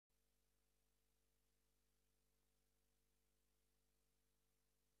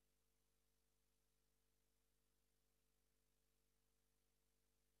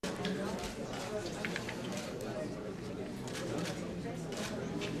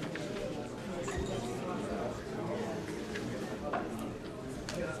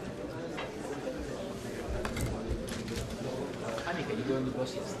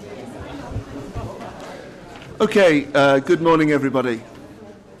Okay, good morning, everybody.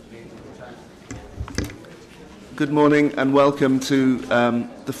 Good morning and welcome to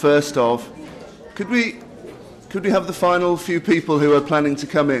the first of. Could we have the final few people who are planning to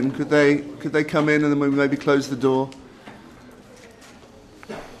come in? Could they come in and then we maybe close the door?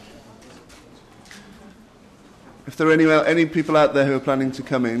 If there are any people out there who are planning to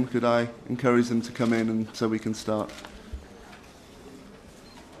come in, could I encourage them to come in and so we can start?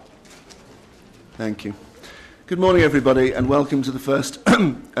 Thank you. Good morning, everybody, and welcome to the first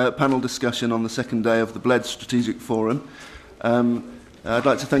panel discussion on the second day of the BLED Strategic Forum. I'd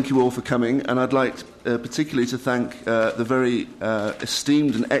like to thank you all for coming, and I'd like particularly to thank the very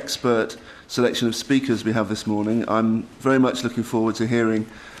esteemed and expert selection of speakers we have this morning. I'm very much looking forward to hearing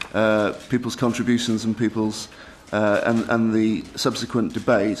people's contributions and people's and the subsequent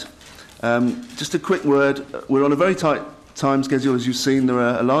debate. Just a quick word. We're on a very tight time schedule, as you've seen. There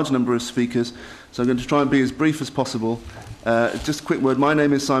are a large number of speakers, so I'm going to try and be as brief as possible. Just a quick word. My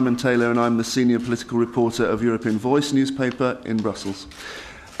name is Simon Taylor, and I'm the senior political reporter of European Voice newspaper in Brussels.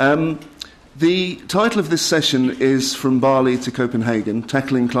 The title of this session is From Bali to Copenhagen,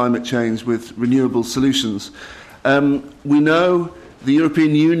 Tackling Climate Change with Renewable Solutions. We know the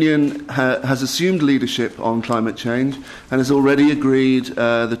European Union has assumed leadership on climate change and has already agreed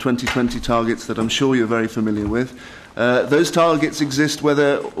the 2020 targets that I'm sure you're very familiar with. Those targets exist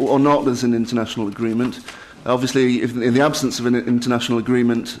whether or not there's an international agreement. Obviously, if in the absence of an international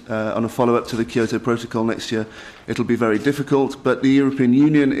agreement on a follow-up to the Kyoto Protocol next year, it'll be very difficult, but the European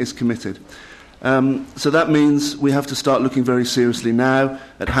Union is committed. So that means we have to start looking very seriously now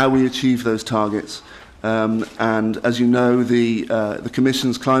at how we achieve those targets. And as you know, the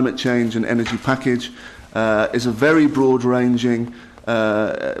Commission's climate change and energy package is a very broad-ranging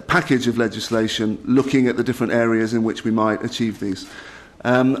package of legislation looking at the different areas in which we might achieve these.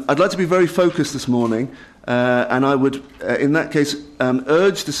 I'd like to be very focused this morning, and I would, in that case,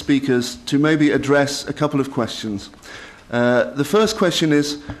 urge the speakers to maybe address a couple of questions. The first question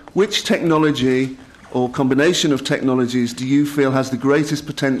is, which technology or combination of technologies do you feel has the greatest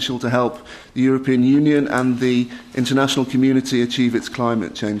potential to help the European Union and the international community achieve its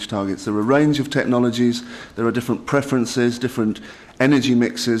climate change targets? There are a range of technologies, there are different preferences, different energy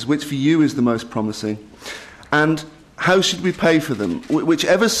mixes. Which for you is the most promising? And how should we pay for them?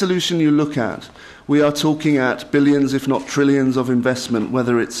 Whichever solution you look at, we are talking at billions, if not trillions, of investment,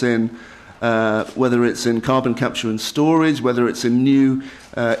 whether it's in carbon capture and storage, whether it's in new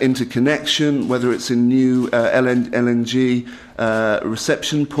interconnection, whether it's in new LNG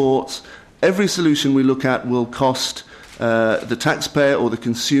reception ports. Every solution we look at will cost the taxpayer or the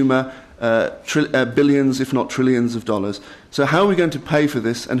consumer billions, if not trillions of dollars. So how are we going to pay for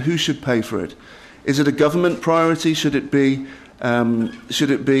this, and who should pay for it? Is it a government priority? Should it be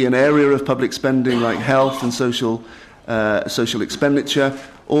an area of public spending like health and social expenditure?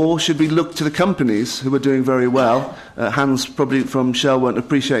 Or should we look to the companies who are doing very well? Hans, probably from Shell, won't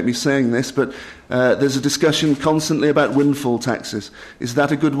appreciate me saying this, but there's a discussion constantly about windfall taxes. Is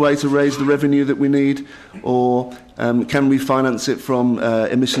that a good way to raise the revenue that we need? Or can we finance it from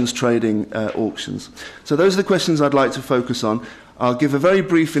emissions trading auctions? So those are the questions I'd like to focus on. I'll give a very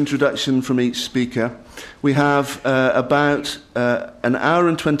brief introduction from each speaker. We have about an hour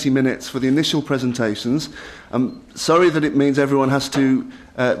and 20 minutes for the initial presentations. I'm sorry that it means everyone has to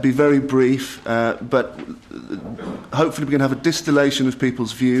be very brief, but hopefully we can have a distillation of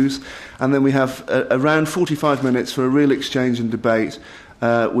people's views, and then we have around 45 minutes for a real exchange and debate,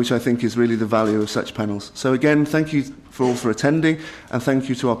 which I think is really the value of such panels. So again, thank you all for attending, and thank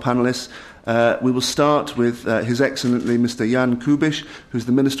you to our panellists. We will start with His Excellency Mr. Jan Kubiš, who's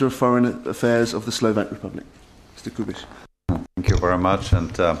the Minister of Foreign Affairs of the Slovak Republic. Mr. Kubiš. Thank you very much,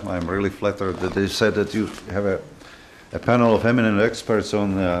 and I'm really flattered that they said that you have a panel of eminent experts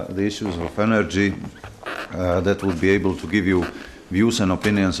on the issues of energy that would be able to give you views and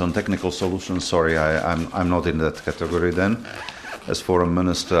opinions on technical solutions. Sorry, I'm not in that category then. As Foreign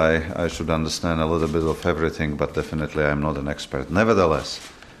Minister, I should understand a little bit of everything, but definitely I'm not an expert. Nevertheless,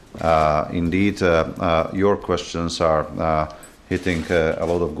 indeed, your questions are hitting a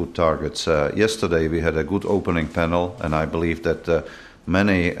lot of good targets. Yesterday we had a good opening panel, and I believe that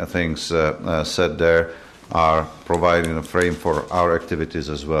many things said there are providing a frame for our activities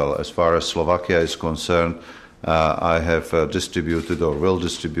as well. As far as Slovakia is concerned, I have distributed or will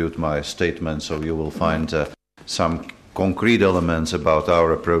distribute my statement, so you will find some concrete elements about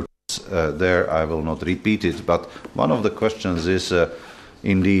our approach there. I will not repeat it, but one of the questions is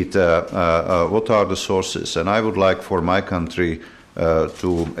indeed what are the sources, and I would like for my country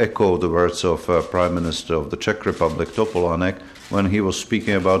to echo the words of Prime Minister of the Czech Republic, Topolánek, when he was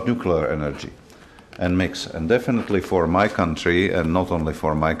speaking about nuclear energy and mix. And definitely for my country, and not only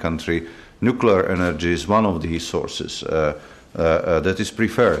for my country, nuclear energy is one of the sources that is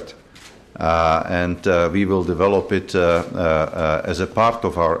preferred. And we will develop it as a part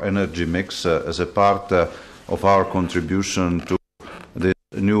of our energy mix, as a part of our contribution to the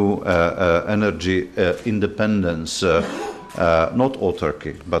new energy independence, not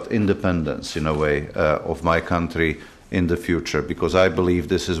autarky, but independence in a way of my country in the future, because I believe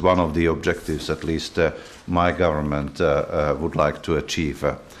this is one of the objectives at least my government would like to achieve.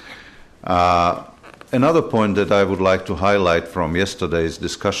 Another point that I would like to highlight from yesterday's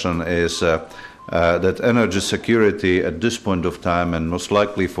discussion is that energy security at this point of time, and most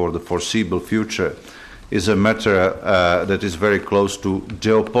likely for the foreseeable future, is a matter that is very close to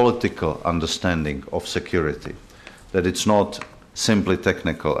geopolitical understanding of security, that it's not simply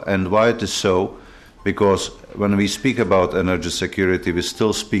technical. And why it is so? Because when we speak about energy security, we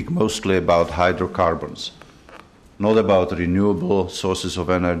still speak mostly about hydrocarbons, not about renewable sources of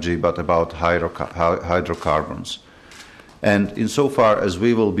energy, but about hydrocarbons. And insofar as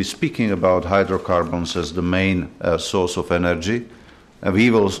we will be speaking about hydrocarbons as the main source of energy, we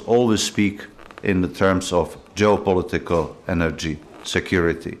will always speak in the terms of geopolitical energy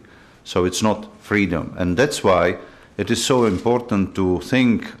security. So it's not freedom. And that's why it is so important to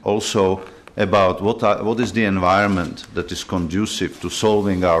think also about what is the environment that is conducive to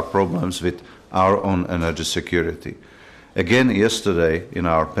solving our problems with our own energy security. Again, yesterday in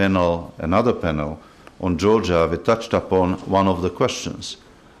our panel, another panel on Georgia, we touched upon one of the questions.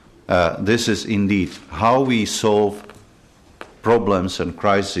 This is indeed how we solve problems and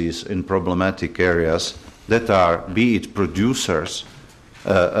crises in problematic areas that are, be it producers,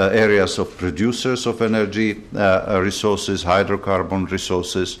 areas of producers of energy resources, hydrocarbon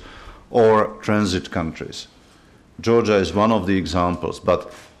resources, or transit countries. Georgia is one of the examples,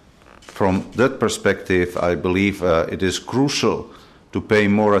 but from that perspective, I believe it is crucial to pay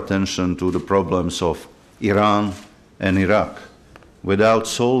more attention to the problems of Iran and Iraq. Without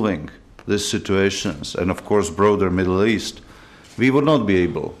solving these situations, and of course broader Middle East, we would not be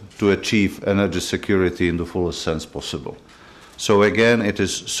able to achieve energy security in the fullest sense possible. So again, it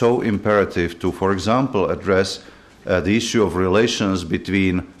is so imperative to, for example, address the issue of relations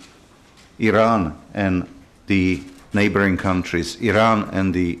between Iran and the neighboring countries, Iran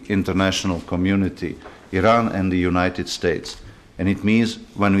and the international community, Iran and the United States. And it means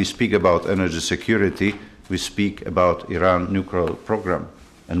when we speak about energy security, we speak about Iran nuclear program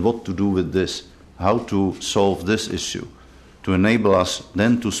and what to do with this, how to solve this issue, to enable us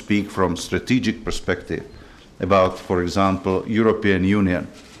then to speak from strategic perspective about, for example, European Union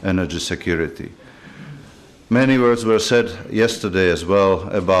energy security. Many words were said yesterday as well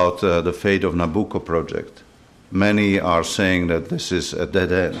about the fate of Nabucco project. Many are saying that this is a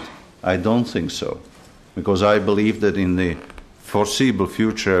dead end. I don't think so, because I believe that in the foreseeable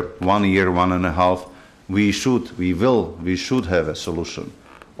future, 1 year, 1.5, we should have a solution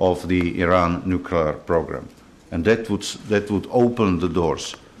of the Iran nuclear program. And that would open the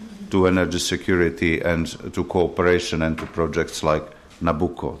doors to energy security and to cooperation and to projects like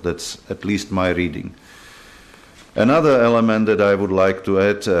Nabucco. That's at least my reading. Another element that I would like to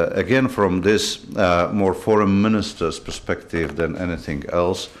add, again from this more foreign minister's perspective than anything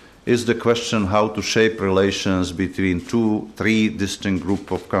else, is the question how to shape relations between 2-3 distinct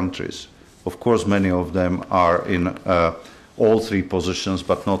groups of countries. Of course, many of them are in all 3 positions,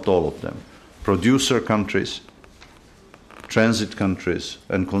 but not all of them. Producer countries, transit countries,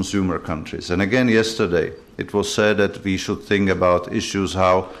 and consumer countries. And again, yesterday, it was said that we should think about issues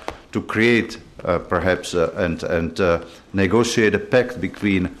how to create perhaps and negotiate a pact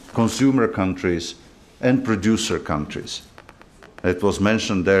between consumer countries and producer countries. It was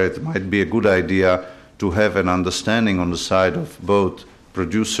mentioned there it might be a good idea to have an understanding on the side of both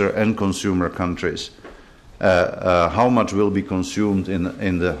producer and consumer countries how much will be consumed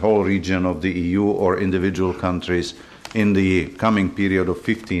in the whole region of the EU or individual countries in the coming period of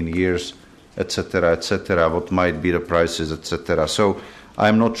 15 years, etc., what might be the prices, etc. So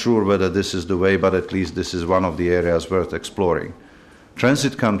I'm not sure whether this is the way, but at least this is one of the areas worth exploring.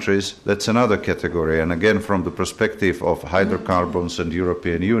 Transit countries, that's another category, and again from the perspective of hydrocarbons and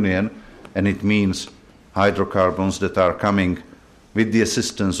European Union, and it means hydrocarbons that are coming with the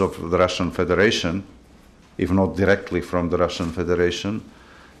assistance of the Russian Federation, if not directly from the Russian Federation.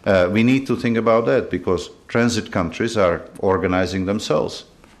 We need to think about that because transit countries are organizing themselves.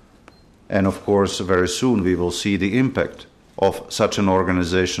 And of course, very soon we will see the impact of such an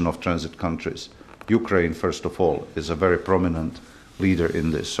organization of transit countries. Ukraine, first of all, is a very prominent leader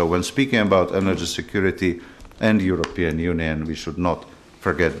in this. So when speaking about energy security and European Union, we should not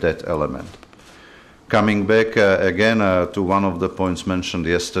forget that element. Coming back again to one of the points mentioned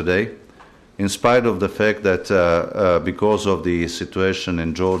yesterday, in spite of the fact that because of the situation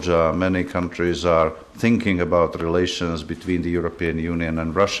in Georgia, many countries are thinking about relations between the European Union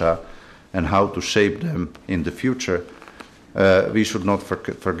and Russia and how to shape them in the future, we should not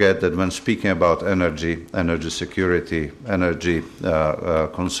forget that when speaking about energy, energy security, energy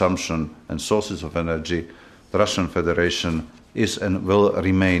consumption and sources of energy, the Russian Federation is and will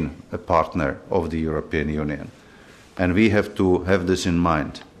remain a partner of the European Union. And we have to have this in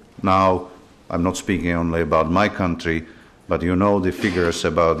mind. Now, I'm not speaking only about my country, but you know the figures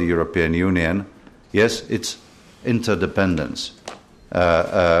about the European Union. Yes, it's interdependence,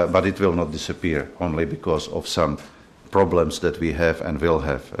 but it will not disappear only because of some problems that we have and will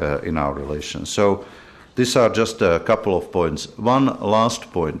have in our relations. So these are just a couple of points. One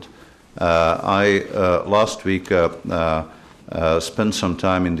last point. I last week spent some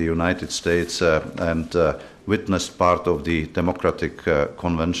time in the United States and witnessed part of the Democratic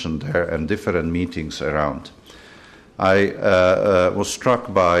Convention there and different meetings around. I was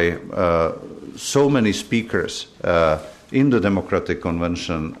struck by so many speakers in the Democratic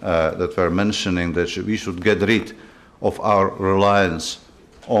Convention that were mentioning that we should get rid of our reliance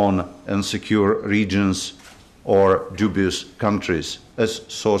on insecure regions or dubious countries as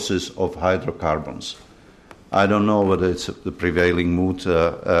sources of hydrocarbons. I don't know whether it's the prevailing mood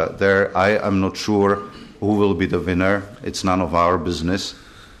there. I am not sure who will be the winner. It's none of our business.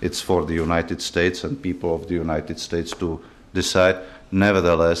 It's for the United States and people of the United States to decide.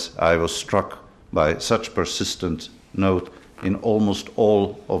 Nevertheless, I was struck by such persistent note in almost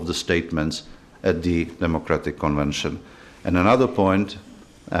all of the statements at the Democratic Convention. And another point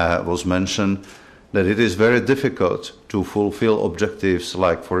was mentioned, that it is very difficult to fulfill objectives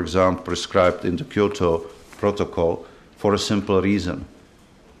like, for example, prescribed in the Kyoto Protocol for a simple reason.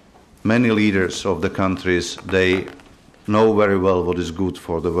 Many leaders of the countries, they know very well what is good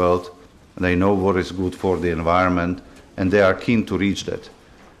for the world, they know what is good for the environment, and they are keen to reach that.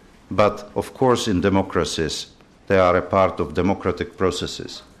 But, of course, in democracies, they are a part of democratic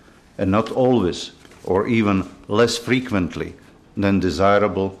processes, and not always, or even less frequently than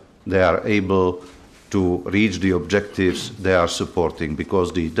desirable, they are able to reach the objectives they are supporting,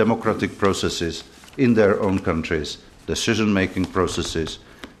 because the democratic processes in their own countries, decision-making processes,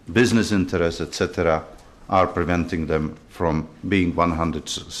 business interests, etc., are preventing them from being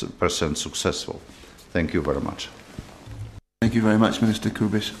 100% successful. Thank you very much. Thank you very much, Minister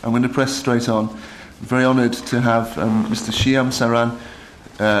Kubiš. I'm going to press straight on. I'm very honoured to have Mr. Shyam Saran,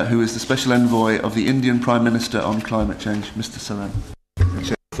 who is the Special Envoy of the Indian Prime Minister on Climate Change. Mr. Saran, share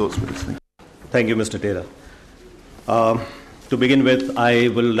your thoughts with us. Thank you, Mr. Taylor. To begin with, I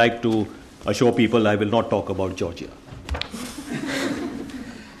will like to assure people I will not talk about Georgia.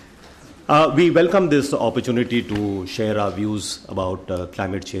 We welcome this opportunity to share our views about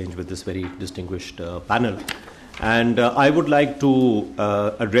climate change with this very distinguished panel. And I would like to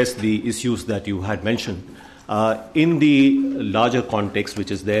address the issues that you had mentioned in the larger context,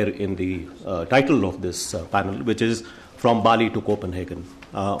 which is there in the title of this panel, which is From Bali to Copenhagen.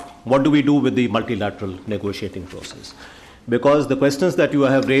 What do we do with the multilateral negotiating process? Because the questions that you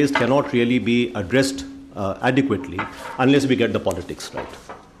have raised cannot really be addressed adequately unless we get the politics right.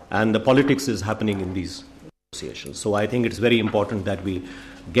 And the politics is happening in these negotiations. So I think it's very important that we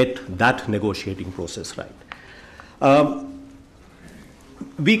get that negotiating process right.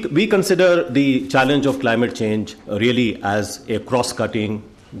 We consider the challenge of climate change really as a cross-cutting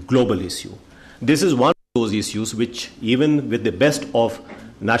global issue. This is one of those issues which, even with the best of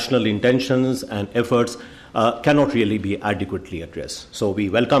national intentions and efforts, cannot really be adequately addressed. So we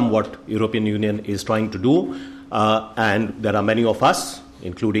welcome what European Union is trying to do, and there are many of us,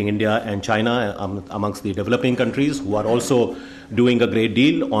 including India and China, amongst the developing countries, who are also doing a great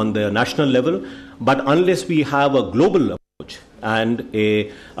deal on the national level. But unless we have a global approach and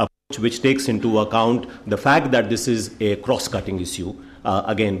a approach which takes into account the fact that this is a cross-cutting issue,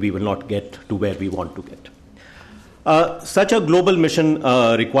 again, we will not get to where we want to get. Such a global mission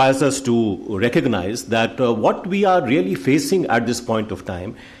requires us to recognize that what we are really facing at this point of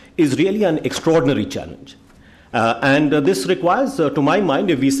time is really an extraordinary challenge. And this requires, to my mind,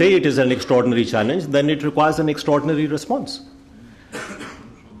 if we say it is an extraordinary challenge, then it requires an extraordinary response.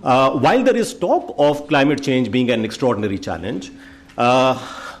 While there is talk of climate change being an extraordinary challenge,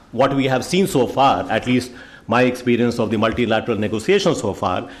 what we have seen so far, at least my experience of the multilateral negotiations so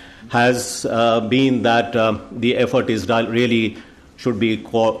far, has been that the effort is really should be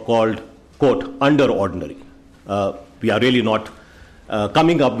called, quote, under ordinary. We are really not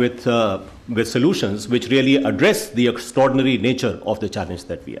coming up with solutions which really address the extraordinary nature of the challenge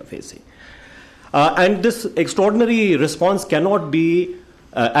that we are facing. And this extraordinary response cannot be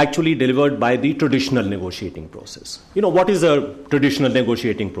actually delivered by the traditional negotiating process. What is a traditional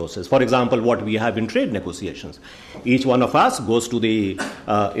negotiating process? For example, what we have in trade negotiations. Each one of us goes to the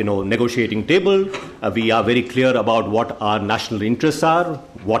negotiating table. We are very clear about what our national interests are,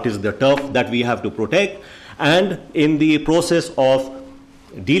 what is the turf that we have to protect, and in the process of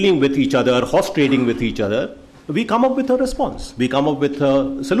dealing with each other, horse trading with each other, we come up with a response. We come up with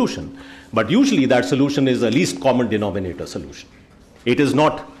a solution. But usually that solution is a least common denominator solution. It is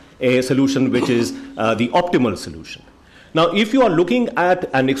not a solution which is the optimal solution. Now, if you are looking at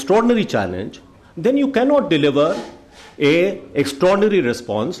an extraordinary challenge, then you cannot deliver an extraordinary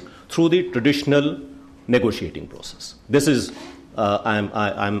response through the traditional negotiating process. This is,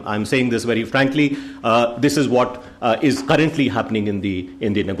 I'm saying this very frankly, this is what is currently happening in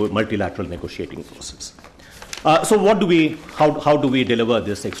the multilateral negotiating process. So how do we deliver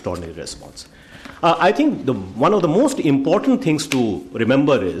this extraordinary response? I think one of the most important things to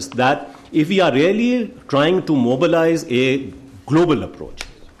remember is that if we are really trying to mobilize a global approach,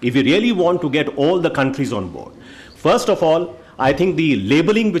 if we really want to get all the countries on board, first of all, I think the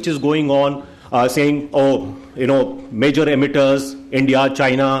labeling which is going on, saying, major emitters, India,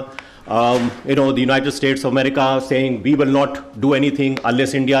 China, the United States of America, saying we will not do anything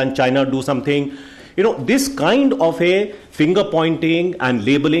unless India and China do something. This kind of a finger pointing and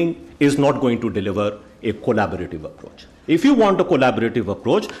labeling is not going to deliver a collaborative approach. If you want a collaborative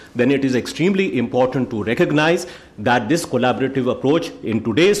approach, then it is extremely important to recognize that this collaborative approach in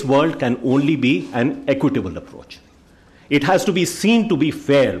today's world can only be an equitable approach. It has to be seen to be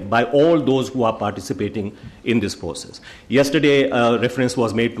fair by all those who are participating in this process. Yesterday, a reference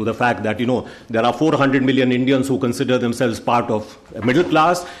was made to the fact that, there are 400 million Indians who consider themselves part of a middle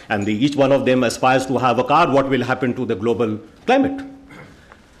class, and each one of them aspires to have a car. What will happen to the global climate?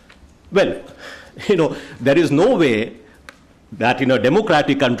 Well, there is no way that in a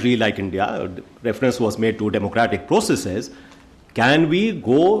democratic country like India, reference was made to democratic processes, can we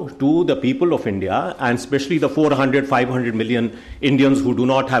go to the people of India, and especially the 400, 500 million Indians who do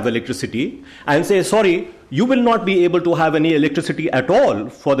not have electricity, and say, sorry, you will not be able to have any electricity at all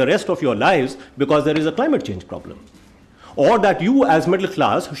for the rest of your lives because there is a climate change problem. Or that you as middle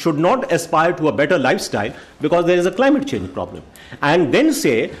class should not aspire to a better lifestyle because there is a climate change problem. And then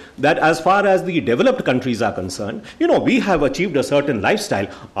say that as far as the developed countries are concerned, we have achieved a certain lifestyle.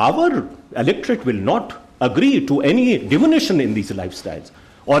 Our electorate will not agree to any diminution in these lifestyles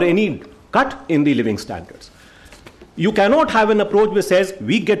or any cut in the living standards. You cannot have an approach which says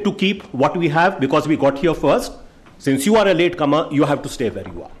we get to keep what we have because we got here first. Since you are a latecomer, you have to stay where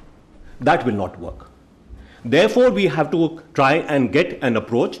you are. That will not work. Therefore, we have to try and get an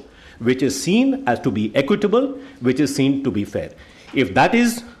approach which is seen as to be equitable, which is seen to be fair. If that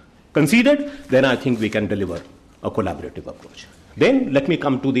is conceded, then I think we can deliver a collaborative approach. Then let me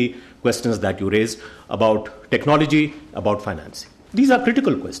come to the questions that you raised about technology, about financing. These are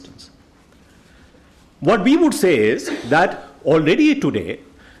critical questions. What we would say is that already today,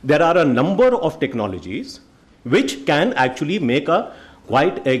 there are a number of technologies which can actually make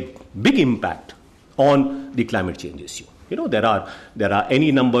quite a big impact on the climate change issue. There are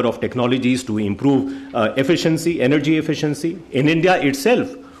any number of technologies to improve efficiency, energy efficiency. In India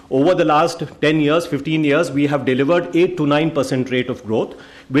itself, over the last 10 years, 15 years, we have delivered 8 to 9% rate of growth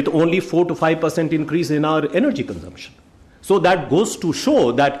with only 4 to 5% increase in our energy consumption. So that goes to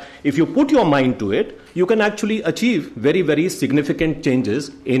show that if you put your mind to it, you can actually achieve very, very significant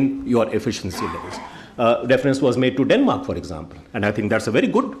changes in your efficiency levels. Reference was made to Denmark, for example, and I think that's a very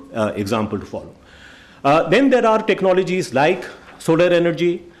good example to follow. Then there are technologies like solar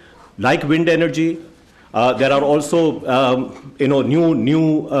energy, like wind energy. There are also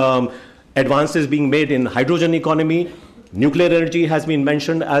new advances being made in hydrogen economy. Nuclear energy has been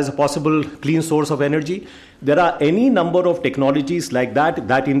mentioned as a possible clean source of energy. There are any number of technologies like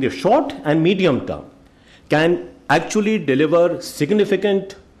that in the short and medium term can actually deliver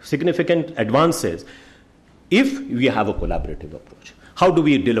significant advances if we have a collaborative approach. How do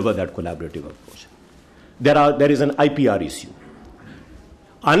we deliver that collaborative approach? There is an IPR issue.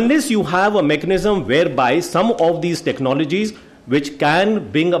 Unless you have a mechanism whereby some of these technologies which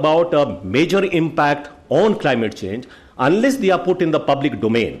can bring about a major impact on climate change, unless they are put in the public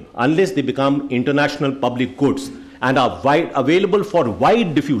domain, unless they become international public goods and are available for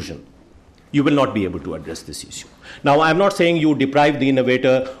wide diffusion, you will not be able to address this issue. Now, I'm not saying you deprive the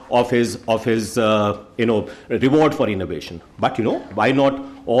innovator of his reward for innovation, but why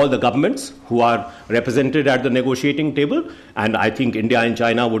not all the governments who are represented at the negotiating table, and I think India and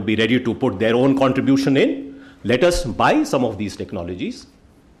China would be ready to put their own contribution in. Let us buy some of these technologies,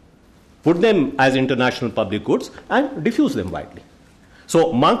 put them as international public goods, and diffuse them widely.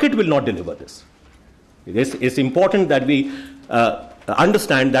 So market will not deliver this. It's important that we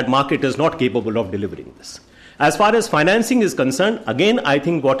understand that market is not capable of delivering this. As far as financing is concerned, again, I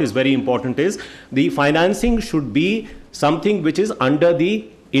think what is very important is the financing should be something which is under the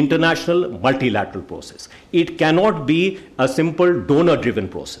international multilateral process. It cannot be a simple donor-driven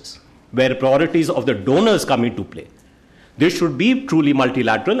process where priorities of the donors come into play. This should be truly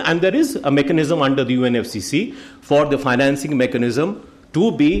multilateral, and there is a mechanism under the UNFCCC for the financing mechanism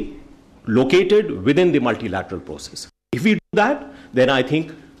to be located within the multilateral process. If we do that, then I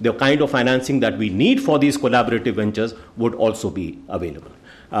think the kind of financing that we need for these collaborative ventures would also be available.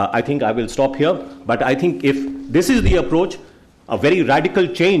 I think I will stop here, but I think if this is the approach, a very radical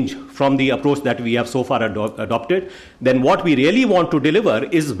change from the approach that we have so far adopted, then what we really want to deliver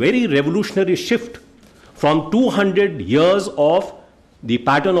is very revolutionary shift from 200 years of the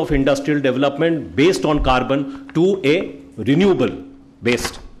pattern of industrial development based on carbon to a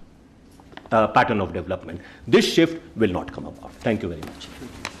renewable-based pattern of development. This shift will not come about. Thank you very much.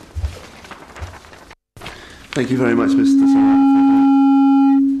 Thank you very much, Mr. Sarat,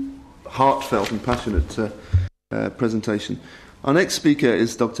 for a heartfelt and passionate presentation. Our next speaker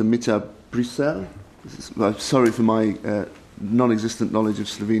is Dr. Mita Brisel. I'm sorry for my non-existent knowledge of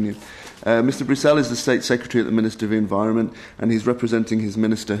Slovenian. Mr. Brisel is the State Secretary at the Ministry of the Environment, and he's representing his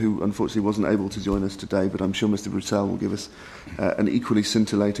minister, who unfortunately wasn't able to join us today, but I'm sure Mr. Brisel will give us an equally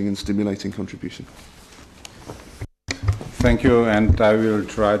scintillating and stimulating contribution. Thank you, and I will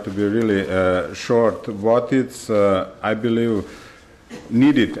try to be really short. What it's, I believe,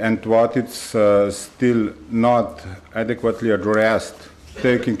 needed and what it's still not adequately addressed,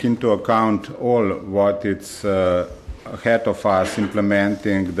 taking into account all what it's ahead of us,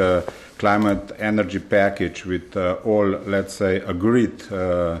 implementing the climate energy package with all, let's say, agreed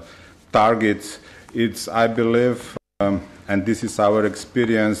targets. It's, I believe, and this is our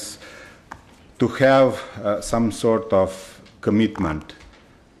experience, to have some sort of commitment,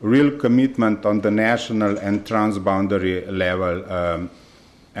 real commitment on the national and transboundary level,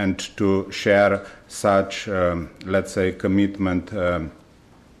 and to share such, let's say, commitment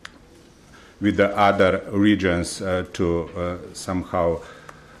with the other regions to somehow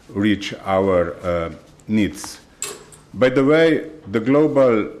reach our needs. By the way, the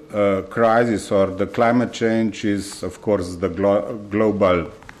global crisis or the climate change is, of course, the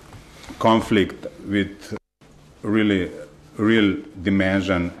global conflict with really real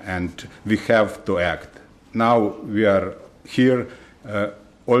dimension, and we have to act. Now we are here,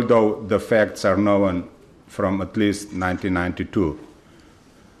 although the facts are known from at least 1992.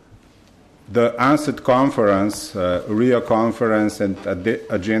 The UNCED conference, Rio conference, and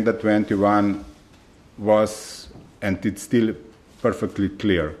Agenda 21 was, and it's still perfectly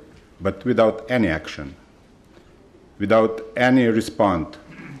clear, but without any action, without any response.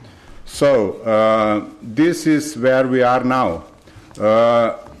 So this is where we are now.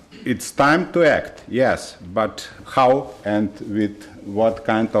 It's time to act, yes, but how and with what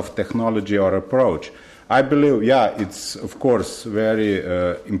kind of technology or approach? I believe, yeah, it's of course very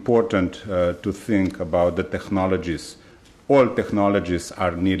important to think about the technologies. All technologies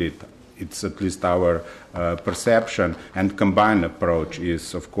are needed. It's at least our perception, and combined approach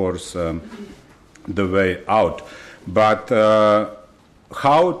is, of course, the way out. But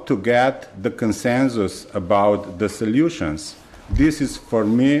how to get the consensus about the solutions? This is for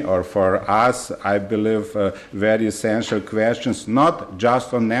me or for us, I believe, very essential questions, not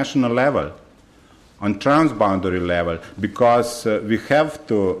just on national level, on transboundary level, because we have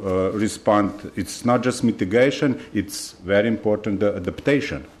to respond. It's not just mitigation, it's very important, the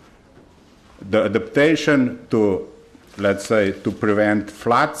adaptation. The adaptation to, let's say, to prevent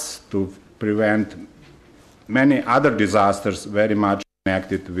floods, to prevent many other disasters very much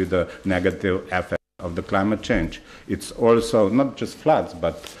connected with the negative effect of the climate change. It's also not just floods,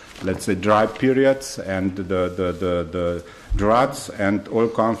 but let's say dry periods and the droughts and all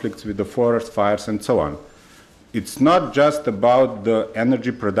conflicts with the forest fires and so on. It's not just about the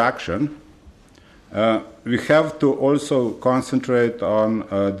energy production. We have to also concentrate on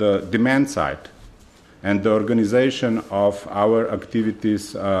the demand side and the organization of our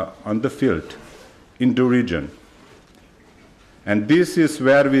activities on the field, in the region. And this is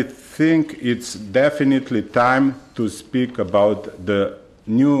where we think it's definitely time to speak about the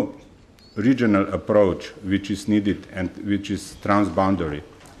new regional approach which is needed and which is transboundary.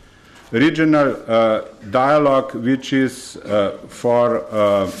 regional dialogue which is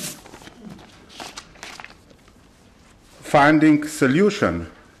for finding solution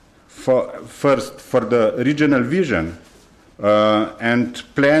first for the regional vision and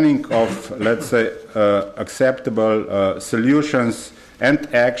planning of, let's say, acceptable solutions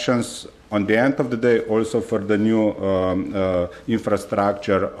and actions on the end of the day also for the new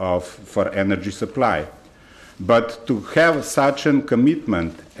infrastructure for energy supply. But to have such a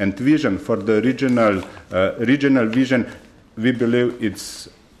commitment and vision for the regional vision, we believe it's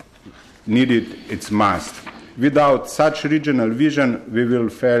needed, it's must. Without such regional vision, we will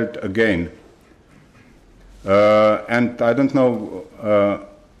fail again. And I don't know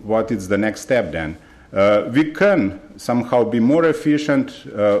what is the next step then. We can somehow be more efficient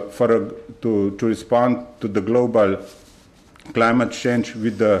to respond to the global climate change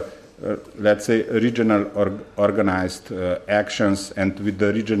with the, let's say, regional organized actions and with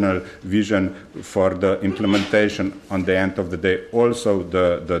the regional vision for the implementation on the end of the day. Also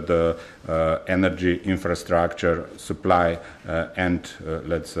the energy infrastructure supply and,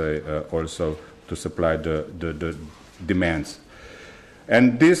 let's say, also to supply the demands.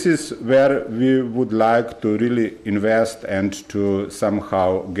 And this is where we would like to really invest and to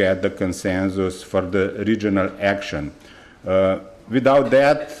somehow get the consensus for the regional action. Without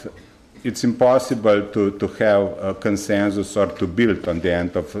that, it's impossible to have a consensus or to build on the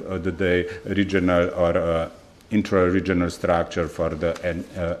end of the day regional or intra-regional structure for the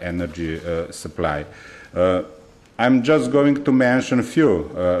energy supply. I'm just going to mention a few.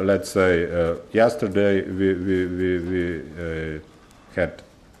 Let's say yesterday we had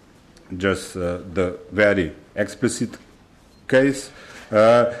just the very explicit case,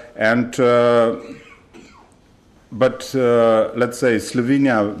 but let's say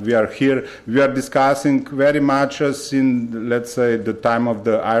Slovenia, we are here, we are discussing very much as in, let's say, the time of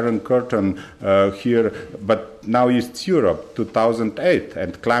the Iron Curtain here, but now it's Europe, 2008,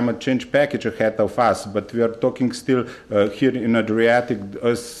 and climate change package ahead of us, but we are talking still here in Adriatic,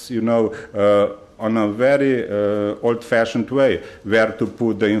 as you know, on a very old-fashioned way, where to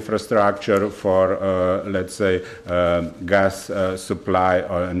put the infrastructure for, let's say, gas supply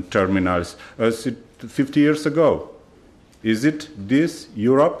and terminals. As 50 years ago. Is it this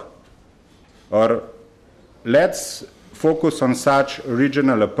Europe? Or let's focus on such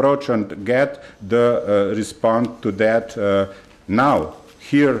regional approach and get the response to that now,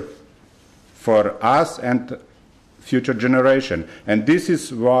 here, for us and future generation. And this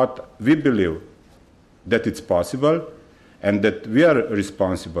is what we believe, that it's possible and that we are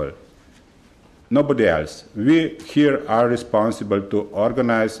responsible. Nobody else. We here are responsible to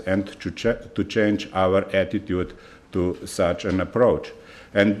organize and to change our attitude to such an approach.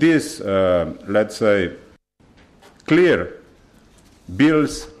 And this, let's say, clear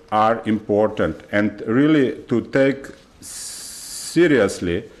bills are important, and really to take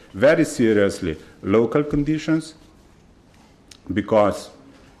seriously, very seriously, local conditions, because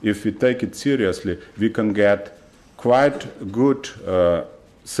if we take it seriously, we can get quite good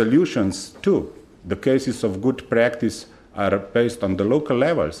solutions too. The cases of good practice are based on the local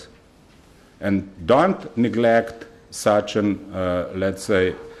levels. And don't neglect such an, let's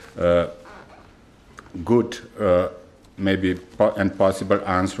say, good maybe and possible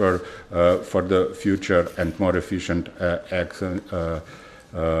answer for the future and more efficient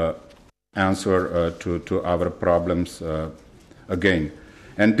answer to our problems again.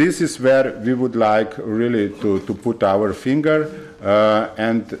 And this is where we would like really to put our finger,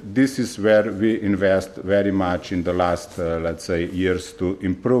 and this is where we invest very much in the last, let's say, years to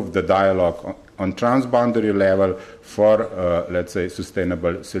improve the dialogue on transboundary level for, let's say,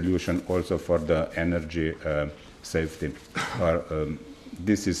 sustainable solution also for the energy safety.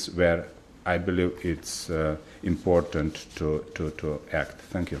 This is where I believe it's important to act.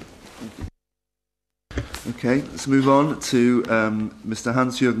 Thank you. Okay, let's move on to Mr.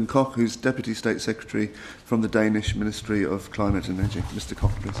 Hans-Jürgen Koch, who's Deputy State Secretary from the Danish Ministry of Climate and Energy. Mr.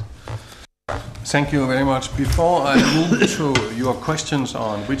 Koch, please. Thank you very much. Before I move to your questions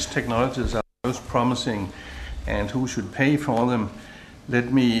on which technologies are most promising and who should pay for them,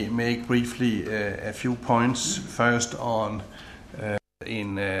 let me make briefly a few points. First on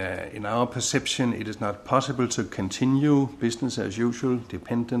in our perception, it is not possible to continue business as usual,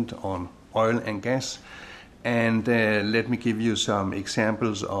 dependent on oil and gas. And let me give you some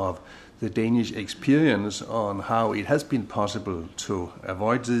examples of the Danish experience on how it has been possible to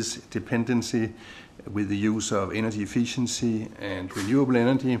avoid this dependency with the use of energy efficiency and renewable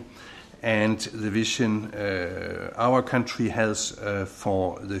energy, and the vision our country has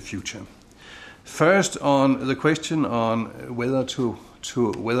for the future. First, on the question on whether to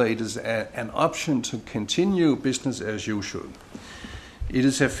to whether it is an option to continue business as usual. It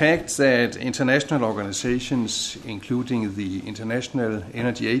is a fact that international organizations, including the International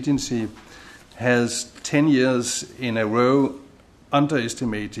Energy Agency, has 10 years in a row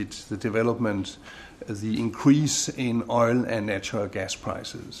underestimated the development, the increase in oil and natural gas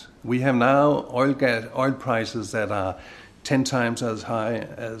prices. We have now oil prices that are 10 times as high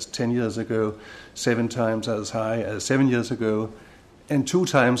as 10 years ago, 7 times as high as 7 years ago, and 2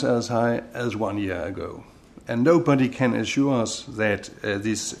 times as high as 1 year ago. And nobody can assure us that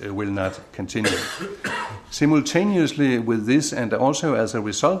this will not continue. Simultaneously with this, and also as a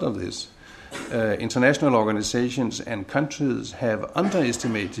result of this, international organizations and countries have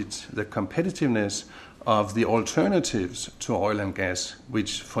underestimated the competitiveness of the alternatives to oil and gas,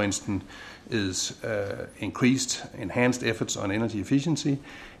 which, for instance, is enhanced efforts on energy efficiency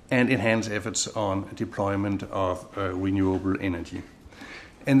and enhanced efforts on deployment of renewable energy.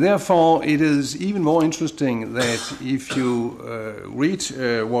 And therefore, it is even more interesting that if you read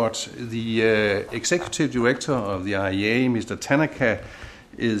what the executive director of the IEA, Mr. Tanaka,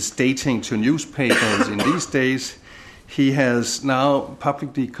 is stating to newspapers in these days, he is now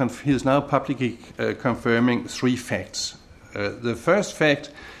publicly confirming 3 facts. The first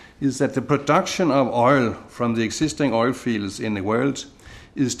fact is that the production of oil from the existing oil fields in the world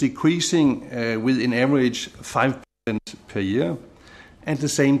is decreasing with an average 5% per year. At the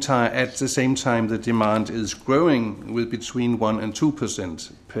same time, the demand is growing with between 1% and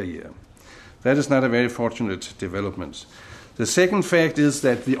 2% per year. That is not a very fortunate development. The second fact is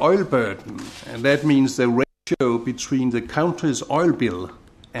that the oil burden, and that means the ratio between the country's oil bill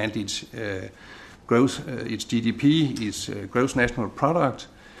and its its GDP, its gross national product,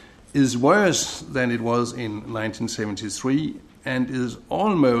 is worse than it was in 1973 and is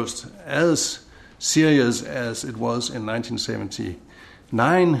almost as serious as it was in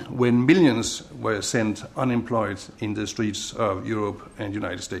 1979, when millions were sent unemployed in the streets of Europe and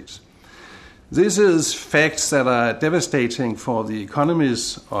United States. This is facts that are devastating for the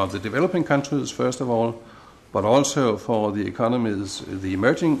economies of the developing countries, first of all, but also for the economies, the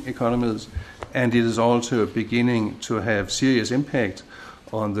emerging economies, and it is also beginning to have serious impact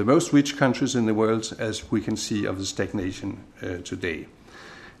on the most rich countries in the world, as we can see of the stagnation today.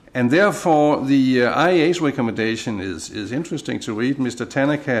 And therefore, the IEA's recommendation is interesting to read. Mr.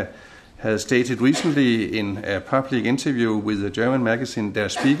 Tanaka has stated recently in a public interview with the German magazine Der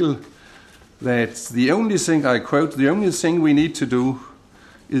Spiegel that the only thing, I quote, the only thing we need to do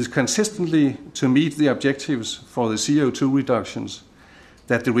is consistently to meet the objectives for the CO2 reductions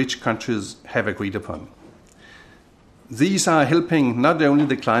that the rich countries have agreed upon. These are helping not only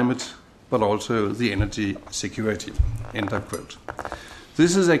the climate, but also the energy security, end of quote.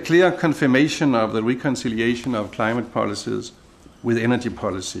 This is a clear confirmation of the reconciliation of climate policies with energy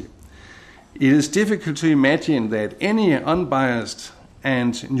policy. It is difficult to imagine that any unbiased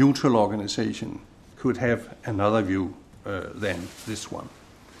and neutral organization could have another view than this one.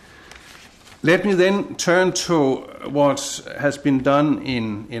 Let me then turn to what has been done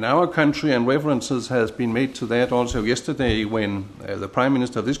in our country, and references has been made to that also yesterday when the Prime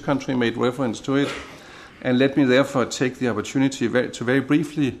Minister of this country made reference to it. And let me therefore take the opportunity to very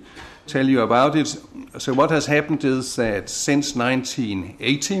briefly tell you about it. So what has happened is that since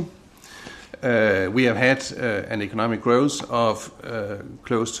 1980, we have had an economic growth of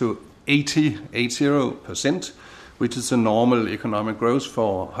close to 80%, which is a normal economic growth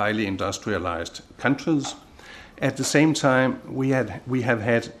for highly industrialized countries. At the same time, we have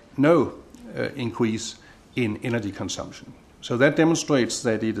had no increase in energy consumption. So that demonstrates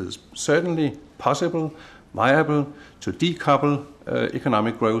that it is certainly possible, viable, to decouple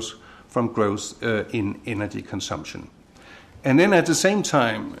economic growth from growth in energy consumption. And then at the same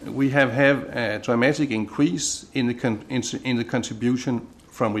time, we have had a dramatic increase in the contribution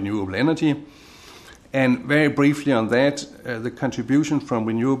from renewable energy. And very briefly on that, the contribution from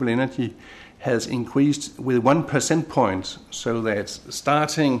renewable energy has increased with 1 percentage point, so that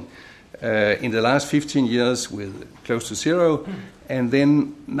starting in the last 15 years with close to zero, and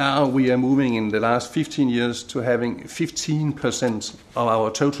then now we are moving in the last 15 years to having 15% of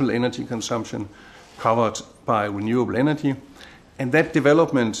our total energy consumption covered by renewable energy. And that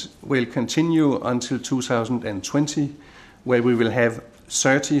development will continue until 2020, where we will have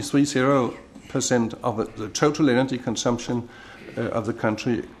 30% of the total energy consumption of the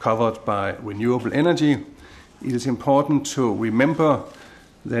country covered by renewable energy. It is important to remember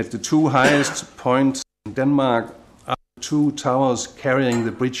that the 2 highest points in Denmark are the 2 towers carrying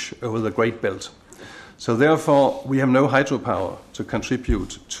the bridge over the Great Belt. So therefore, we have no hydropower to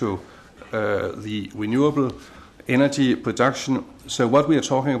contribute to the renewable energy production. So what we are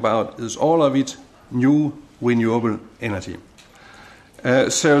talking about is all of it new renewable energy.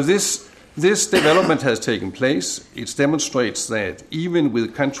 So this development has taken place. It demonstrates that even with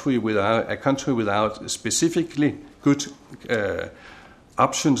a country without specifically good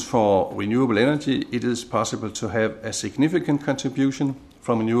options for renewable energy, it is possible to have a significant contribution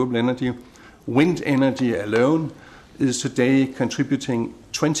from renewable energy. Wind energy alone is today contributing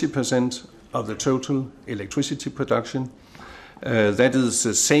 20% of the total electricity production. That is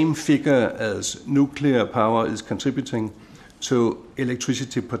the same figure as nuclear power is contributing to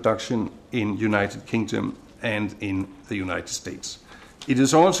electricity production in United Kingdom and in the United States. It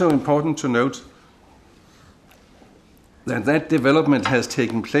is also important to note that development has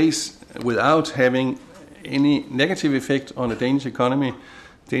taken place without having any negative effect on the Danish economy.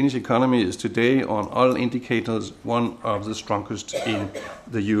 The Danish economy is today, on all indicators, one of the strongest in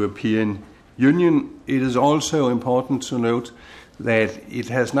the European Union. It is also important to note that it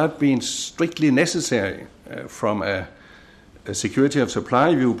has not been strictly necessary from a security of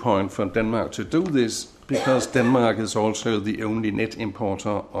supply viewpoint for Denmark to do this, because Denmark is also the only net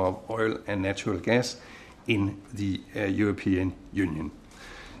importer of oil and natural gas in the European Union.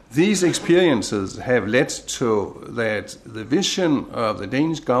 These experiences have led to that the vision of the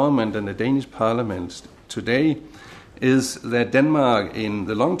Danish government and the Danish parliament today is that Denmark in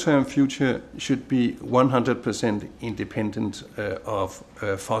the long-term future should be 100% independent of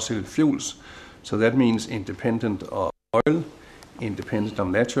fossil fuels. So that means independent of oil, independent of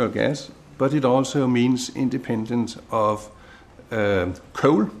natural gas, but it also means independent of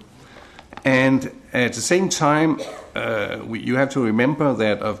coal. And at the same time, you have to remember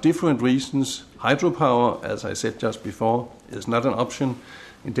that of different reasons, hydropower, as I said just before, is not an option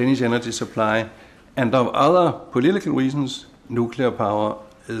in Danish energy supply. And of other political reasons, nuclear power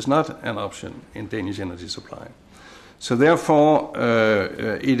is not an option in Danish energy supply. So therefore,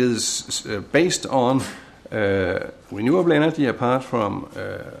 it is based on renewable energy apart from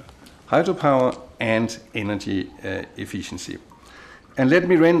hydropower and energy efficiency. And let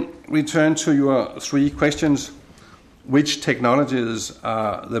me return to your three questions. Which technologies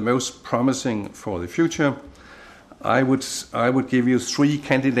are the most promising for the future? I would give you three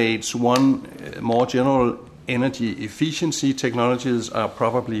candidates. One, more general energy efficiency technologies are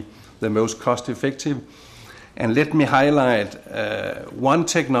probably the most cost-effective. And let me highlight one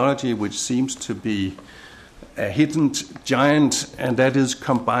technology which seems to be a hidden giant, and that is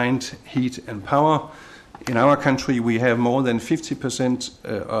combined heat and power. In our country, we have more than 50%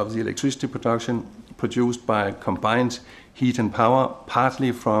 of the electricity production produced by combined heat and power,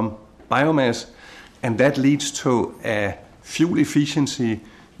 partly from biomass, and that leads to a fuel efficiency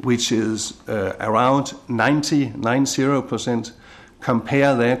which is around 90%.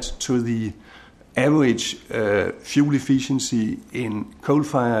 Compare that to the average fuel efficiency in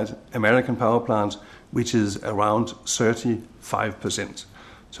coal-fired American power plants, which is around 35%.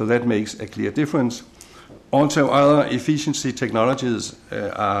 So that makes a clear difference. Also, other efficiency technologies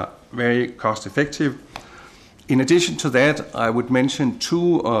are very cost-effective. In addition to that, I would mention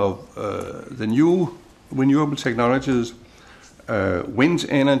two of the new renewable technologies, wind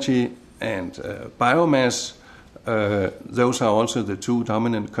energy and biomass. Those are also the two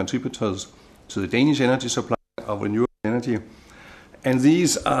dominant contributors to the Danish energy supply of renewable energy. And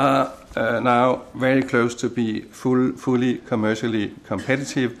these are now very close to be fully commercially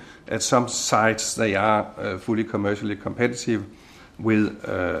competitive. At some sites, they are fully commercially competitive with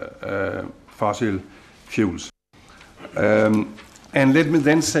fossil fuels. And let me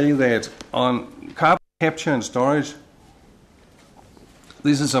then say that on carbon capture and storage,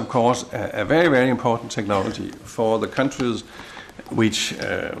 this is, of course, a very, very important technology for the countries which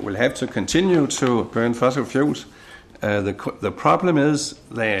will have to continue to burn fossil fuels. The problem is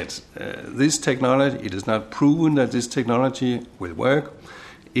that this technology, it is not proven that this technology will work.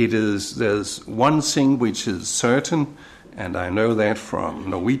 There's one thing which is certain, and I know that from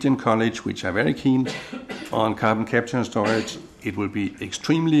Norwegian College, which are very keen on carbon capture and storage. It will be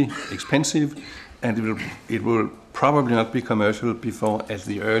extremely expensive, and it will probably not be commercial before at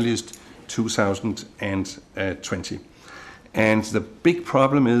the earliest 2020. And the big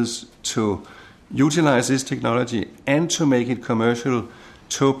problem is to utilize this technology and to make it commercial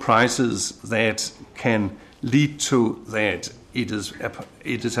to prices that can lead to that it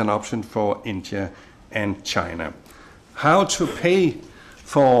is an option for India and China. How to pay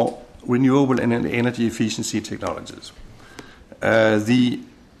for renewable and energy efficiency technologies? The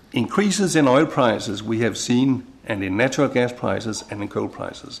increases in oil prices we have seen, and in natural gas prices and in coal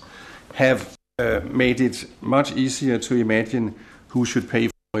prices, have made it much easier to imagine who should pay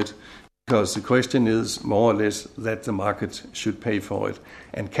for it, because the question is more or less that the market should pay for it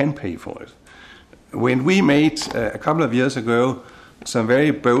and can pay for it. When we made a couple of years ago some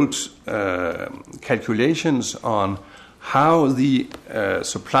very bold calculations on how the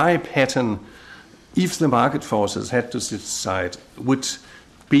supply pattern, if the market forces had to decide, would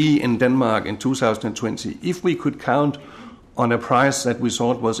be in Denmark in 2020, if we could count on a price that we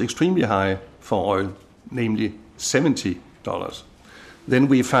thought was extremely high for oil, namely $70, then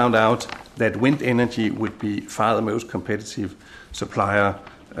we found out that wind energy would be far the most competitive supplier,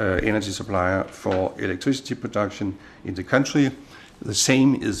 energy supplier for electricity production in the country. The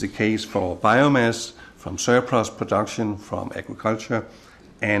same is the case for biomass, from surplus production, from agriculture,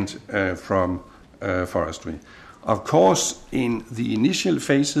 and from forestry. Of course, in the initial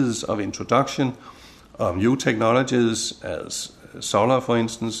phases of introduction of new technologies, as solar, for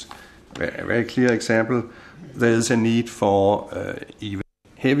instance, a very clear example, there is a need for even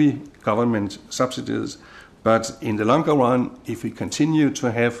heavy government subsidies. But in the longer run, if we continue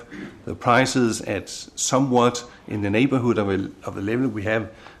to have the prices at somewhat in the neighborhood of the level we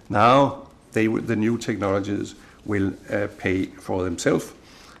have now, the new technologies will pay for themselves.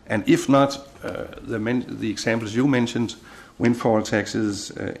 And if not, the examples you mentioned, windfall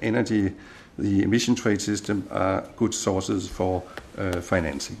taxes, energy, the emission trade system are good sources for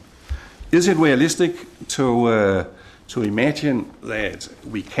financing. Is it realistic to imagine that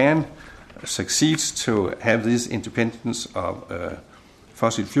we can succeed to have this independence of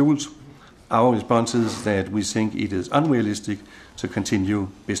fossil fuels? Our response is that we think it is unrealistic to continue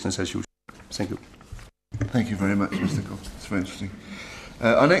business as usual. Thank you. Thank you very much, Mr. Koch. It's very interesting.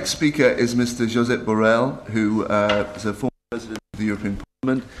 Our next speaker is Mr. Josep Borrell, who is a former President of the European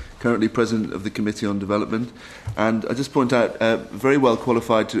Parliament, currently President of the Committee on Development. And I just point out, very well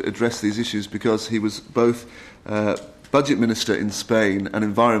qualified to address these issues because he was both Budget Minister in Spain and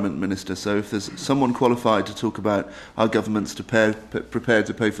Environment Minister. So if there's someone qualified to talk about our governments prepared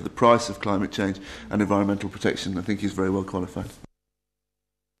to pay for the price of climate change and environmental protection, I think he's very well qualified.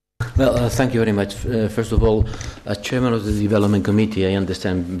 Well, thank you very much. First of all, as Chairman of the Development Committee, I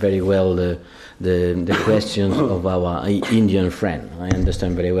understand very well the questions of our Indian friend. I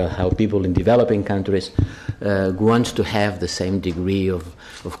understand very well how people in developing countries want to have the same degree of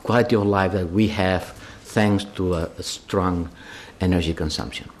quality of life that we have thanks to a strong energy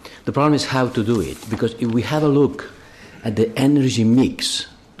consumption. The problem is how to do it, because if we have a look at the energy mix,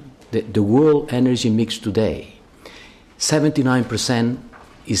 the world energy mix today, 79%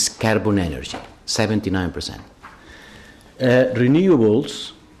 is carbon energy, 79%.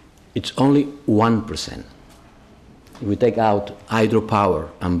 Renewables, it's only 1%. If we take out hydropower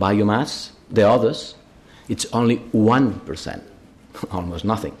and biomass, the others, it's only 1%, almost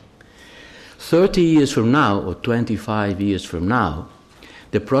nothing. 30 years from now, or 25 years from now,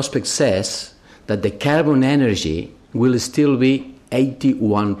 the prospect says that the carbon energy will still be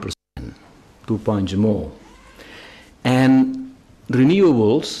 81%, 2 points more. And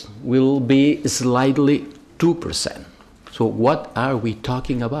renewables will be slightly 2%. So what are we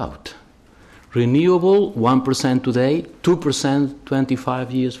talking about? Renewable, 1% today, 2%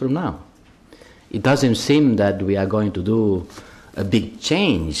 25 years from now. It doesn't seem that we are going to do a big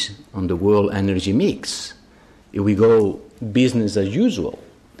change on the world energy mix. If we go business as usual,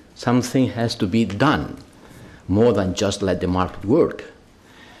 something has to be done more than just let the market work.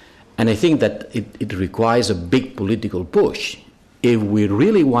 And I think that it requires a big political push. If we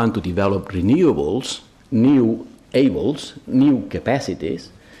really want to develop renewables, new capacities,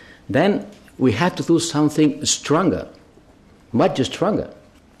 then we have to do something stronger, much stronger.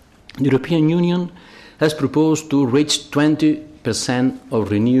 The European Union has proposed to reach 20% of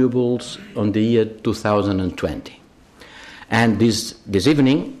renewables on the year 2020. And this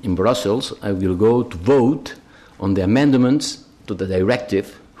evening in Brussels, I will go to vote on the amendments to the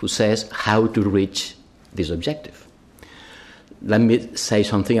directive who says how to reach this objective. Let me say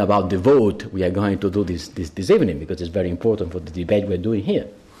something about the vote we are going to do this evening, because it's very important for the debate we're doing here.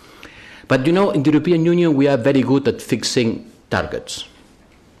 But you know, in the European Union, we are very good at fixing targets.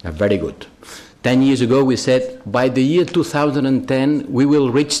 We are very good. 10 years ago, we said, by the year 2010, we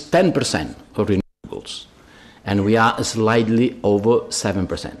will reach 10% of renewables. And we are slightly over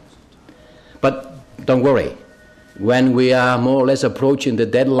 7%. But don't worry. When we are more or less approaching the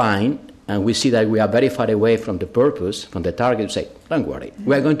deadline, and we see that we are very far away from the purpose, from the target, we say, don't worry,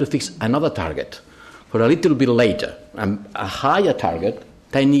 we are going to fix another target for a little bit later, a higher target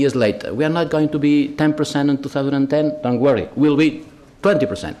 10 years later. We are not going to be 10% in 2010, don't worry, we'll be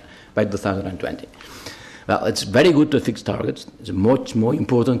 20% by 2020. Well, it's very good to fix targets. It's much more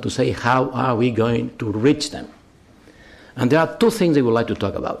important to say how are we going to reach them. And there are two things I would like to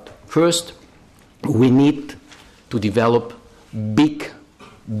talk about. First, we need to develop big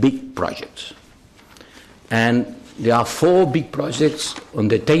projects. And there are 4 big projects on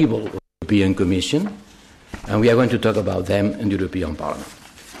the table of the European Commission, and we are going to talk about them in the European Parliament.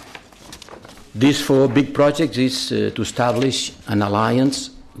 These 4 big projects is to establish an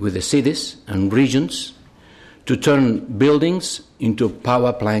alliance with the cities and regions to turn buildings into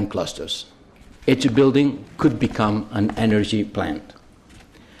power plant clusters. Each building could become an energy plant.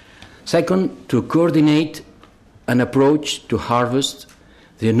 Second, to coordinate an approach to harvest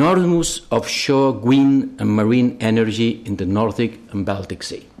the enormous offshore wind and marine energy in the Nordic and Baltic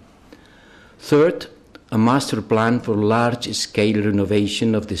Sea. Third, a master plan for large-scale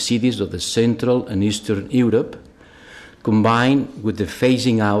renovation of the cities of the Central and Eastern Europe, combined with the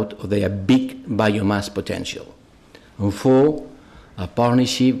phasing out of their big biomass potential. And 4, a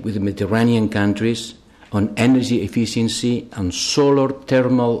partnership with the Mediterranean countries on energy efficiency and solar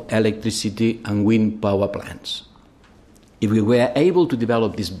thermal electricity and wind power plants. If we were able to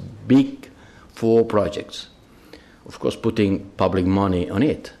develop these big 4 projects, of course putting public money on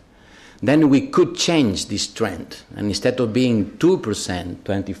it, then we could change this trend. And instead of being 2%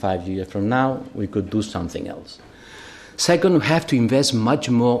 25 years from now, we could do something else. Second, we have to invest much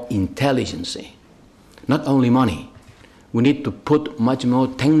more intelligence, not only money. We need to put much more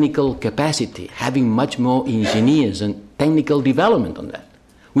technical capacity, having much more engineers and technical development on that.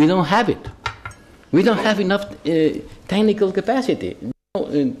 We don't have it. We don't have enough technical capacity.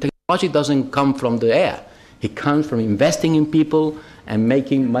 Technology doesn't come from the air. It comes from investing in people and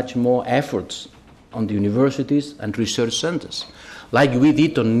making much more efforts on the universities and research centers, like we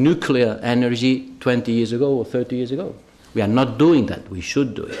did on nuclear energy 20 years ago or 30 years ago. We are not doing that. We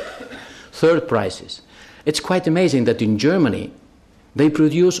should do it. Third, prices. It's quite amazing that in Germany, they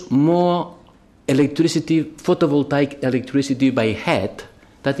produce more electricity, photovoltaic electricity by head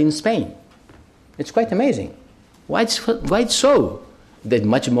than in Spain. It's quite amazing. Why it's so? There's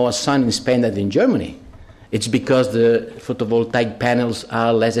much more sun in Spain than in Germany. It's because the photovoltaic panels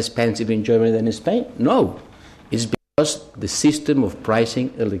are less expensive in Germany than in Spain? No. It's because the system of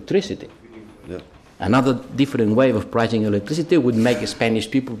pricing electricity. Yeah. Another different way of pricing electricity would make Spanish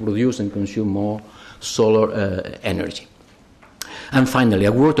people produce and consume more solar energy. And finally,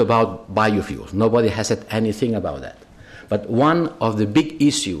 a word about biofuels. Nobody has said anything about that. But one of the big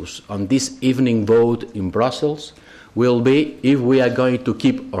issues on this evening vote in Brussels will be if we are going to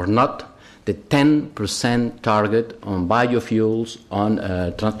keep or not the 10% target on biofuels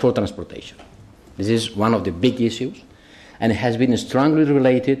for transportation. This is one of the big issues, and it has been strongly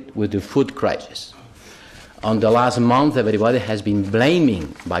related with the food crisis. On the last month, everybody has been blaming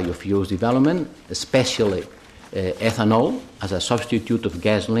biofuels development, especially ethanol as a substitute of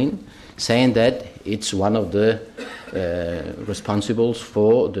gasoline, saying that it's one of the responsibles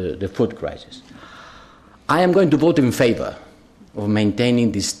for the food crisis. I am going to vote in favor of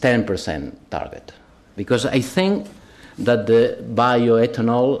maintaining this 10% target, because I think that the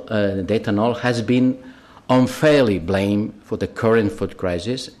bioethanol, the ethanol has been unfairly blamed for the current food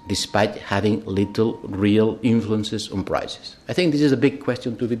crisis, despite having little real influences on prices. I think this is a big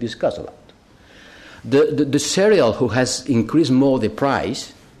question to be discussed a lot. The cereal who has increased more the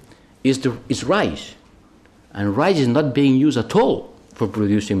price is rice, and rice is not being used at all for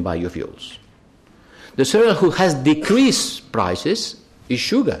producing biofuels. The cereal who has decreased prices is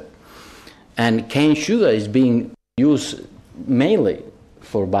sugar, and cane sugar is being used mainly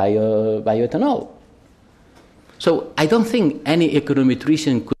for bioethanol. So I don't think any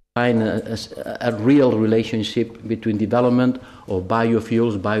econometrician could find a real relationship between development of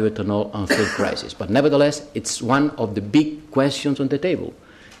biofuels, bioethanol, and food crisis. But nevertheless, it's one of the big questions on the table.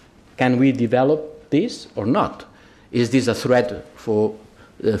 Can we develop this or not? Is this a threat for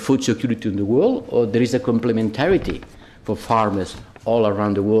food security in the world, or there is a complementarity for farmers all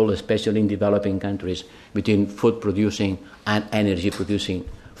around the world, especially in developing countries, between food producing and energy producing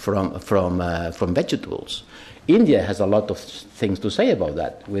from vegetables? India has a lot of things to say about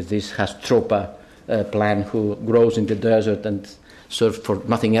that, with this Hastropa plant who grows in the desert and serves for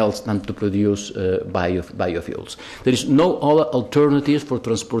nothing else than to produce biofuels. There is no other alternatives for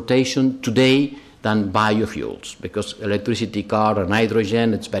transportation today than biofuels, because electricity, car, and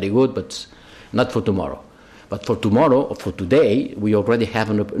hydrogen, it's very good, but it's not for tomorrow. But for tomorrow, or for today, we already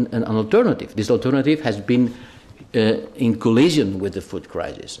have an alternative. This alternative has been in collision with the food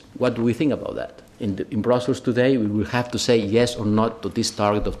crisis. What do we think about that? In Brussels today, we will have to say yes or not to this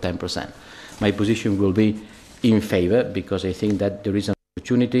target of 10%. My position will be in favor, because I think that there is an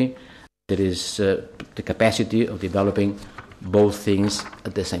opportunity, there is the capacity of developing both things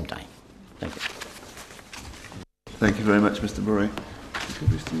at the same time. Thank you. Thank you very much, Mr. Boré.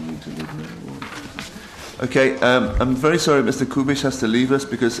 Kubish, do you need to leave now? Okay, I'm very sorry Mr. Kubish has to leave us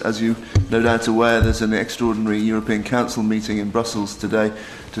because, as you no doubt aware, there's an extraordinary European Council meeting in Brussels today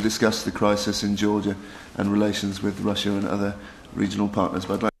to discuss the crisis in Georgia and relations with Russia and other regional partners.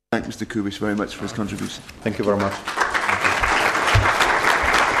 But I'd like to thank Mr. Kubish very much for his contribution. Thank you very much.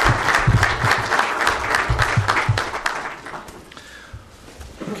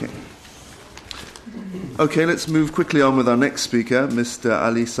 Okay, let's move quickly on with our next speaker, Mr.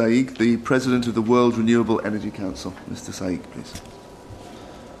 Ali Saeed, the President of the World Renewable Energy Council. Mr. Saeed, please.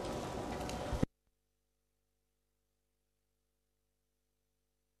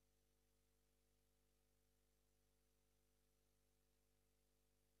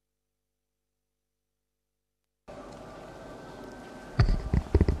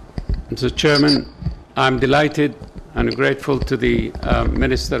 Mr. Chairman, I'm delighted and grateful to the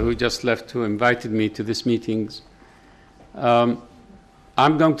Minister who just left, who invited me to this meeting. I'm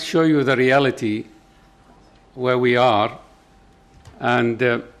going to show you the reality where we are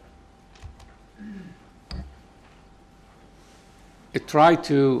and try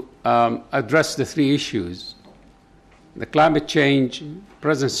to address the three issues: the climate change,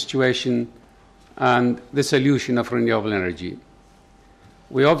 present situation, and the solution of renewable energy.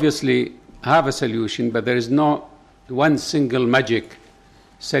 We obviously have a solution, but there is not one single magic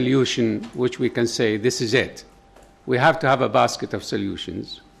solution which we can say, this is it. We have to have a basket of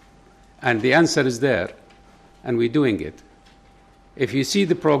solutions. And the answer is there, and we're doing it. If you see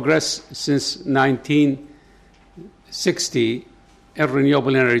the progress since 1960 in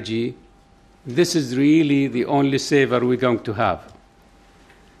renewable energy, this is really the only saver we're going to have.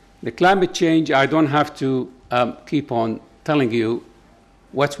 The climate change, I don't have to keep on telling you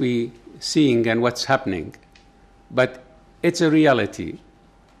what we're seeing and what's happening, but it's a reality.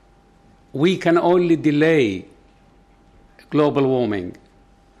 We can only delay global warming,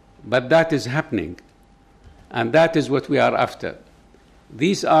 but that is happening, and that is what we are after.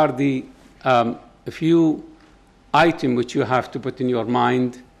 These are the few items which you have to put in your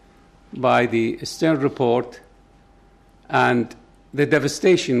mind by the Stern report and the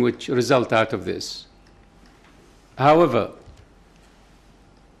devastation which result out of this. However,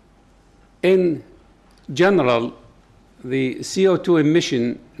 in general, the CO2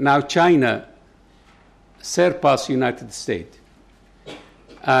 emission, now China surpassed the United States.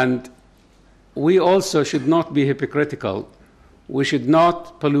 And we also should not be hypocritical. We should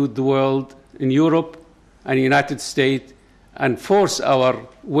not pollute the world in Europe and the United States and force our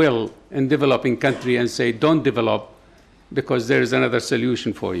will in developing country and say, don't develop because there is another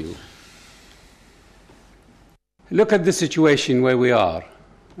solution for you. Look at the situation where we are.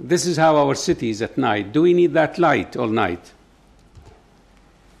 This is how our cities at night. Do we need that light all night?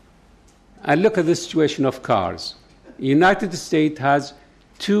 And look at the situation of cars. The United States has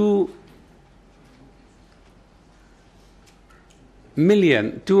 200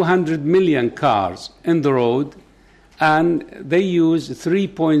 million cars in the road, and they use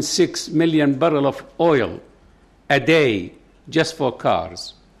 3.6 million barrels of oil a day just for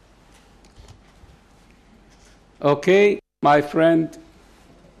cars. Okay, my friend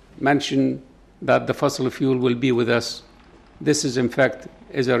mentioned that the fossil fuel will be with us. This is, in fact,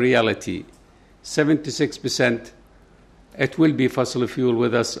 is a reality. 76%, it will be fossil fuel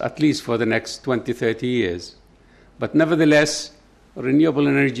with us at least for the next 20, 30 years. But nevertheless, renewable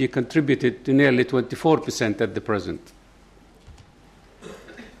energy contributed to nearly 24% at the present.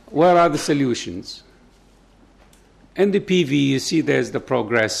 Where are the solutions? In the PV, you see there's the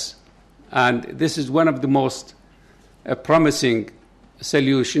progress, and this is one of the most promising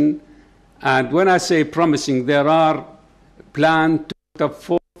solution. And when I say promising, there are planned to put up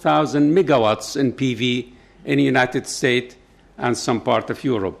 4,000 megawatts in PV in the United States and some part of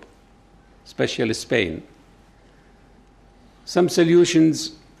Europe, especially Spain. Some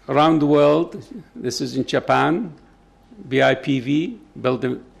solutions around the world, this is in Japan, BIPV, build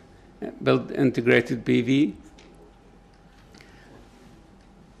integrated PV.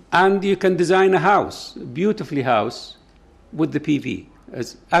 And you can design a house, a beautiful house, with the PV.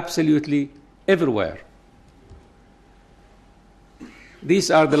 It's absolutely everywhere.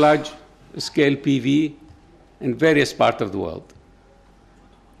 These are the large-scale PV in various parts of the world.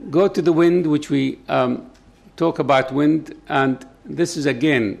 Go to the wind, which we talk about wind, and this is,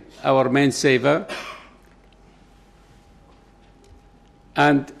 again, our main saver.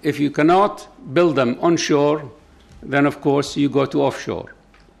 And if you cannot build them onshore, then, of course, you go to offshore.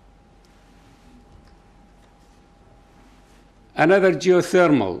 Another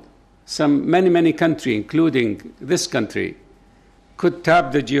geothermal, many countries, including this country, could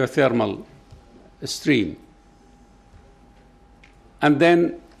tap the geothermal stream. And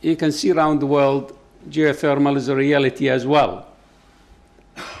then you can see around the world, geothermal is a reality as well.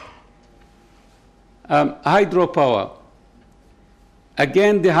 Hydropower.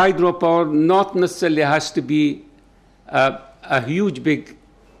 Again, the hydropower not necessarily has to be a huge, big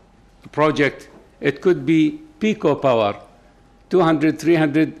project. It could be pico power, 200,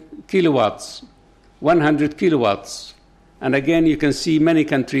 300 kilowatts, 100 kilowatts. And again, you can see many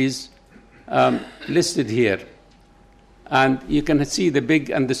countries listed here. And you can see the big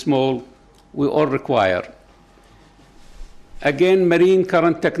and the small we all require. Again, marine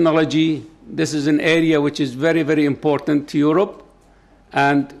current technology. This is an area which is very, very important to Europe.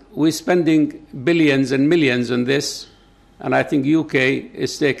 And we're spending billions and millions on this. And I think UK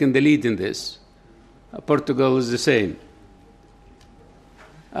is taking the lead in this. Portugal is the same.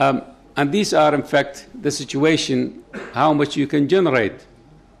 And these are, in fact, the situation, how much you can generate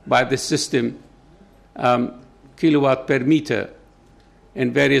by the system, kilowatt per meter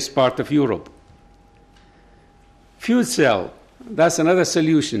in various parts of Europe. Fuel cell, that's another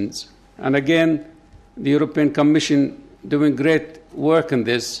solution. And again, the European Commission doing great work in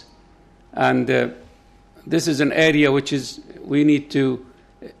this. And this is an area which is we need to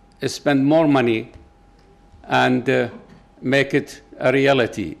spend more money and make it a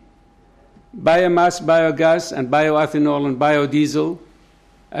reality. Biomass, biogas, and bioethanol and biodiesel.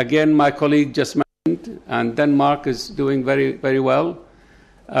 Again, my colleague just mentioned, and Denmark is doing very, very well.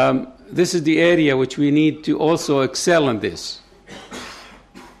 This is the area which we need to also excel in this.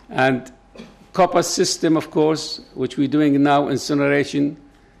 And copper system, of course, which we're doing now, incineration.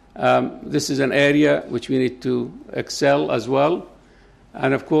 This is an area which we need to excel as well.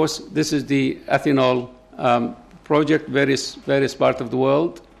 And of course, this is the ethanol project, various parts of the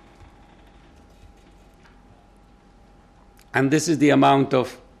world. And this is the amount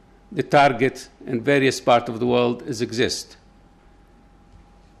of the target in various parts of the world exist.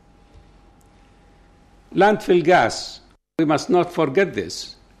 Landfill gas, we must not forget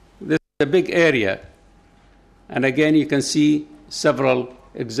this. This is a big area. And again, you can see several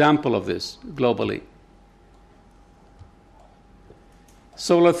examples of this globally.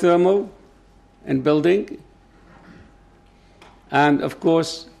 Solar thermal in building. And of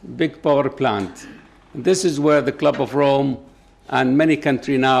course, big power plant. This is where the Club of Rome and many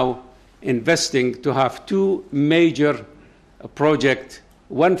countries now investing to have two major projects,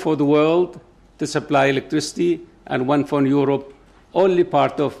 one for the world to supply electricity and one for Europe, only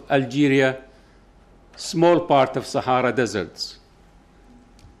part of Algeria, small part of Sahara deserts.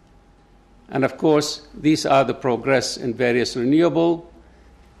 And of course, these are the progress in various renewable.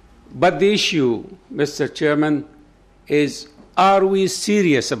 But the issue, Mr. Chairman, is are we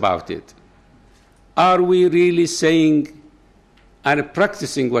serious about it? Are we really saying and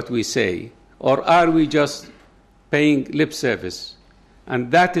practicing what we say, or are we just paying lip service? And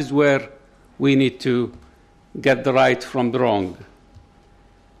that is where we need to get the right from the wrong.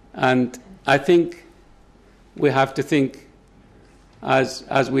 And I think we have to think,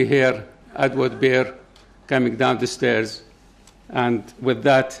 as we hear Edward Bear coming down the stairs. And with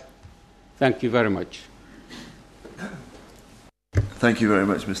that, thank you very much. Thank you very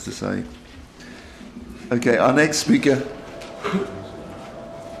much, Mr. Saeed. Okay, our next speaker,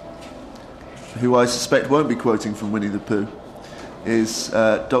 who I suspect won't be quoting from Winnie the Pooh, is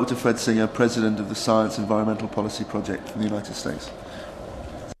Dr. Fred Singer, President of the Science Environmental Policy Project from the United States.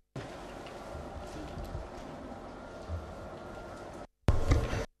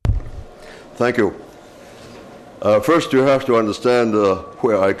 Thank you. First, you have to understand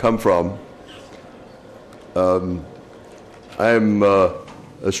where I come from. I'm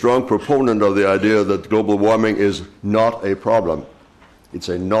a strong proponent of the idea that global warming is not a problem. It's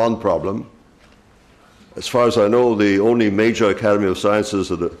a non-problem. As far as I know, the only major academy of sciences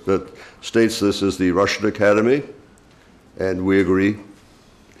that states this is the Russian Academy, and we agree.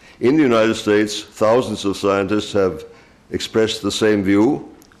 In the United States, thousands of scientists have expressed the same view.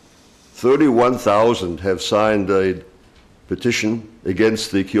 31,000 have signed a petition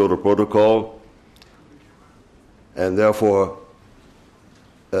against the Kyoto Protocol, and therefore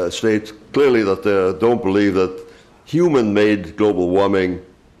state clearly that they don't believe that human-made global warming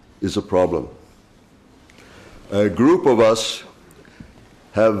is a problem. A group of us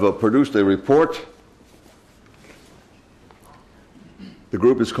have produced a report. The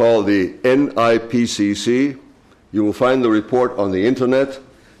group is called the NIPCC. You will find the report on the internet.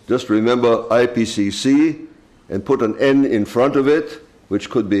 Just remember IPCC and put an N in front of it, which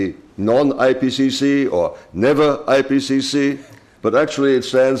could be non-IPCC or never IPCC, but actually it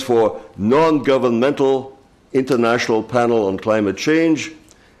stands for Non-Governmental International Panel on Climate Change.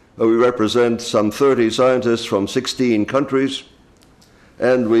 We represent some 30 scientists from 16 countries,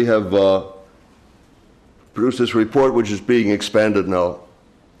 and we have produced this report, which is being expanded now.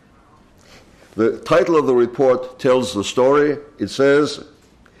 The title of the report tells the story. It says,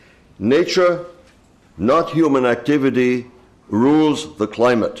 "Nature, not human activity, rules the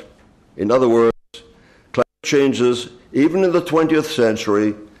climate." In other words, climate changes, even in the 20th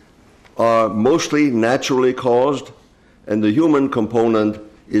century, are mostly naturally caused, and the human component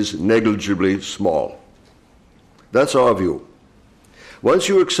is negligibly small. That's our view. Once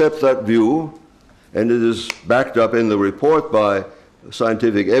you accept that view, and it is backed up in the report by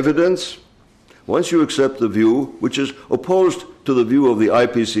scientific evidence, once you accept the view, which is opposed to the view of the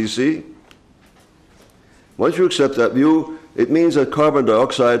IPCC, once you accept that view, it means that carbon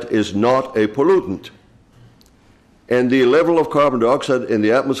dioxide is not a pollutant. And the level of carbon dioxide in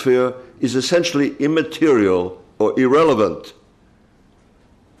the atmosphere is essentially immaterial or irrelevant.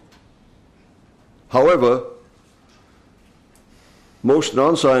 However, most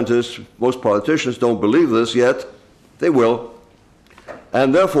non-scientists, most politicians don't believe this yet. They will.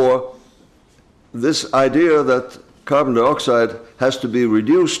 And therefore, this idea that carbon dioxide has to be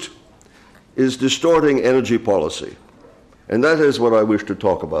reduced is distorting energy policy. And that is what I wish to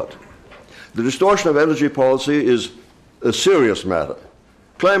talk about. The distortion of energy policy is a serious matter.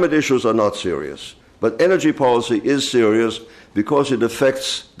 Climate issues are not serious, but energy policy is serious because it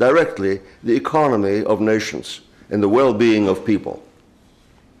affects directly the economy of nations and the well-being of people.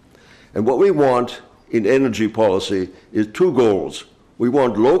 And what we want in energy policy is two goals. We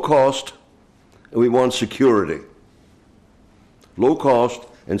want low cost and we want security. Low cost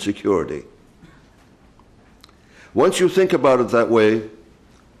and security. Once you think about it that way,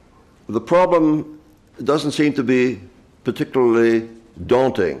 the problem doesn't seem to be particularly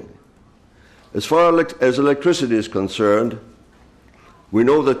daunting. As far as electricity is concerned, we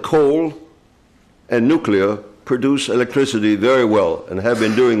know that coal and nuclear produce electricity very well and have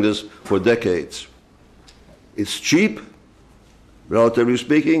been doing this for decades. It's cheap, relatively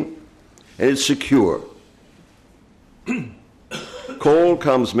speaking, and it's secure. Coal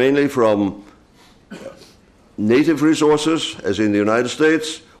comes mainly from native resources, as in the United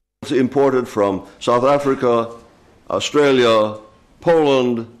States. It's imported from South Africa, Australia,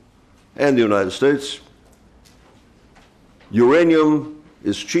 Poland, and the United States. Uranium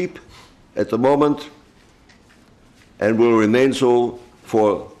is cheap at the moment and will remain so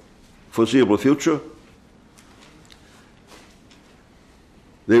for foreseeable future.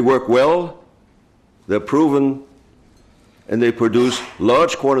 They work well, they're proven, and they produce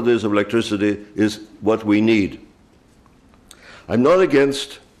large quantities of electricity is what we need. I'm not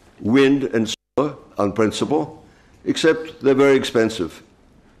against wind and solar on principle, except they're very expensive.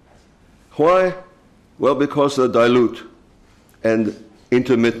 Why? Well, because they're dilute and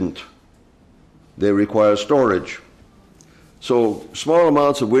intermittent. They require storage. So small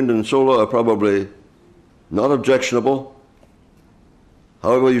amounts of wind and solar are probably not objectionable.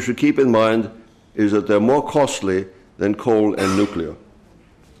 However, you should keep in mind is that they're more costly than coal and nuclear.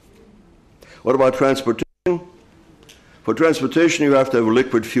 What about transportation? For transportation, you have to have a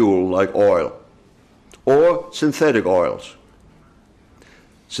liquid fuel like oil or synthetic oils.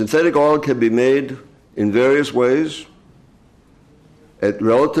 Synthetic oil can be made in various ways at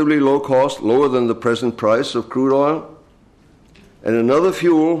relatively low cost, lower than the present price of crude oil. And another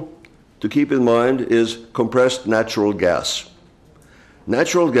fuel to keep in mind is compressed natural gas.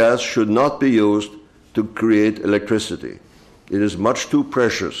 Natural gas should not be used to create electricity. It is much too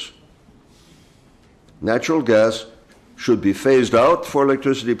precious. Natural gas should be phased out for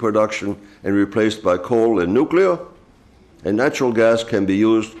electricity production and replaced by coal and nuclear, and natural gas can be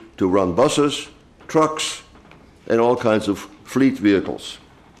used to run buses, trucks, and all kinds of fleet vehicles.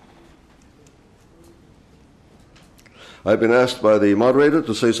 I've been asked by the moderator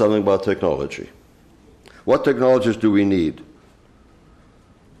to say something about technology. What technologies do we need?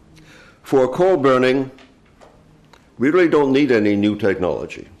 For coal burning, we really don't need any new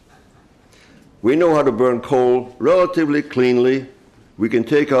technology. We know how to burn coal relatively cleanly. We can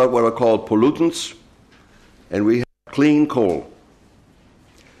take out what are called pollutants, and we have clean coal.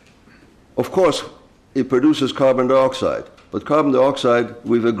 Of course, it produces carbon dioxide, but carbon dioxide,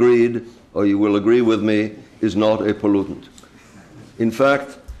 we've agreed, or you will agree with me, is not a pollutant. In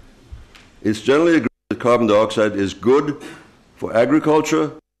fact, it's generally agreed that carbon dioxide is good for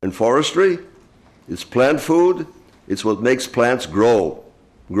agriculture and forestry. It's plant food. It's what makes plants grow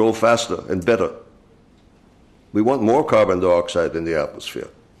faster and better. We want more carbon dioxide in the atmosphere.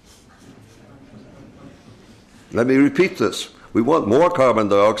 Let me repeat this. We want more carbon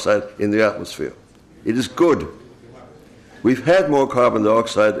dioxide in the atmosphere. It is good. We've had more carbon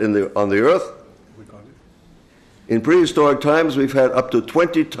dioxide on the Earth In prehistoric times, we've had up to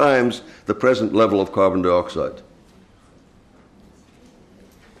 20 times the present level of carbon dioxide.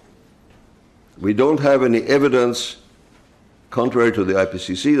 We don't have any evidence, contrary to the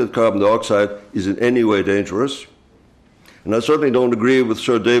IPCC, that carbon dioxide is in any way dangerous. And I certainly don't agree with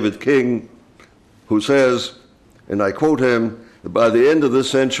Sir David King, who says, and I quote him, that by the end of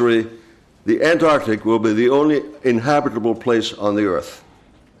this century, the Antarctic will be the only inhabitable place on the Earth.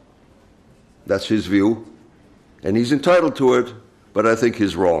 That's his view, and he's entitled to it, but I think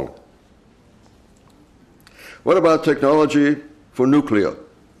he's wrong. What about technology for nuclear?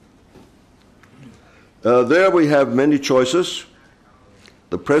 There we have many choices.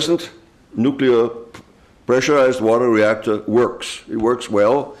 The present nuclear pressurized water reactor works. It works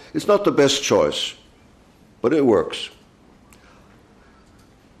well. It's not the best choice, but it works.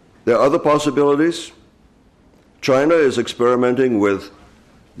 There are other possibilities. China is experimenting with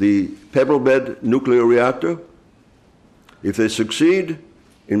the pebble bed nuclear reactor. If they succeed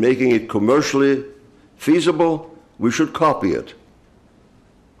in making it commercially feasible, we should copy it.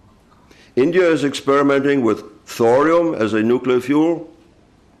 India is experimenting with thorium as a nuclear fuel.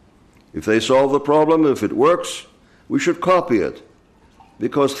 If they solve the problem, if it works, we should copy it,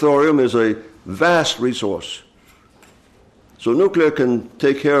 because thorium is a vast resource. So nuclear can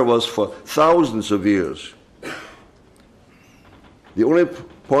take care of us for thousands of years. The only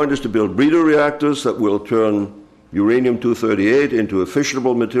point is to build breeder reactors that will turn uranium-238 into a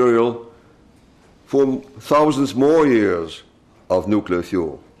fissionable material for thousands more years of nuclear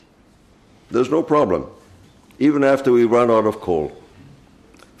fuel. There's no problem, even after we run out of coal.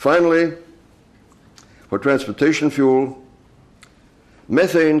 Finally, for transportation fuel,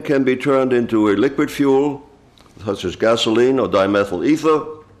 methane can be turned into a liquid fuel, such as gasoline or dimethyl ether.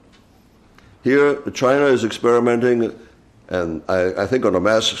 Here, China is experimenting, and I think on a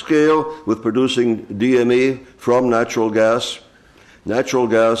mass scale, with producing DME from natural gas. Natural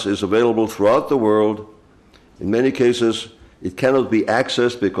gas is available throughout the world. In many cases, it cannot be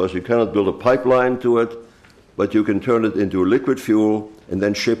accessed because you cannot build a pipeline to it, but you can turn it into a liquid fuel and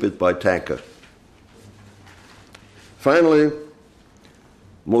then ship it by tanker. Finally,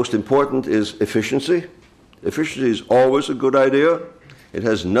 most important is efficiency. Efficiency is always a good idea. It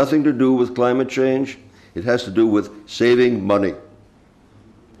has nothing to do with climate change. It has to do with saving money.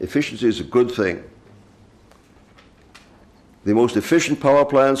 Efficiency is a good thing. The most efficient power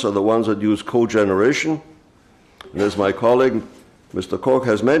plants are the ones that use cogeneration. And as my colleague, Mr. Kork,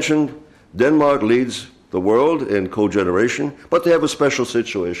 has mentioned, Denmark leads the world in cogeneration, but they have a special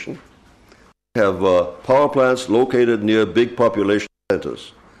situation. They have power plants located near big population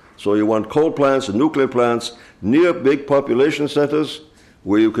centers. So you want coal plants and nuclear plants near big population centers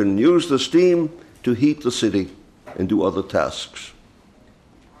where you can use the steam to heat the city and do other tasks.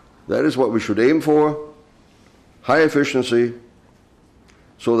 That is what we should aim for, high efficiency,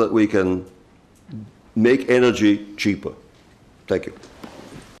 so that we can make energy cheaper. Thank you.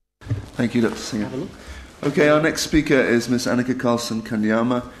 Thank you, Dr. Singer. Okay, our next speaker is Ms. Annika Karlsson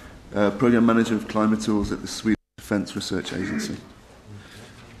Kanyama, Program Manager of Climate Tools at the Swedish Defence Research Agency.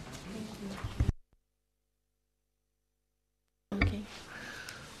 Okay.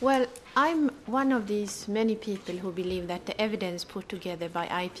 Well, I'm one of these many people who believe that the evidence put together by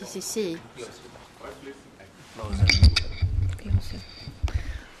IPCC...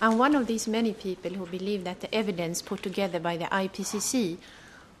 I'm one of these many people who believe that the evidence put together by the IPCC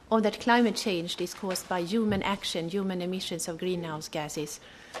or that climate change is caused by human action, human emissions of greenhouse gases.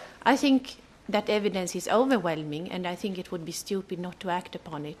 I think that evidence is overwhelming, and I think it would be stupid not to act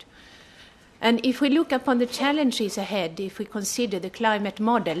upon it. And if we look upon the challenges ahead, if we consider the climate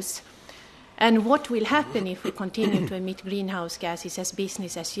models and what will happen if we continue to emit greenhouse gases as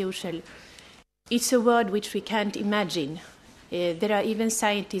business as usual, it's a world which we can't imagine. There are even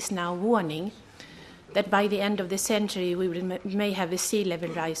scientists now warning that by the end of the century we may have a sea level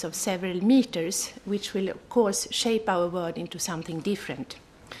rise of several meters, which will, of course, shape our world into something different.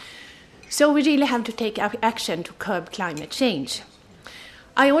 So we really have to take action to curb climate change.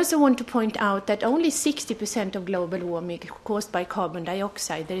 I also want to point out that only 60% of global warming is caused by carbon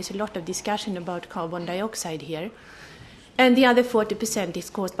dioxide. There is a lot of discussion about carbon dioxide here. And the other 40% is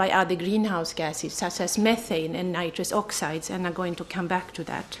caused by other greenhouse gases, such as methane and nitrous oxides, and I'm going to come back to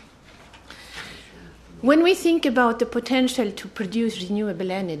that. When we think about the potential to produce renewable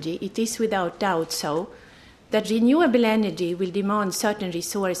energy, it is without doubt so that renewable energy will demand certain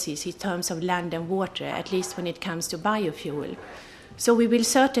resources in terms of land and water, at least when it comes to biofuel. So we will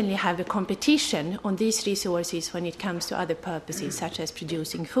certainly have a competition on these resources when it comes to other purposes, such as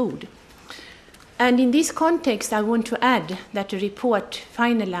producing food. And in this context, I want to add that a report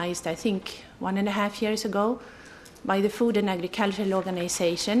finalized, I think, 1.5 years ago by the Food and Agricultural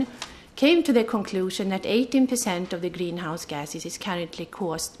Organization came to the conclusion that 18% of the greenhouse gases is currently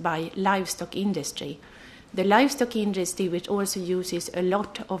caused by livestock industry. The livestock industry, which also uses a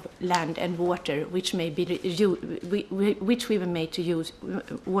lot of land and water, which may be which we were made to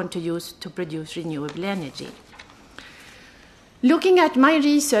want to use to produce renewable energy. Looking at my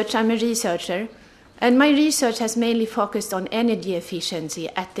research, I'm a researcher, and my research has mainly focused on energy efficiency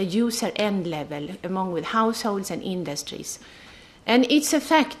at the user end level, among with households and industries. And it's a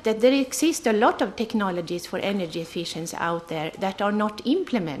fact that there exist a lot of technologies for energy efficiency out there that are not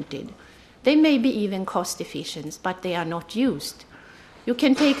implemented. They may be even cost efficient, but they are not used. You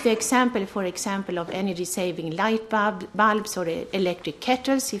can take the example, for example, of energy-saving light bulbs or electric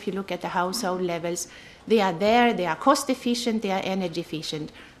kettles. If you look at the household levels, they are there, they are cost efficient, they are energy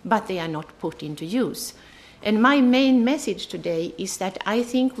efficient, but they are not put into use. And my main message today is that I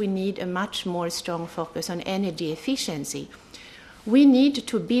think we need a much more strong focus on energy efficiency. We need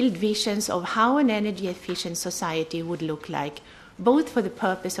to build visions of how an energy efficient society would look like, both for the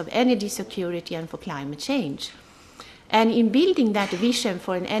purpose of energy security and for climate change. And in building that vision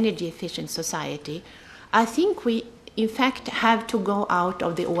for an energy efficient society, I think we in fact have to go out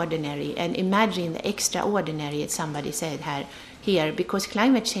of the ordinary and imagine the extraordinary, as somebody said here, because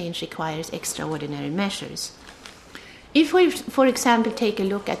climate change requires extraordinary measures. If we, for example, take a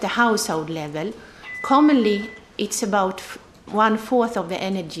look at the household level, commonly it's about 1/4 of the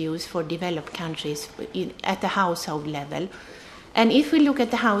energy use for developed countries at the household level. And if we look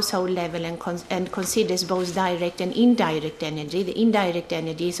at the household level and considers both direct and indirect energy, the indirect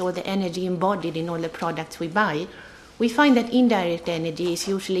energy is all the energy embodied in all the products we buy, we find that indirect energy is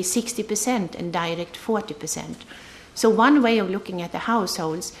usually 60% and direct 40%. So one way of looking at the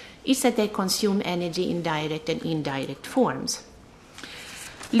households is that they consume energy in direct and indirect forms.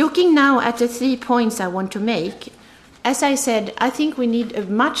 Looking now at the 3 points I want to make, as I said, I think we need a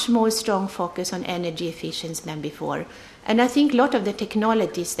much more strong focus on energy efficiency than before. And I think a lot of the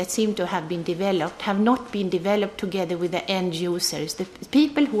technologies that seem to have been developed have not been developed together with the end users, the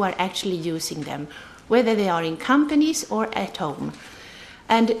people who are actually using them, whether they are in companies or at home.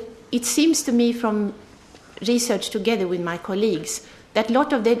 And it seems to me from research together with my colleagues that a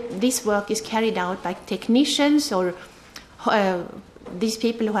lot of this work is carried out by technicians or these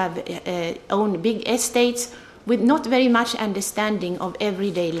people who have own big estates with not very much understanding of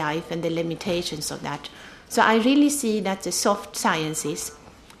everyday life and the limitations of that. So I really see that the soft sciences,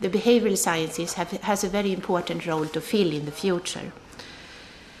 the behavioral sciences, has a very important role to fill in the future.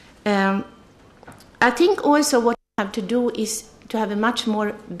 I think also what we have to do is to have a much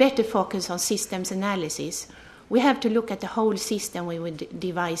more better focus on systems analysis. We have to look at the whole system when we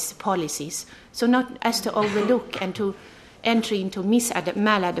devise policies, so not as to overlook and to enter into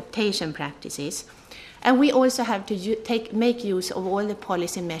maladaptation practices. And we also have to make use of all the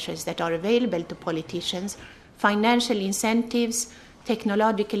policy measures that are available to politicians, financial incentives,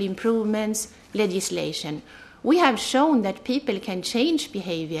 technological improvements, legislation. We have shown that people can change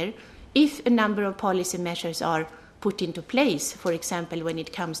behavior if a number of policy measures are put into place, for example, when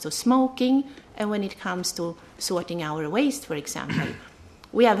it comes to smoking and when it comes to sorting our waste, for example.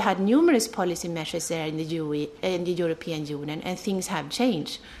 We have had numerous policy measures there in the European Union, and things have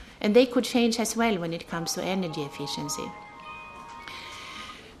changed. And they could change as well when it comes to energy efficiency.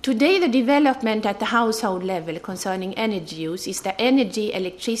 Today, the development at the household level concerning energy use is that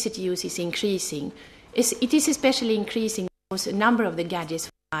electricity use is increasing. It is especially increasing because a number of the gadgets we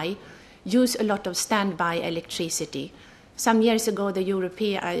buy use a lot of standby electricity. Some years ago,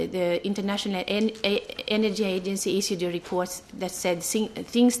 the International Energy Agency issued a report that said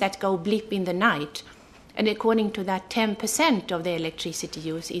things that go blip in the night. And according to that, 10% of the electricity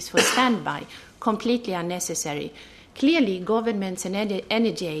use is for standby, completely unnecessary. Clearly, governments and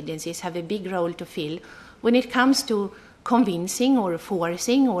energy agencies have a big role to fill when it comes to convincing or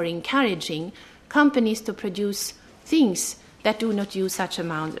forcing or encouraging companies to produce things that do not use such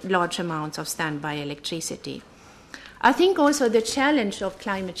large amounts of standby electricity. I think also the challenge of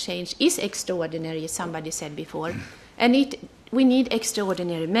climate change is extraordinary, as somebody said before, and we need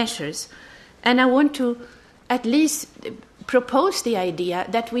extraordinary measures. And I want to at least propose the idea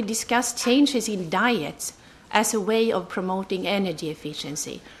that we discuss changes in diets as a way of promoting energy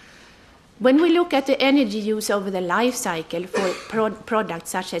efficiency. When we look at the energy use over the life cycle for products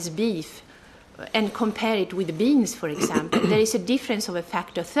such as beef and compare it with beans, for example, there is a difference of a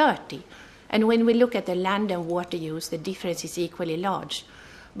factor 30. And when we look at the land and water use, the difference is equally large.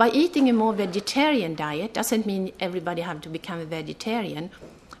 By eating a more vegetarian diet doesn't mean everybody have to become a vegetarian,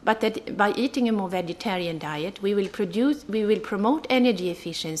 but that by eating a more vegetarian diet, we will promote energy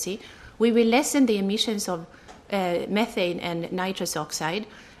efficiency, we will lessen the emissions of methane and nitrous oxide,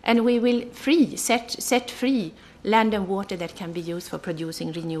 and we will set free land and water that can be used for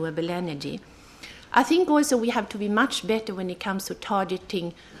producing renewable energy. I think also we have to be much better when it comes to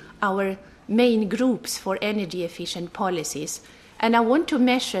targeting our main groups for energy efficient policies. And I want to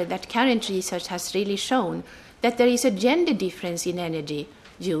measure that current research has really shown that there is a gender difference in energy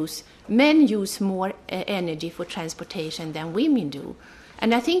use. Men use more energy for transportation than women do.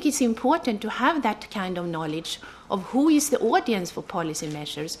 And I think it's important to have that kind of knowledge of who is the audience for policy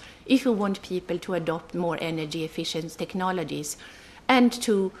measures if we want people to adopt more energy efficient technologies and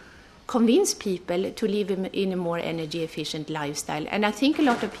to convince people to live in a more energy efficient lifestyle. And I think a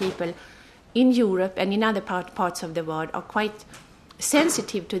lot of people in Europe and in other parts of the world are quite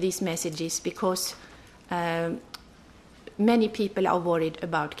sensitive to these messages because many people are worried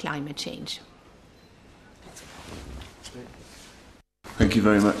about climate change. Thank you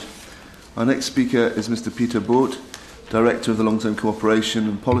very much. Our next speaker is Mr. Peter Boort, Director of the Long-Term Cooperation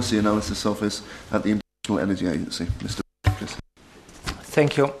and Policy Analysis Office at the International Energy Agency. Mr. Boort, please.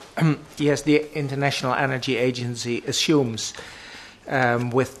 Thank you. Yes, the International Energy Agency assumes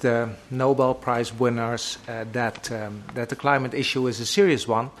with the Nobel Prize winners that the climate issue is a serious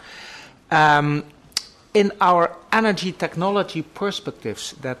one. In our energy technology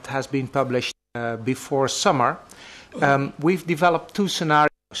perspectives that has been published before summer, we've developed two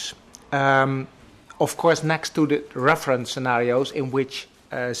scenarios. Of course, next to the reference scenarios in which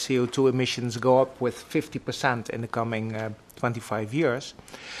CO2 emissions go up with 50% in the coming 25 years.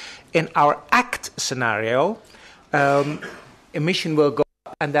 In our ACT scenario, emission will go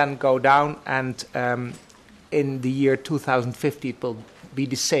up and then go down, and in the year 2050 it will be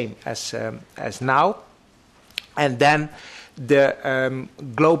the same as now. And then the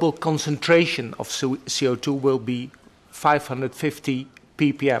global concentration of CO2 will be 550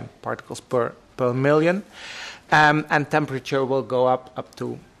 ppm, particles per million, and temperature will go up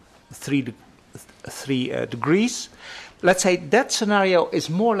to 3 degrees. Let's say that scenario is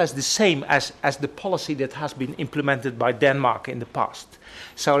more or less the same as the policy that has been implemented by Denmark in the past.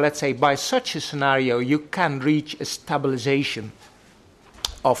 So let's say by such a scenario you can reach a stabilization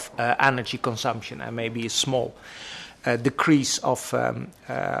of energy consumption and maybe a small decrease of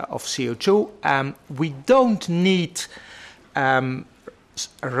CO2. We don't need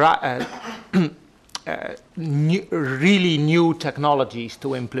really new technologies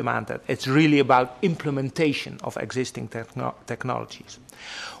to implement it. It's really about implementation of existing technologies.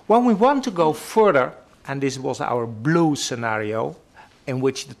 When we want to go further, and this was our blue scenario, in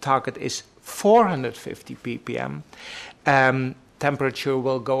which the target is 450 ppm, temperature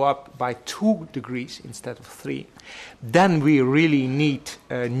will go up by 2 degrees instead of 3, then we really need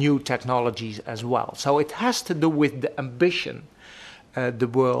new technologies as well. So it has to do with the ambition the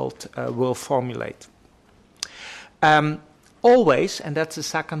world will formulate. Always, and that's the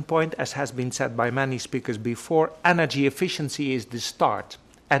second point, as has been said by many speakers before, energy efficiency is the start.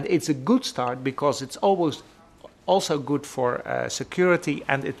 And it's a good start because it's always also good for security,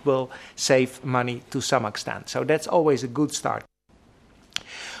 and it will save money to some extent. So that's always a good start.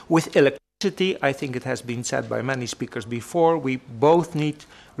 With electricity, I think it has been said by many speakers before, we both need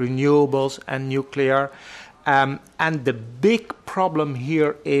renewables and nuclear. And the big problem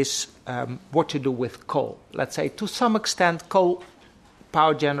here is what to do with coal. Let's say to some extent coal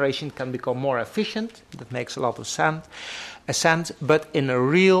power generation can become more efficient. That makes a lot of sense. But in a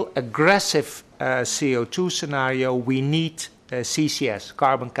real aggressive CO2 scenario, we need CCS,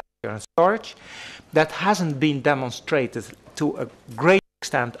 carbon capture and storage. That hasn't been demonstrated to a great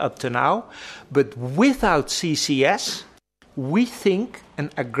extent up to now. But without CCS, we think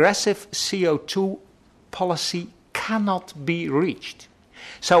an aggressive CO2 policy cannot be reached.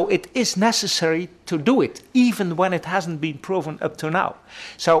 So it is necessary to do it, even when it hasn't been proven up to now.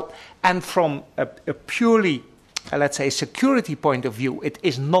 So, and from a purely, let's say, security point of view, it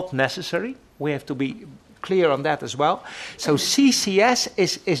is not necessary. We have to be clear on that as well. So CCS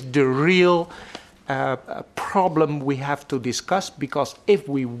is the real problem we have to discuss, because if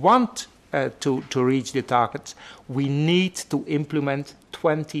we want to reach the targets, we need to implement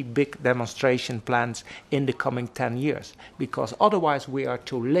 20 big demonstration plans in the coming 10 years, because otherwise we are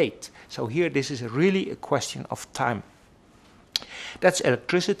too late. So here this is really a question of time. That's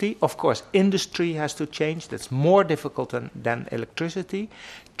electricity. Of course, industry has to change. That's more difficult than electricity.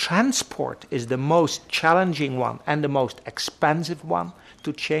 Transport is the most challenging one and the most expensive one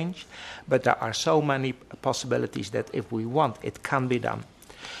to change, but there are so many possibilities that if we want, it can be done.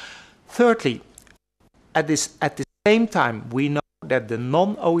 Thirdly, at the same time, we know that the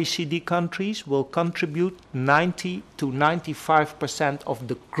non-OECD countries will contribute 90 to 95% of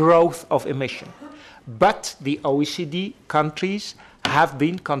the growth of emission. but the OECD countries have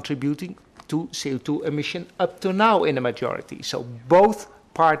been contributing to CO2 emission up to now in a majority. So both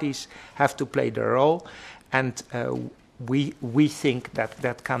parties have to play their role, and we think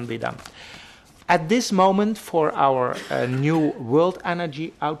that can be done. At this moment, for our new world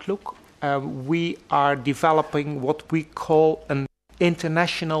energy outlook, we are developing what we call an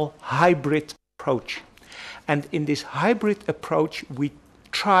international hybrid approach. And in this hybrid approach, we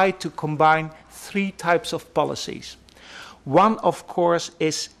try to combine three types of policies. One, of course,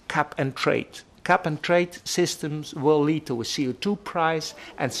 is cap and trade. Cap and trade systems will lead to a CO2 price,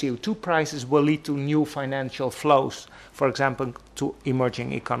 and CO2 prices will lead to new financial flows, for example, to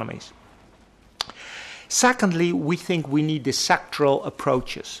emerging economies. Secondly, we think we need the sectoral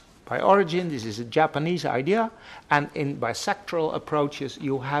approaches. By origin, this is a Japanese idea, and by sectoral approaches,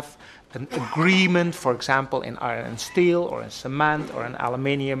 you have an agreement, for example, in iron and steel, or in cement, or in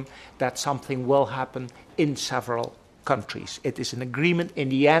aluminium, that something will happen in several countries. It is an agreement in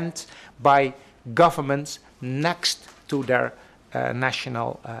the end by governments next to their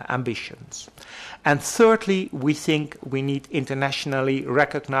national ambitions. And thirdly, we think we need internationally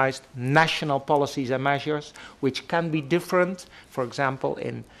recognized national policies and measures, which can be different. For example,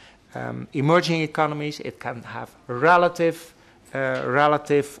 in emerging economies, it can have relative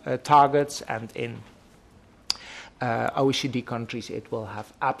targets, and in OECD countries, it will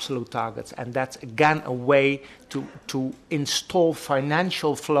have absolute targets. And that's, again, a way to install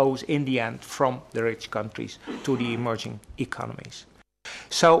financial flows in the end from the rich countries to the emerging economies.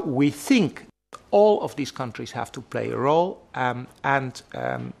 So we think all of these countries have to play a role, and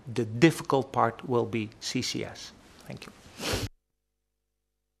the difficult part will be CCS. Thank you.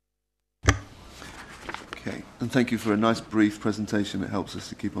 Okay, and thank you for a nice brief presentation. It helps us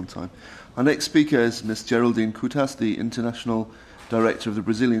to keep on time. Our next speaker is Ms. Geraldine Kutas, the International Director of the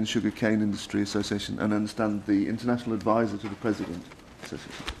Brazilian Sugarcane Industry Association, and I understand the International Advisor to the President.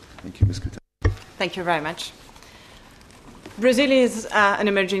 Thank you, Ms. Kutas. Thank you very much. Brazil is an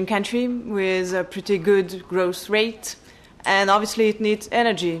emerging country with a pretty good growth rate, and obviously it needs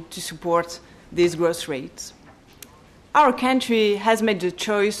energy to support these growth rates. Our country has made the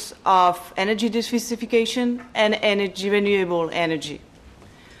choice of energy diversification and renewable energy.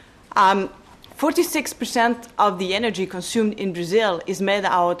 46% of the energy consumed in Brazil is made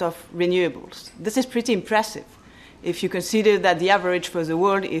out of renewables. This is pretty impressive if you consider that the average for the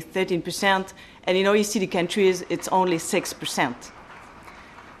world is 13%, and in OECD countries it's only 6%.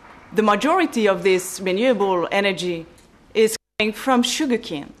 The majority of this renewable energy is coming from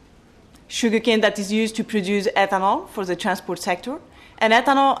sugarcane that is used to produce ethanol for the transport sector, and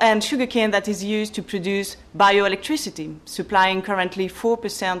ethanol and sugarcane that is used to produce bioelectricity, supplying currently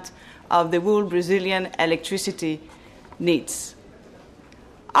 4% of the whole Brazilian electricity needs.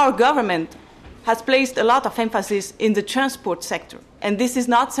 Our government has placed a lot of emphasis in the transport sector, and this is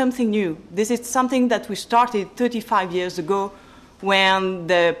not something new. This is something that we started 35 years ago when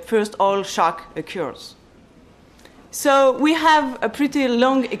the first oil shock occurs. So we have a pretty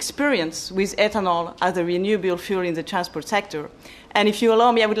long experience with ethanol as a renewable fuel in the transport sector. And if you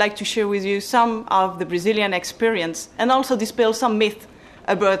allow me, I would like to share with you some of the Brazilian experience and also dispel some myth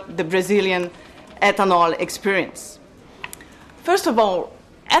about the Brazilian ethanol experience. First of all,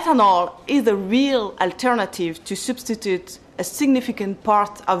 ethanol is a real alternative to substitute a significant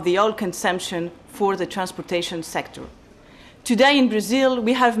part of the oil consumption for the transportation sector. Today in Brazil,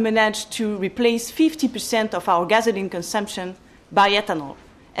 we have managed to replace 50% of our gasoline consumption by ethanol,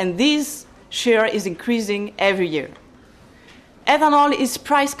 and this share is increasing every year. Ethanol is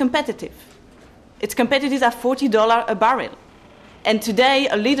price competitive. It's competitive at $40 a barrel, and today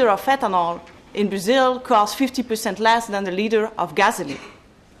a liter of ethanol in Brazil costs 50% less than a liter of gasoline.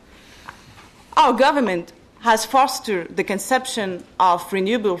 Our government has fostered the consumption of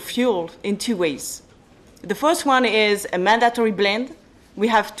renewable fuel in two ways. The first one is a mandatory blend. We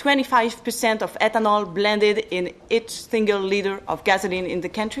have 25% of ethanol blended in each single liter of gasoline in the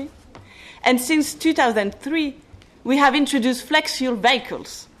country. And since 2003, we have introduced flex fuel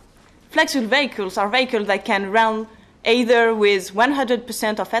vehicles. Flex fuel vehicles are vehicles that can run either with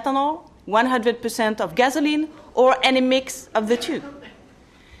 100% of ethanol, 100% of gasoline, or any mix of the two.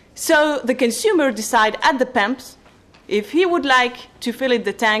 So the consumer decides at the pumps if he would like to fill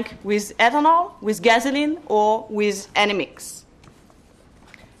the tank with ethanol, with gasoline, or with any mix.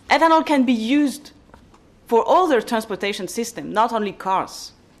 Ethanol can be used for other transportation systems, not only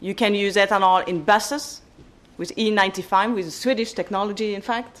cars. You can use ethanol in buses with E95, with Swedish technology, in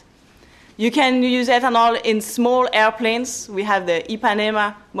fact. You can use ethanol in small airplanes. We have the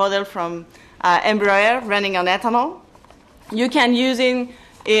Ipanema model from Embraer running on ethanol. You can use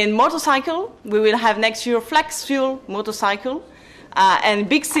In motorcycle, we will have next year flex fuel motorcycle. And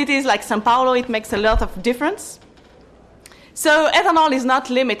big cities like São Paulo, it makes a lot of difference. So ethanol is not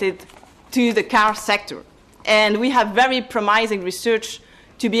limited to the car sector. And we have very promising research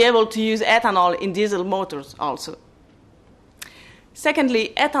to be able to use ethanol in diesel motors also.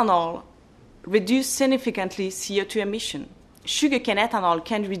 Secondly, ethanol reduces significantly CO2 emission. Sugarcane ethanol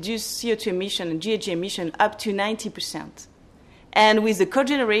can reduce CO2 emission and GHG emission up to 90%. And with the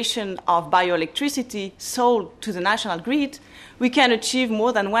cogeneration of bioelectricity sold to the national grid, we can achieve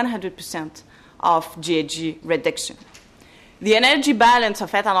more than 100% of GHG reduction. The energy balance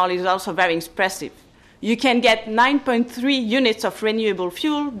of ethanol is also very expressive. You can get 9.3 units of renewable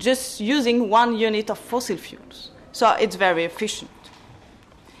fuel just using 1 unit of fossil fuels. So it's very efficient.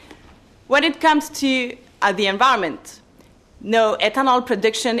 When it comes to the environment, no, ethanol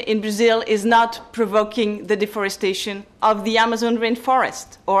production in Brazil is not provoking the deforestation of the Amazon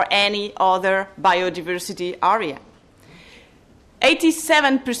rainforest or any other biodiversity area.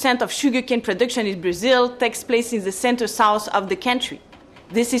 87% of sugarcane production in Brazil takes place in the center-south of the country.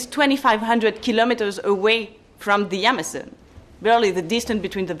 This is 2,500 kilometers away from the Amazon, barely the distance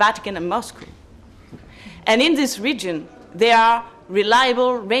between the Vatican and Moscow. And in this region, there are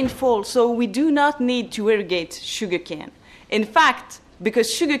reliable rainfall, so we do not need to irrigate sugarcane. In fact,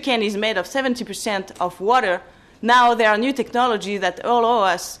 because sugarcane is made of 70% of water, now there are new technologies that allow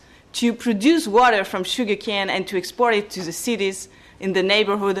us to produce water from sugarcane and to export it to the cities in the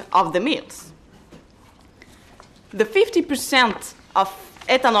neighborhood of the mills. The 50% of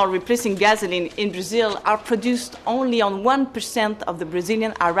ethanol replacing gasoline in Brazil are produced only on 1% of the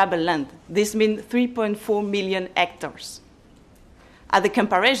Brazilian arable land. This means 3.4 million hectares. At the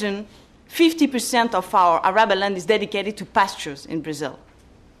comparison, 50% of our arable land is dedicated to pastures in Brazil.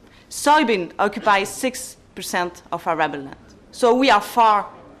 Soybean occupies 6% of arable land. So we are far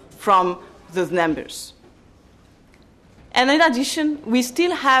from those numbers. And in addition, we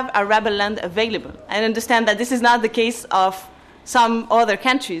still have arable land available. I understand that this is not the case of some other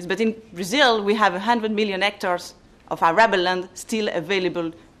countries, but in Brazil, we have 100 million hectares of arable land still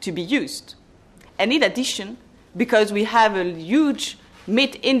available to be used. And in addition, because we have a huge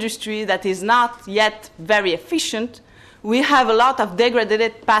meat industry that is not yet very efficient, we have a lot of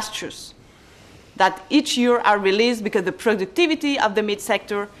degraded pastures that each year are released because the productivity of the meat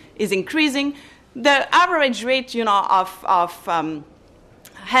sector is increasing. The average rate, of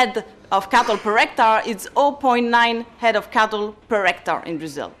head of cattle per hectare is 0.9 head of cattle per hectare in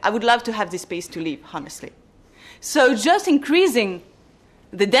Brazil. I would love to have this space to live, honestly. So just increasing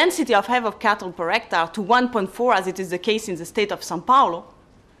the density of head of cattle per hectare to 1.4, as it is the case in the state of São Paulo,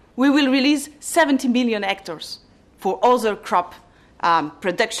 we will release 70 million hectares for other crop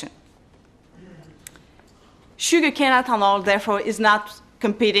production. Sugarcane ethanol, therefore, is not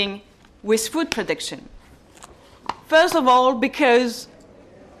competing with food production. First of all, because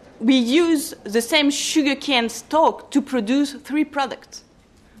we use the same sugarcane stock to produce 3 products: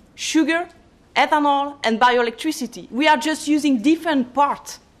 sugar, ethanol, and bioelectricity. We are just using different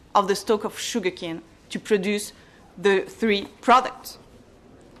parts of the stock of sugarcane to produce the 3 products.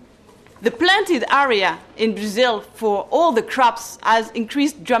 The planted area in Brazil for all the crops has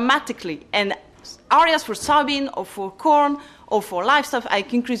increased dramatically, and areas for soybean or for corn or for livestock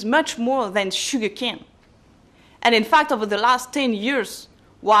have increased much more than sugarcane. And in fact, over the last 10 years,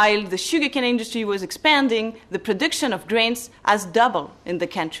 while the sugarcane industry was expanding, the production of grains has doubled in the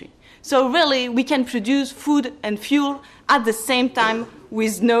country. So really, we can produce food and fuel at the same time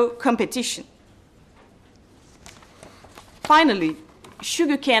with no competition. Finally,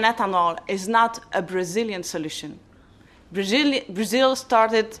 sugarcane ethanol is not a Brazilian solution. Brazil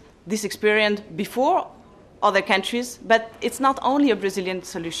started this experience before other countries, but it's not only a Brazilian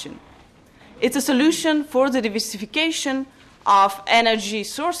solution. It's a solution for the diversification of energy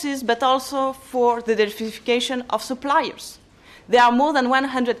sources, but also for the diversification of suppliers. There are more than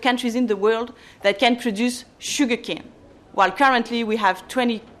 100 countries in the world that can produce sugarcane, while currently we have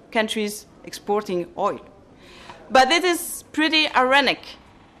 20 countries exporting oil. But it is pretty ironic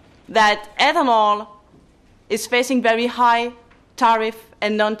that ethanol is facing very high tariff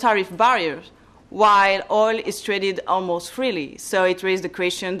and non-tariff barriers, while oil is traded almost freely. So it raised the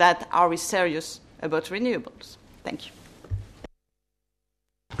question that are we serious about renewables? Thank you.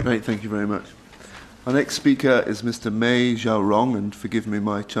 Great, thank you very much. Our next speaker is Mr. Mei Xiaorong, and forgive me,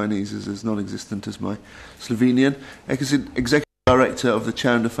 my Chinese is as non-existent as my Slovenian, Executive Director of the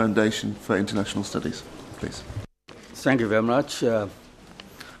Challenger Foundation for International Studies. Please. Thank you very much.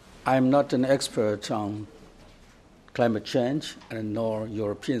 I'm not an expert on climate change, and nor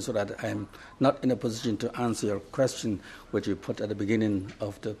European, so that I'm not in a position to answer your question, which you put at the beginning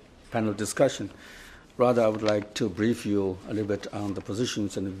of the panel discussion. Rather, I would like to brief you a little bit on the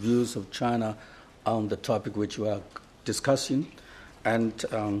positions and the views of China on the topic which we are discussing, and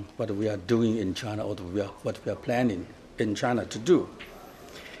what we are doing in China, or what we are planning in China to do.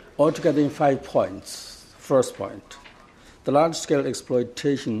 Altogether in 5 points. First point, the large-scale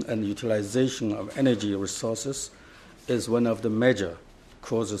exploitation and utilization of energy resources is one of the major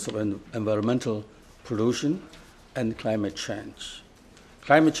causes of environmental pollution and climate change.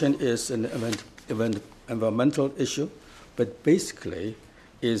 Climate change is an environmental issue, but basically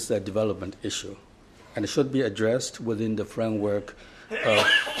is a development issue, and it should be addressed within the framework of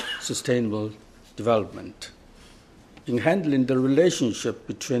sustainable development. In handling the relationship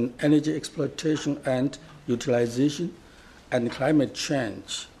between energy exploitation and utilization and climate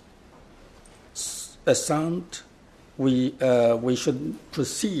change, we should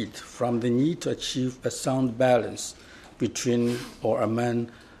proceed from the need to achieve a sound balance between or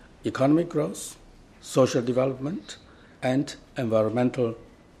among economic growth, social development, and environmental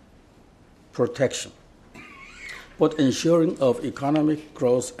protection. But ensuring of economic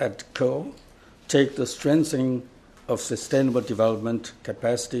growth at core take the strengthening of sustainable development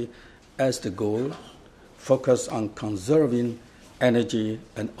capacity as the goal, focus on conserving energy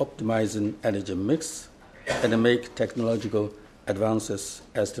and optimizing energy mix, and make technological advances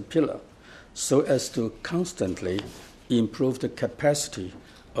as the pillar, so as to constantly improve the capacity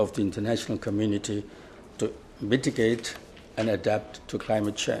of the international community to mitigate and adapt to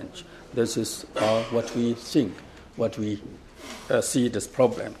climate change. This is what we think, what we see this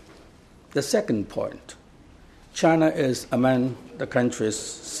problem. The second point, China is among the countries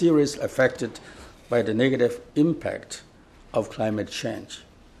seriously affected by the negative impact of climate change.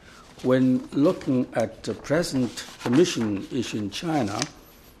 When looking at the present emission issue in China,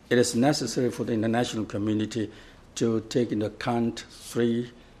 it is necessary for the international community to take into account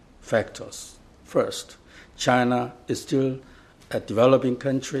 3 factors. First, China is still a developing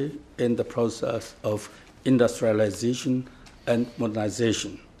country in the process of industrialization and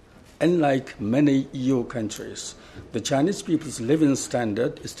modernization. Unlike many EU countries, the Chinese people's living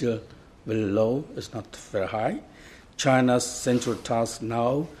standard is still very low, it's not very high. China's central task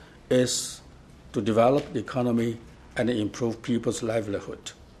now is to develop the economy and improve people's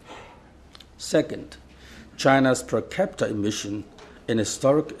livelihood. Second, China's per capita emission and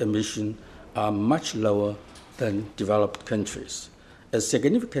historic emission are much lower than developed countries. A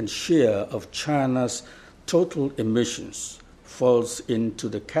significant share of China's total emissions falls into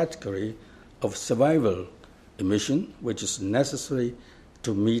the category of survival emission, which is necessary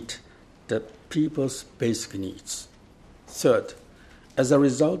to meet the people's basic needs. Third, as a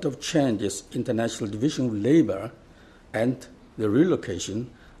result of changes in international division of labor and the relocation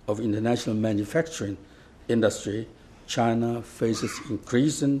of international manufacturing industry, China faces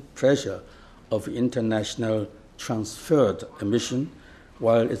increasing pressure of international transferred emission,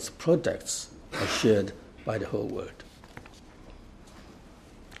 while its products are shared by the whole world.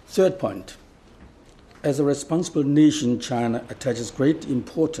 Third point, as a responsible nation, China attaches great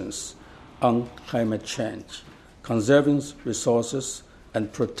importance on climate change. Conserving resources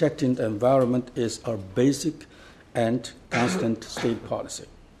and protecting the environment is our basic and constant state policy.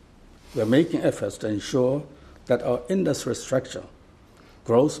 We are making efforts to ensure that our industry structure,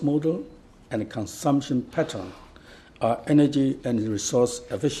 growth model, and consumption pattern are energy and resource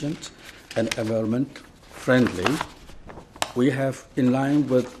efficient and environment friendly. We have, in line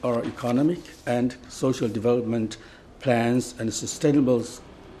with our economic and social development plans and sustainable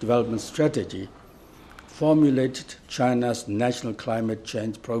development strategy, formulated China's National Climate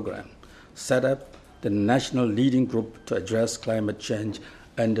Change Program, set up the national leading group to address climate change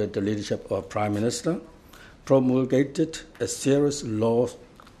under the leadership of our Prime Minister, promulgated a series of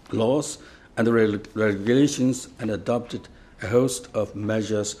laws and regulations, and adopted a host of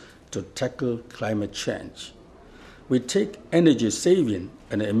measures to tackle climate change. We take energy saving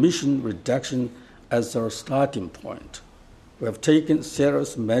and emission reduction as our starting point. We have taken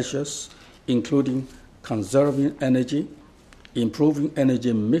serious measures, including conserving energy, improving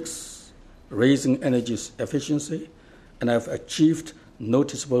energy mix, raising energy efficiency, and have achieved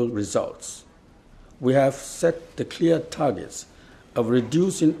noticeable results. We have set the clear targets of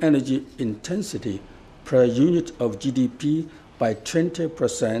reducing energy intensity per unit of GDP by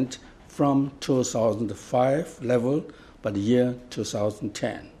 20% from 2005 level by the year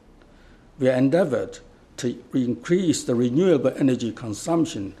 2010. We endeavored to increase the renewable energy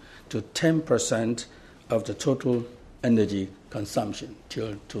consumption to 10% of the total energy consumption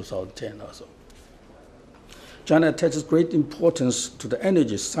till 2010 also. China attaches great importance to the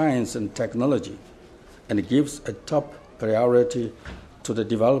energy, science, and technology, and gives a top priority to the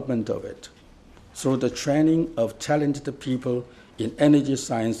development of it. Through the training of talented people in energy,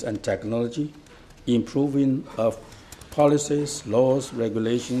 science, and technology, improving of policies, laws,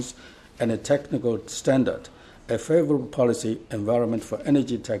 regulations, and a technical standard, a favorable policy environment for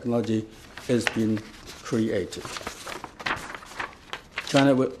energy technology has been created.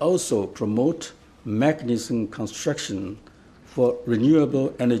 China will also promote mechanism construction for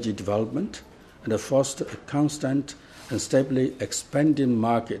renewable energy development and foster a constant and stably expanding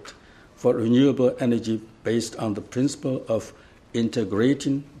market for renewable energy based on the principle of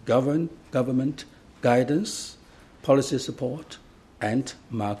integrating government guidance, policy support, and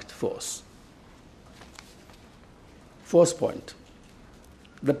market force. Fourth point,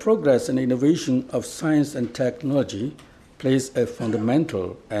 the progress and innovation of science and technology plays a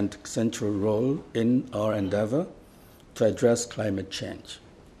fundamental and central role in our endeavor to address climate change.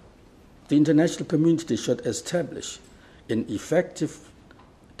 The international community should establish an effective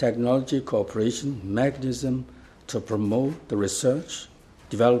technology cooperation mechanism to promote the research,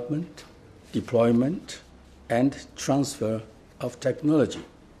 development, deployment, and transfer of technology,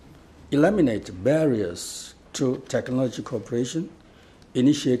 eliminate barriers to technology cooperation,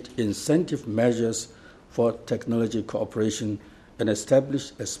 initiate incentive measures for technology cooperation, and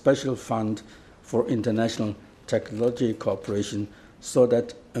establish a special fund for international technology cooperation so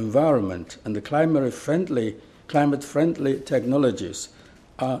that environment and the climate-friendly technologies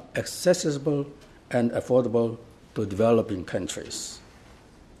are accessible and affordable to developing countries.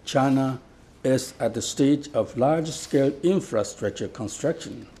 China is at the stage of large-scale infrastructure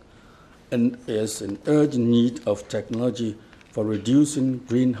construction and is in urgent need of technology for reducing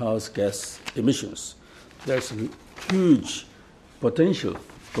greenhouse gas emissions. There's a huge potential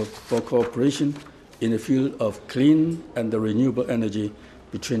for cooperation in the field of clean and renewable energy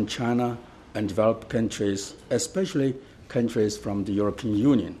between China and developed countries, especially countries from the European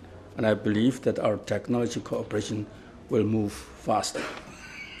Union. And I believe that our technology cooperation will move faster.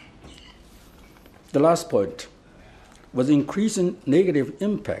 The last point, with the increasing negative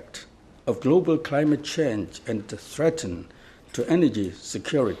impact of global climate change and the threat to energy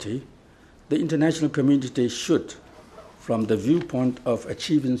security, the international community should, from the viewpoint of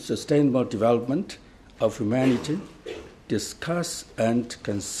achieving sustainable development of humanity, discuss and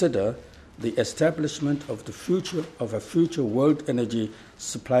consider the establishment of a future world energy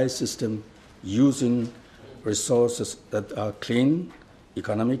supply system using resources that are clean,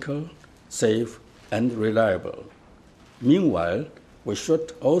 economical, safe, and reliable. Meanwhile, we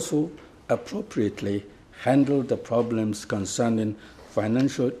should also appropriately handle the problems concerning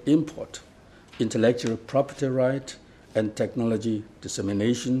financial import, intellectual property right, and technology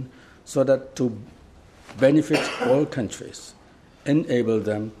dissemination so that to benefit all countries, enable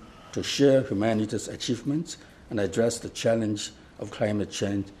them to share humanity's achievements and address the challenge of climate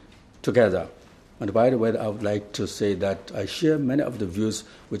change together. And by the way, I would like to say that I share many of the views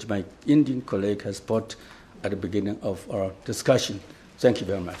which my Indian colleague has put at the beginning of our discussion. Thank you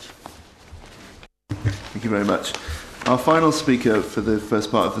very much. Thank you very much. Our final speaker for the first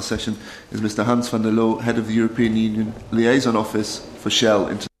part of the session is Mr. Hans van der Loo, Head of the European Union Liaison Office for Shell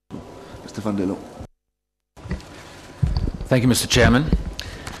International. Mr. van der Loo. Thank you, Mr. Chairman.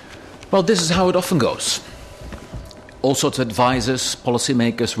 Well, this is how it often goes. All sorts of advisors,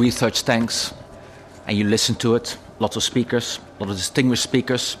 policymakers, research tanks, and you listen to it. Lots of speakers, a lot of distinguished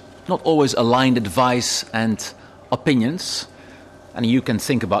speakers, not always aligned advice and opinions. And you can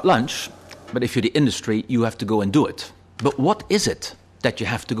think about lunch, but if you're the industry, you have to go and do it. But what is it that you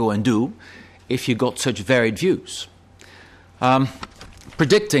have to go and do if you got such varied views?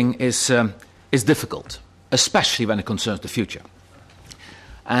 Predicting is difficult, especially when it concerns the future.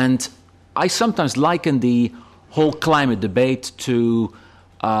 And I sometimes liken the whole climate debate to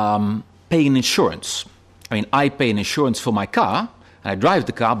paying insurance. I mean, I pay an insurance for my car, and I drive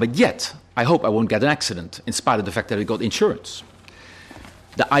the car, but yet I hope I won't get an accident, in spite of the fact that I got insurance.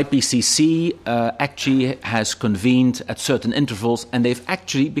 The IPCC actually has convened at certain intervals, and they've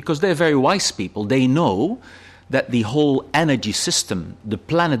actually, because they're very wise people, they know that the whole energy system, the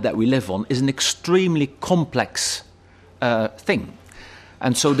planet that we live on, is an extremely complex thing.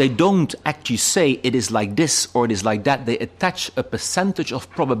 And so they don't actually say it is like this or it is like that. They attach a percentage of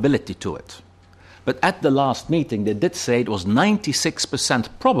probability to it. But at the last meeting, they did say it was 96%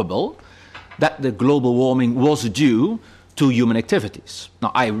 probable that the global warming was due to human activities.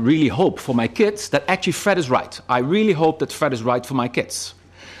 Now, I really hope for my kids that actually Fred is right. I really hope that Fred is right for my kids.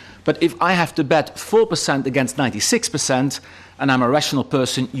 But if I have to bet 4% against 96%, and I'm a rational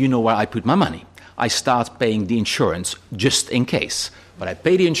person, you know where I put my money. I start paying the insurance just in case. But I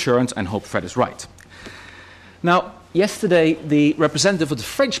pay the insurance and hope Fred is right. Now, yesterday, the representative of the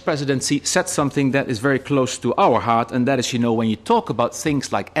French presidency said something that is very close to our heart, and that is, when you talk about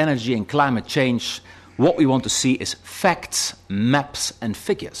things like energy and climate change, what we want to see is facts, maps, and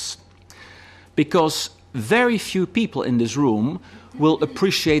figures. Because very few people in this room will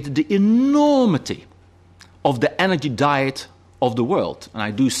appreciate the enormity of the energy diet of the world. And I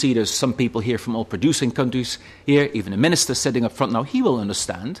do see there's some people here from all producing countries here, even a minister sitting up front now, he will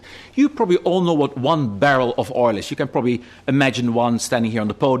understand. You probably all know what 1 barrel of oil is. You can probably imagine one standing here on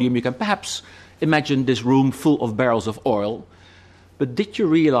the podium. You can perhaps imagine this room full of barrels of oil. But did you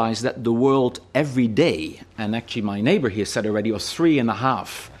realize that the world every day, and actually my neighbor here said already, was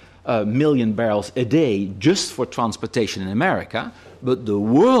 3.5 million barrels a day just for transportation in America, but the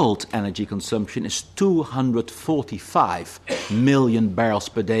world energy consumption is 245 million barrels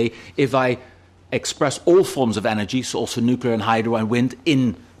per day. If I express all forms of energy, so also nuclear and hydro and wind,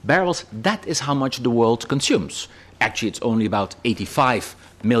 in barrels, that is how much the world consumes. Actually, it's only about 85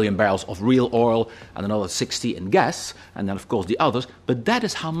 million barrels of real oil and another 60 in gas, and then, of course, the others, but that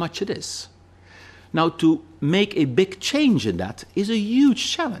is how much it is. Now, to make a big change in that is a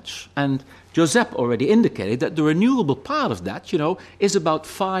huge challenge. And Josep already indicated that the renewable part of that, is about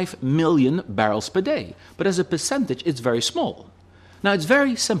 5 million barrels per day. But as a percentage, it's very small. Now, it's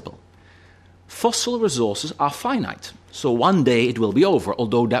very simple. Fossil resources are finite. So one day it will be over,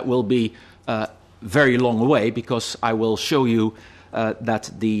 although that will be very long away, because I will show you that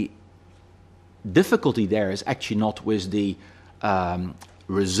the difficulty there is actually not with the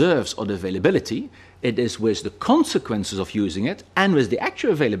reserves or the availability, it is with the consequences of using it and with the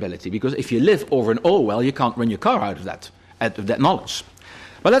actual availability, because if you live over an oil well, you can't run your car out of that knowledge.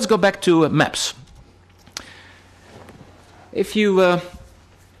 But let's go back to maps. If you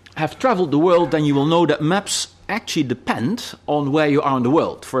have traveled the world, then you will know that maps actually depend on where you are in the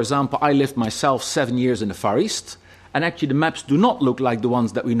world. For example, I lived myself 7 years in the Far East, and actually the maps do not look like the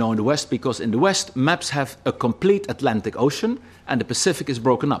ones that we know in the West, because in the West, maps have a complete Atlantic Ocean, and the Pacific is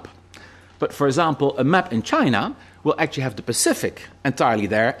broken up. But for example, a map in China will actually have the Pacific entirely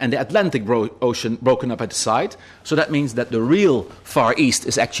there and the Atlantic Ocean broken up at the side. So that means that the real Far East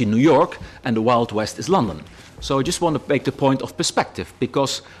is actually New York and the Wild West is London. So I just want to make the point of perspective,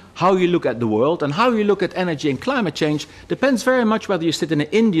 because how you look at the world and how you look at energy and climate change depends very much whether you sit in an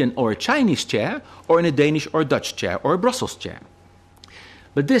Indian or a Chinese chair, or in a Danish or a Dutch chair, or a Brussels chair.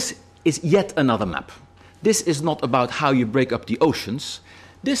 But this is yet another map. This is not about how you break up the oceans.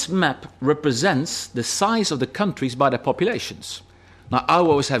 This map represents the size of the countries by their populations. Now, I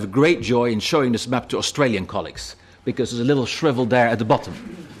always have great joy in showing this map to Australian colleagues, because there's a little shrivel there at the bottom.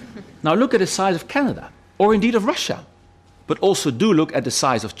 Now, look at the size of Canada, or indeed of Russia. But also do look at the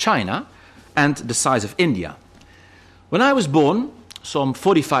size of China and the size of India. When I was born, some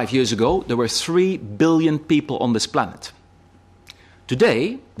 45 years ago, there were 3 billion people on this planet.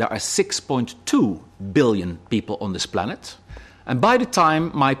 Today, there are 6.2 billion people on this planet. And by the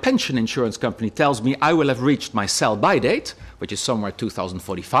time my pension insurance company tells me I will have reached my sell-by date, which is somewhere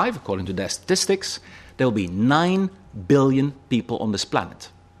 2045, according to their statistics, there will be 9 billion people on this planet.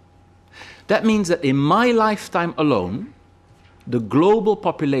 That means that in my lifetime alone, the global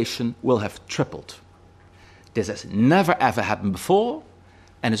population will have tripled. This has never ever happened before,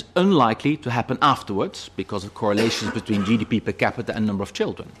 and is unlikely to happen afterwards because of correlations between GDP per capita and number of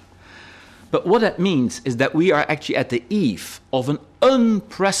children. But what that means is that we are actually at the eve of an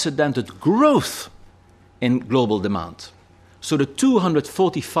unprecedented growth in global demand. So the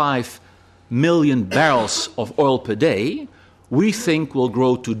 245 million barrels of oil per day, we think will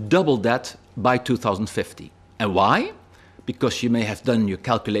grow to double that by 2050. And why? Because you may have done your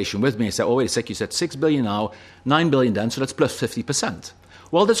calculation with me and say, oh, wait a sec, you said 6 billion now, 9 billion then, so that's plus 50%.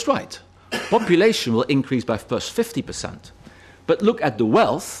 Well, that's right. Population will increase by plus 50%. But look at the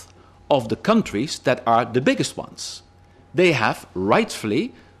wealth of the countries that are the biggest ones. They have,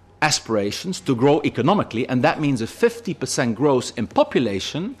 rightfully, aspirations to grow economically, and that means a 50% growth in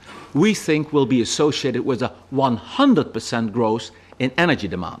population, we think will be associated with a 100% growth in energy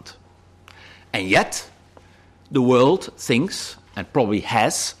demand. And yet, the world thinks, and probably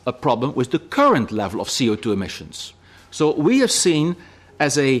has, a problem with the current level of CO2 emissions. So we have seen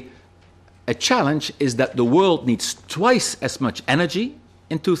as a challenge is that the world needs twice as much energy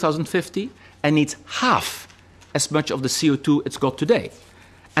in 2050 and needs half as much of the CO2 it's got today.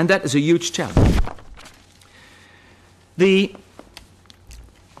 And that is a huge challenge. The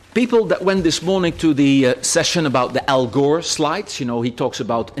people that went this morning to the session about the Al Gore slides, he talks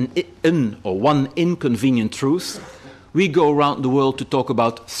about one inconvenient truth. we go around the world to talk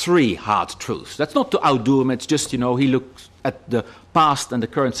about 3 hard truths. That's not to outdo him, it's just, he looks at the past and the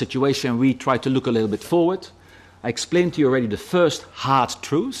current situation. We try to look a little bit forward. I explained to you already the first hard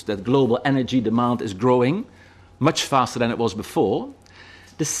truth, that global energy demand is growing much faster than it was before.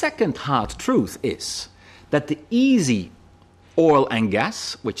 The second hard truth is that the easy oil and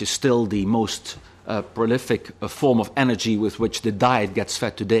gas, which is still the most prolific form of energy with which the diet gets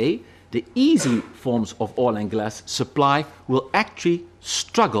fed today, the easy forms of oil and gas supply will actually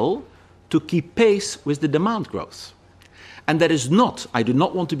struggle to keep pace with the demand growth. And that is not, I do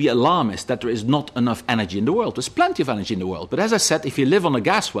not want to be alarmist that there is not enough energy in the world. There's plenty of energy in the world. But as I said, if you live on a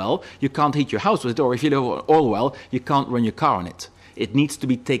gas well, you can't heat your house with it, or if you live on an oil well, you can't run your car on it. It needs to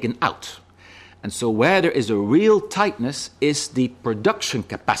be taken out. And so where there is a real tightness is the production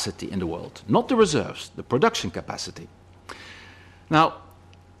capacity in the world, not the reserves, the production capacity. Now,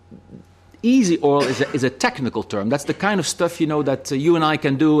 easy oil is a technical term. That's the kind of stuff, that you and I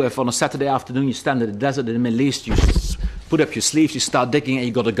can do if on a Saturday afternoon you stand in the desert in the Middle East, you put up your sleeves, you start digging, and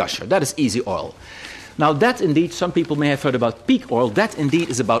you got a gusher. That is easy oil. Now that indeed, some people may have heard about peak oil, that indeed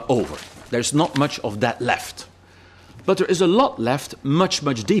is about over. There's not much of that left. But there is a lot left much,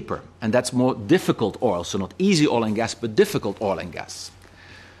 much deeper, and that's more difficult oil. So not easy oil and gas, but difficult oil and gas.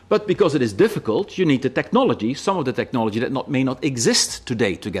 But because it is difficult, you need the technology, some of the technology that may not exist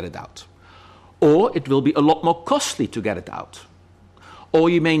today to get it out. Or it will be a lot more costly to get it out. Or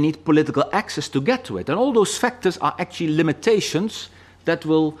you may need political access to get to it. And all those factors are actually limitations that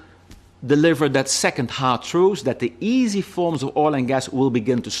will deliver that second hard truth, that the easy forms of oil and gas will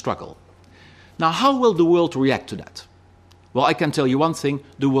begin to struggle. Now, how will the world react to that? Well, I can tell you one thing,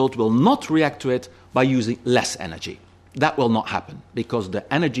 the world will not react to it by using less energy. That will not happen, because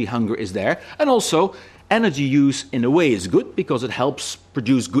the energy hunger is there. And also, energy use in a way is good, because it helps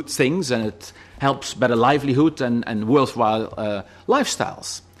produce good things and it helps better livelihood and worthwhile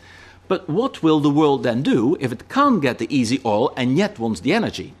lifestyles. But what will the world then do if it can't get the easy oil and yet wants the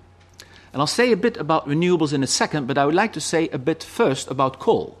energy? And I'll say a bit about renewables in a second, but I would like to say a bit first about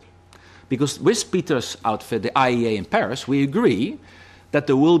coal. Because with Peter's outfit, the IEA in Paris, we agree that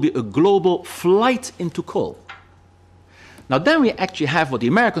there will be a global flight into coal. Now then we actually have what the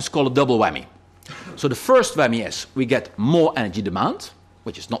Americans call a double whammy. So the first whammy is we get more energy demand,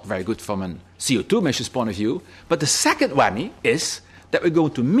 which is not very good from a CO2 emissions point of view. But the second whammy is that we're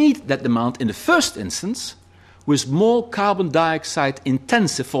going to meet that demand in the first instance with more carbon dioxide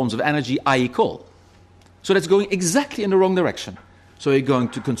intensive forms of energy, i.e. coal. So that's going exactly in the wrong direction. So you're going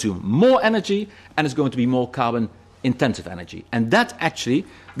to consume more energy and it's going to be more carbon intensive energy. And that actually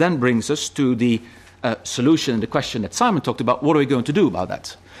then brings us to the solution and the question that Simon talked about, what are we going to do about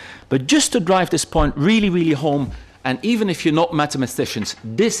that? But just to drive this point really, really home, and even if you're not mathematicians,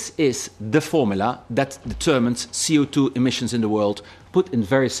 this is the formula that determines CO2 emissions in the world, put in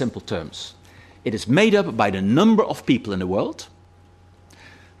very simple terms. It is made up by the number of people in the world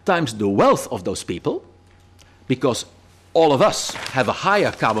times the wealth of those people, because all of us have a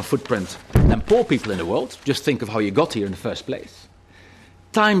higher carbon footprint than poor people in the world. Just think of how you got here in the first place.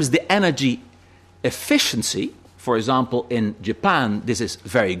 Times the energy efficiency. For example, in Japan, this is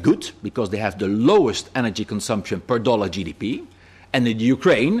very good because they have the lowest energy consumption per dollar GDP. And in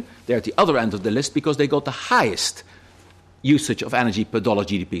Ukraine, they're at the other end of the list because they got the highest usage of energy per dollar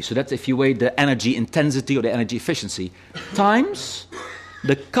GDP. So that's if you weigh the energy intensity or the energy efficiency times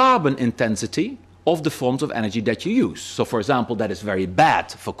the carbon intensity of the forms of energy that you use. So, for example, that is very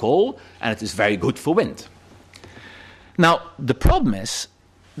bad for coal and it is very good for wind. Now, the problem is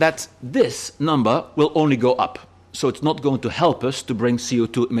that this number will only go up. So it's not going to help us to bring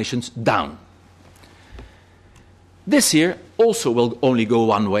CO2 emissions down. This year also will only go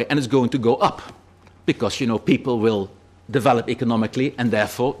one way, and it's going to go up because, people will develop economically, and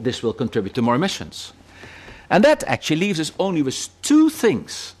therefore this will contribute to more emissions. And that actually leaves us only with two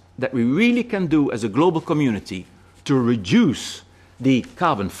things that we really can do as a global community to reduce the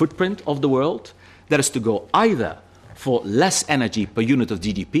carbon footprint of the world. That is to go either for less energy per unit of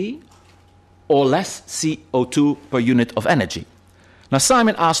GDP or less CO2 per unit of energy. Now,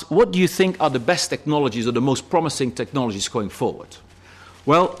 Simon asked, what do you think are the best technologies or the most promising technologies going forward?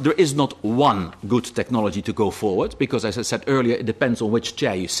 Well, there is not one good technology to go forward because, as I said earlier, it depends on which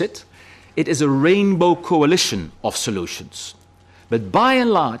chair you sit. It is a rainbow coalition of solutions. But by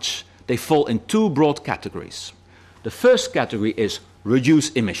and large, they fall in two broad categories. The first category is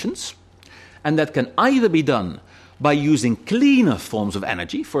reduce emissions, and that can either be done by using cleaner forms of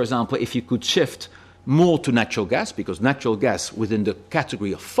energy. For example, if you could shift more to natural gas, because natural gas within the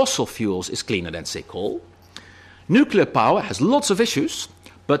category of fossil fuels is cleaner than, say, coal. Nuclear power has lots of issues,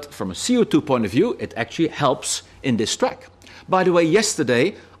 But from a CO2 point of view, it actually helps in this track. By the way,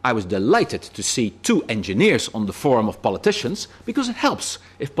 yesterday, I was delighted to see 2 engineers on the forum of politicians, because it helps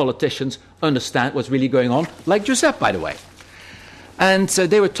if politicians understand what's really going on, like Giuseppe, by the way. And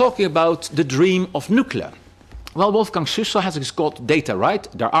they were talking about the dream of nuclear. Well, Wolfgang Schüssler has got data right.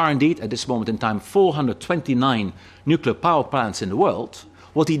 There are indeed, at this moment in time, 429 nuclear power plants in the world.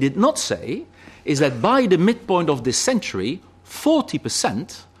 What he did not say is that by the midpoint of this century,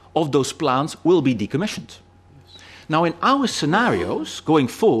 40% of those plants will be decommissioned. Now, in our scenarios going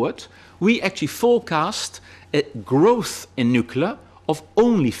forward, we actually forecast a growth in nuclear of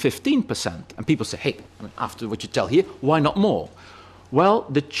only 15%. And people say, hey, after what you tell here, why not more? Well,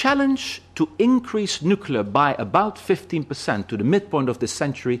 the challenge to increase nuclear by about 15% to the midpoint of this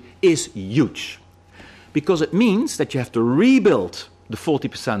century is huge. Because it means that you have to rebuild the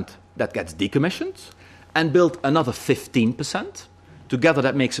 40% that gets decommissioned and build another 15%. Together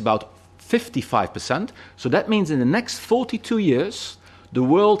that makes about 55%. So that means in the next 42 years, the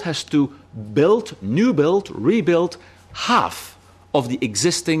world has to rebuild half of the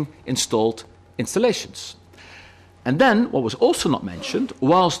existing installed installations. And then, what was also not mentioned,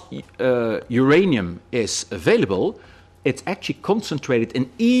 whilst uranium is available, it's actually concentrated in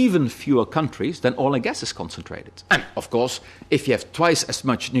even fewer countries than oil and gas is concentrated. And, of course, if you have twice as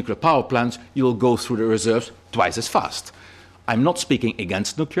much nuclear power plants, you will go through the reserves twice as fast. I'm not speaking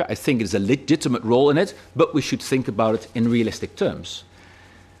against nuclear. I think it's a legitimate role in it, but we should think about it in realistic terms.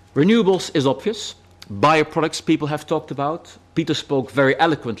 Renewables is obvious. Bioproducts people have talked about. Peter spoke very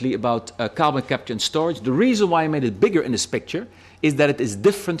eloquently about carbon capture and storage. The reason why I made it bigger in this picture is that it is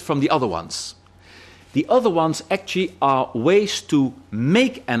different from the other ones. The other ones actually are ways to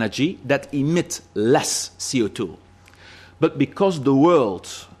make energy that emit less CO2. But because the world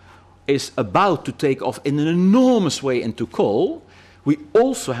is about to take off in an enormous way into coal, we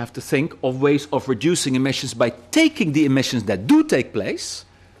also have to think of ways of reducing emissions by taking the emissions that do take place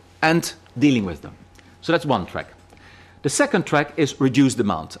and dealing with them. So that's one track. The second track is reduce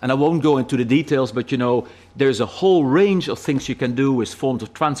demand. And I won't go into the details, but you know, there's a whole range of things you can do with forms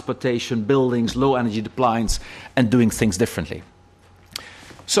of transportation, buildings, low energy appliance, and doing things differently.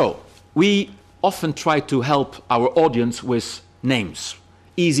 So we often try to help our audience with names,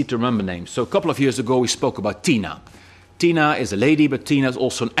 easy to remember names. So a couple of years ago, we spoke about TINA. TINA is a lady, but TINA is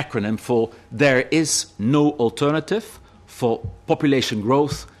also an acronym for There is no alternative for population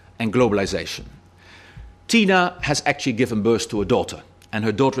growth and globalization. Tina has actually given birth to a daughter, and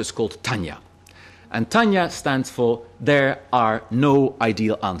her daughter is called Tanya. And Tanya stands for There are no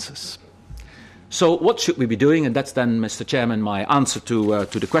ideal answers. So what should we be doing? And that's then, Mr. Chairman, my answer to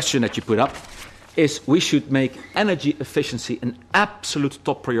the question that you put up, is we should make energy efficiency an absolute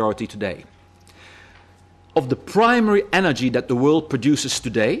top priority today. Of the primary energy that the world produces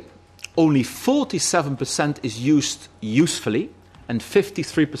today, only 47% is used usefully and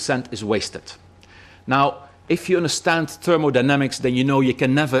 53% is wasted. Now, if you understand thermodynamics, then you know you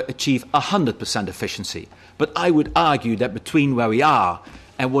can never achieve 100% efficiency. But I would argue that between where we are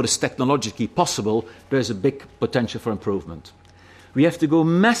and what is technologically possible, there's a big potential for improvement. We have to go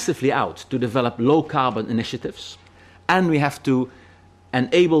massively out to develop low-carbon initiatives, and we have to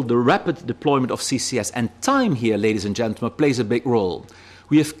enable the rapid deployment of CCS. And time here, ladies and gentlemen, plays a big role.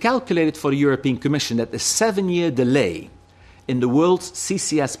 We have calculated for the European Commission that the 7-year delay in the world's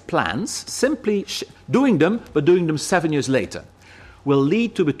CCS plans, simply doing them, but doing them 7 years later, will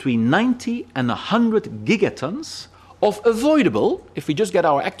lead to between 90 and 100 gigatons of avoidable, if we just get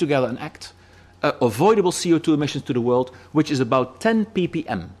our act together and act, avoidable CO2 emissions to the world, which is about 10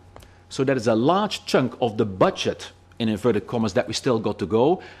 ppm. So that is a large chunk of the budget, in inverted commas, that we still got to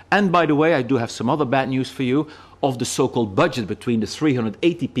go. And by the way, I do have some other bad news for you. Of the so-called budget between the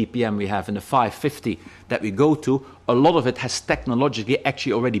 380 ppm we have and the 550 that we go to, a lot of it has technologically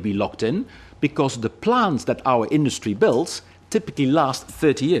actually already been locked in, because the plants that our industry builds typically last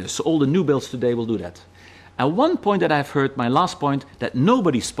 30 years. So all the new builds today will do that. And one point that I've heard, my last point, that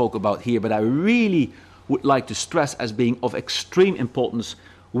nobody spoke about here, but I really would like to stress as being of extreme importance,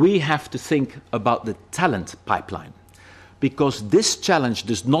 we have to think about the talent pipeline. Because this challenge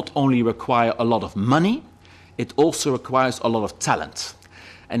does not only require a lot of money, it also requires a lot of talent.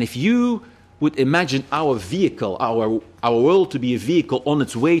 And if you would imagine our vehicle, our world to be a vehicle on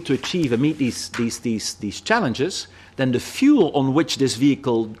its way to achieve and meet these challenges, then the fuel on which this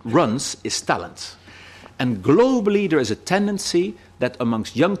vehicle runs is talent. And globally, there is a tendency that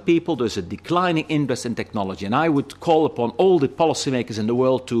amongst young people, there's a declining interest in technology. And I would call upon all the policymakers in the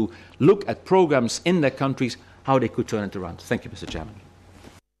world to look at programs in their countries, how they could turn it around. Thank you, Mr. Chairman.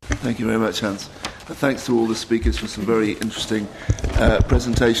 Thank you very much, Hans. Thanks to all the speakers for some very interesting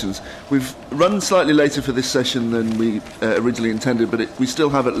presentations. We've run slightly later for this session than we originally intended, but we still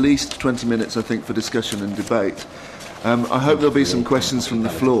have at least 20 minutes, I think, for discussion and debate. I hope there'll be some questions from the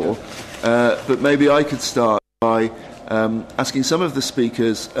floor, but maybe I could start by asking some of the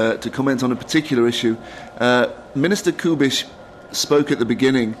speakers to comment on a particular issue. Minister Kubiš spoke at the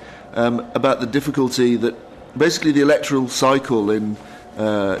beginning about the difficulty that basically the electoral cycle in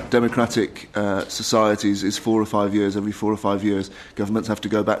democratic societies is 4 or 5 years. Every 4 or 5 years, governments have to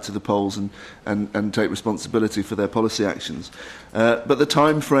go back to the polls and take responsibility for their policy actions. But the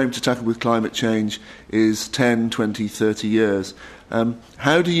time frame to tackle with climate change is 10, 20, 30 years.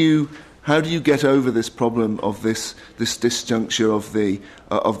 How do you get over this problem of this disjuncture of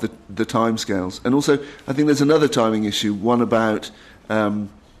the timescales? And also, I think there's another timing issue, one about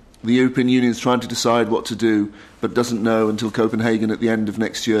the European Union is trying to decide what to do, but doesn't know until Copenhagen at the end of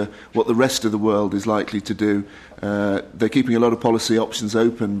next year what the rest of the world is likely to do. They're keeping a lot of policy options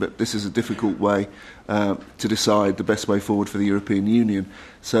open, but this is a difficult way to decide the best way forward for the European Union.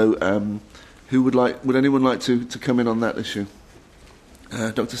 So, would anyone like to come in on that issue?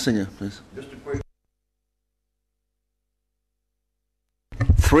 Dr. Singer, please. Just a quick.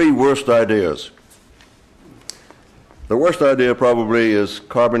 3 worst ideas. The worst idea probably is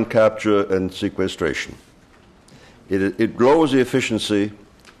carbon capture and sequestration. It lowers the efficiency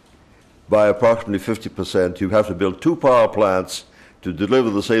by approximately 50%. You have to build 2 power plants to deliver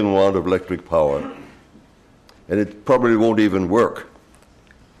the same amount of electric power. And it probably won't even work.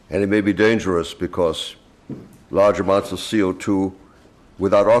 And it may be dangerous because large amounts of CO2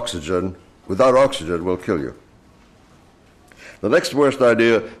 without oxygen will kill you. The next worst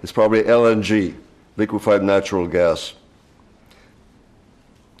idea is probably LNG, liquefied natural gas.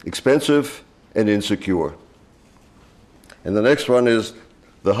 Expensive and insecure. And the next one is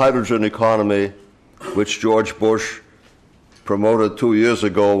the hydrogen economy, which George Bush promoted 2 years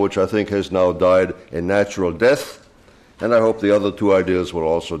ago, which I think has now died a natural death. And I hope the other 2 ideas will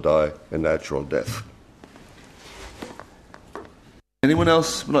also die a natural death. Anyone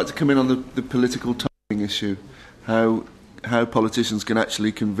else would like to come in on the political timing issue? How politicians can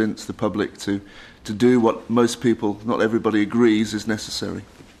actually convince the public to do what most people, not everybody agrees, is necessary?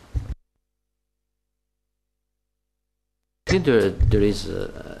 I think there is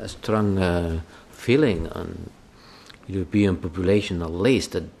a strong feeling on European population, at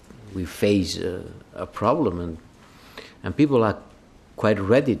least, that we face a problem, and people are quite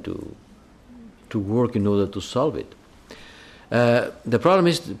ready to work in order to solve it. The problem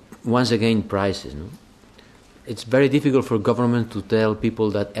is, once again, prices. No? It's very difficult for government to tell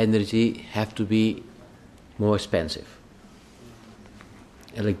people that energy have to be more expensive.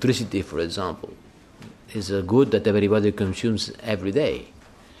 Electricity, for example, is a good that everybody consumes every day.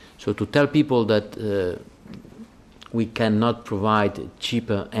 So to tell people that we cannot provide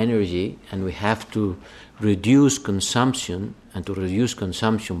cheaper energy and we have to reduce consumption, and to reduce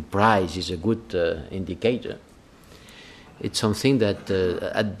consumption price is a good indicator. It's something that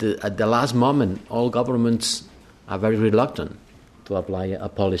at the last moment all governments are very reluctant to apply a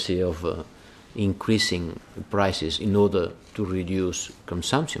policy of increasing prices in order to reduce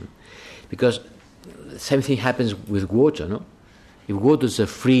consumption. Because the same thing happens with water, no? If water is a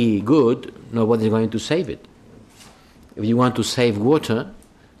free good, nobody is going to save it. If you want to save water,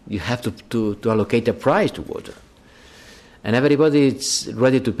 you have to allocate a price to water. And everybody is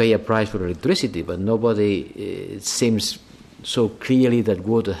ready to pay a price for electricity, but nobody seems so clearly that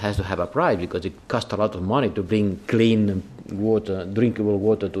water has to have a price, because it costs a lot of money to bring clean water, drinkable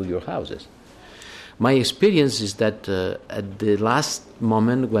water to your houses. My experience is that at the last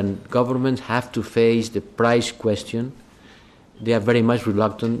moment, when governments have to face the price question, they are very much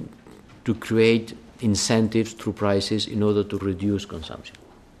reluctant to create incentives through prices in order to reduce consumption.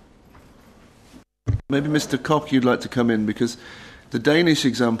 Maybe Mr. Koch, you'd like to come in, because the Danish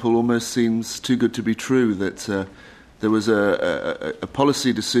example almost seems too good to be true, that there was a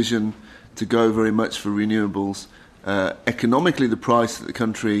policy decision to go very much for renewables. Economically, the price that the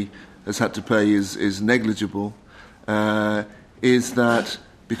country has had to pay is negligible. Is that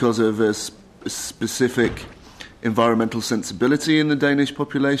because of a specific environmental sensibility in the Danish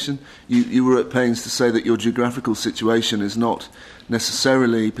population? You were at pains to say that your geographical situation is not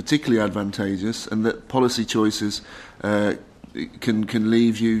necessarily particularly advantageous, and that policy choices can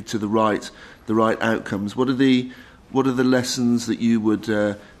leave you to the right outcomes. What are the lessons that you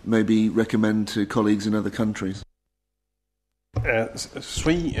would maybe recommend to colleagues in other countries?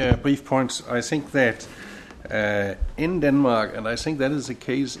 3 brief points. I think that In Denmark, and I think that is the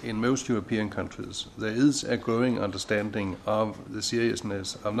case in most European countries, there is a growing understanding of the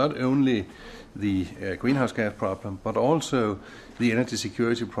seriousness of not only the greenhouse gas problem, but also the energy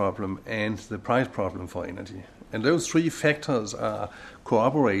security problem and the price problem for energy. And those three factors are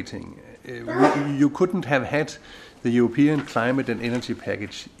cooperating. You couldn't have had the European climate and energy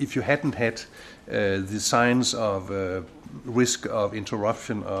package if you hadn't had the signs of risk of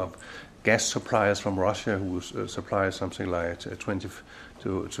interruption of gas suppliers from Russia, who supply something like 20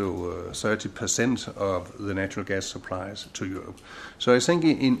 to 30% of the natural gas supplies to Europe. So I think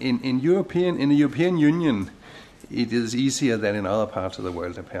in the European Union, it is easier than in other parts of the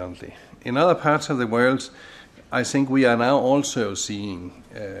world, apparently. In other parts of the world, I think we are now also seeing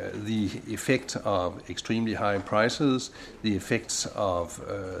the effect of extremely high prices, the effects of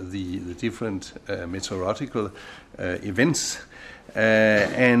the different meteorological events.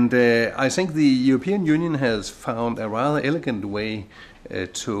 And I think the European Union has found a rather elegant way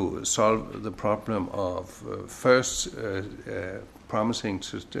to solve the problem of first promising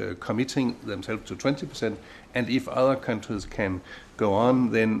to committing themselves to 20%, and if other countries can go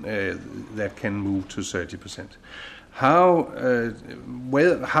on, then that can move to 30%. How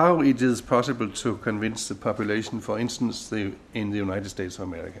it is possible to convince the population, for instance, in the United States of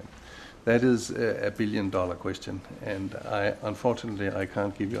America? That is a billion-dollar question, and unfortunately I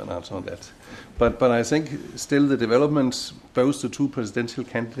can't give you an answer on that. But I think still the developments, both the two presidential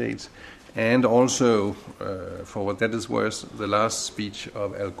candidates, and also, for what that is worth, the last speech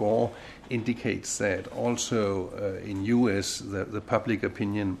of Al Gore indicates that also in U.S. the public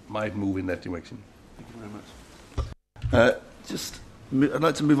opinion might move in that direction. Thank you very much. I'd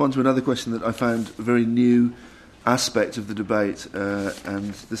like to move on to another question that I found a very new aspect of the debate,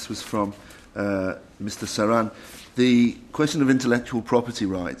 and this was from Mr. Saran. The question of intellectual property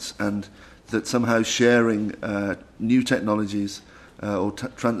rights, and that somehow sharing new technologies or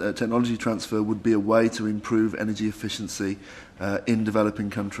technology transfer would be a way to improve energy efficiency in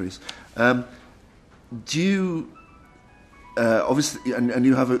developing countries. Do you obviously, and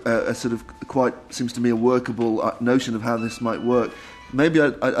you have a sort of quite, seems to me, a workable notion of how this might work. Maybe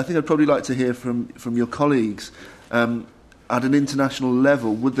I think I'd probably like to hear from your colleagues at an international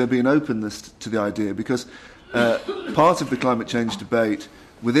level. Would there be an openness to the idea? Because part of the climate change debate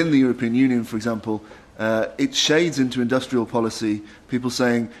within the European Union, for example, it shades into industrial policy, people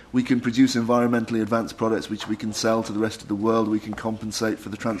saying we can produce environmentally advanced products which we can sell to the rest of the world, we can compensate for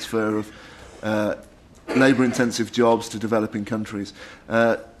the transfer of labour-intensive jobs to developing countries.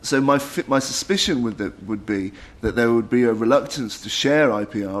 So my suspicion would be that there would be a reluctance to share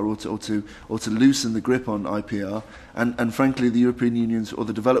IPR or to loosen the grip on IPR, and frankly the European Union's or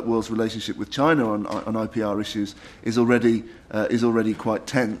the developed world's relationship with China on IPR issues is already quite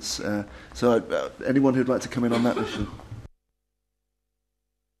tense. So anyone who'd like to come in on that issue?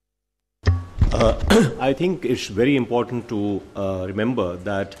 I think it's very important to remember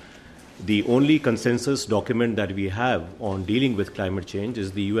that the only consensus document that we have on dealing with climate change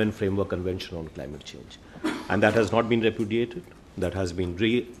is the UN Framework Convention on Climate Change. And that has not been repudiated. That has been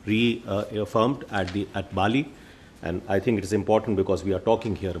reaffirmed at Bali. And I think it is important because we are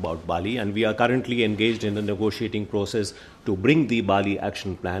talking here about Bali, and we are currently engaged in the negotiating process to bring the Bali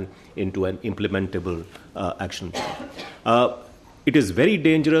action plan into an implementable action plan. It is very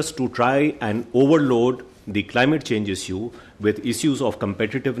dangerous to try and overload the climate change issue with issues of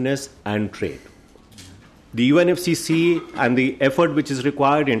competitiveness and trade. The UNFCCC and the effort which is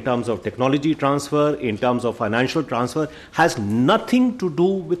required in terms of technology transfer, in terms of financial transfer, has nothing to do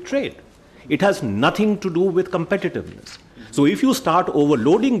with trade. It has nothing to do with competitiveness. So if you start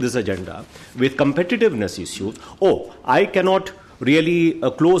overloading this agenda with competitiveness issues, I cannot really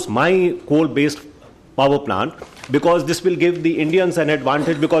close my coal-based power plant because this will give the Indians an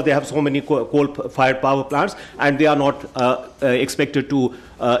advantage because they have so many coal-fired power plants and they are not expected to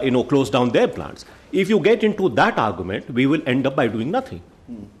close down their plants. If you get into that argument, we will end up by doing nothing.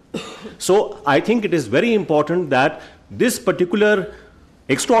 So I think it is very important that this particular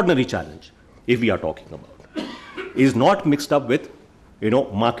extraordinary challenge, if we are talking about, is not mixed up with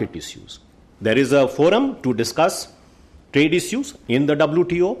market issues. There is a forum to discuss trade issues in the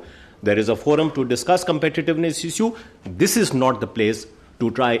WTO. There is a forum to discuss competitiveness issue. This is not the place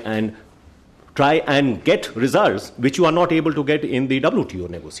to try and get results which you are not able to get in the WTO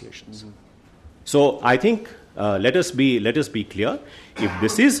negotiations. Mm-hmm. So I think let us be clear. If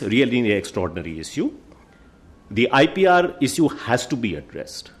this is really an extraordinary issue, the IPR issue has to be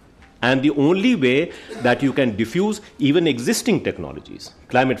addressed. And the only way that you can diffuse even existing technologies,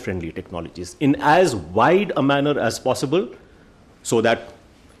 climate-friendly technologies, in as wide a manner as possible, so that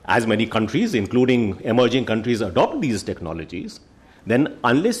as many countries, including emerging countries, adopt these technologies, then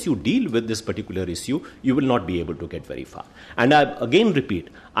unless you deal with this particular issue, you will not be able to get very far. And I again repeat,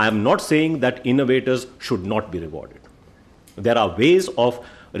 I am not saying that innovators should not be rewarded. There are ways of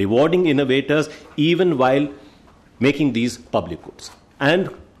rewarding innovators even while making these public goods. And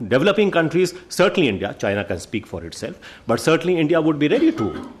developing countries, certainly India, China can speak for itself, but certainly India would be ready to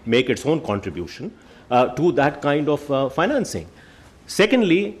make its own contribution to that kind of financing.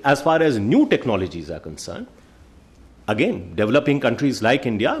 Secondly, as far as new technologies are concerned, again, developing countries like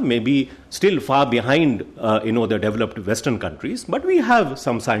India may be still far behind the developed Western countries, but we have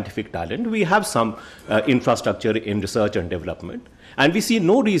some scientific talent, we have some infrastructure in research and development, and we see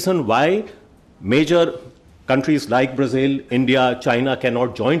no reason why major countries like Brazil, India, China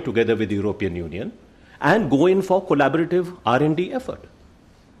cannot join together with the European Union and go in for collaborative R&D effort.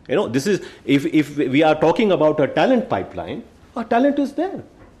 This is, if we are talking about a talent pipeline, our talent is there.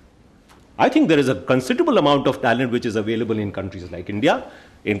 I think there is a considerable amount of talent which is available in countries like India,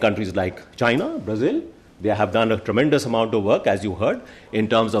 in countries like China, Brazil. They have done a tremendous amount of work, as you heard, in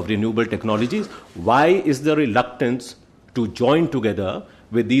terms of renewable technologies. Why is there reluctance to join together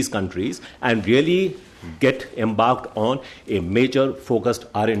with these countries and really get embarked on a major focused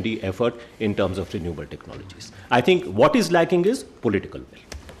R&D effort in terms of renewable technologies? I think what is lacking is political will.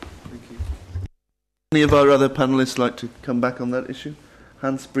 Thank you. Any of our other panelists like to come back on that issue?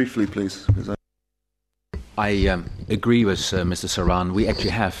 Hans, briefly, please. I agree with Mr. Saran. We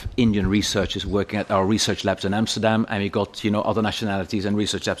actually have Indian researchers working at our research labs in Amsterdam, and we got other nationalities and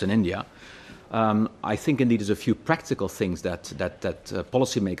research labs in India. I think indeed there's a few practical things that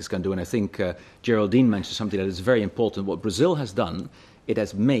policymakers can do, and I think Geraldine mentioned something that is very important. What Brazil has done, it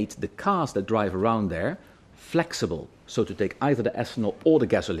has made the cars that drive around there flexible, so to take either the ethanol or the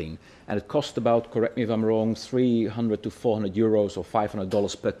gasoline, and it cost about, correct me if I'm wrong, 300 to 400 euros or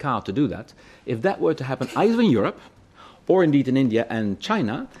 $500 per car to do that. If that were to happen either in Europe or indeed in India and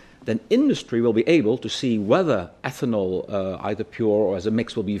China, then industry will be able to see whether ethanol, either pure or as a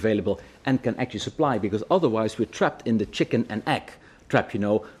mix, will be available and can actually supply, because otherwise we're trapped in the chicken and egg trap,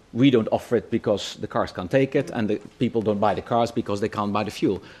 We don't offer it because the cars can't take it, and the people don't buy the cars because they can't buy the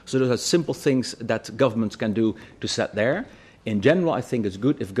fuel. So those are simple things that governments can do to set there. In general, I think it's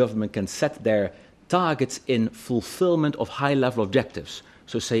good if government can set their targets in fulfillment of high-level objectives.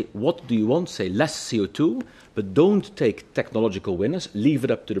 So say, what do you want? Say less CO2, but don't take technological winners. Leave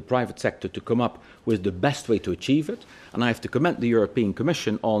it up to the private sector to come up with the best way to achieve it. And I have to commend the European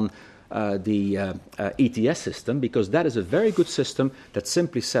Commission on the ETS system, because that is a very good system that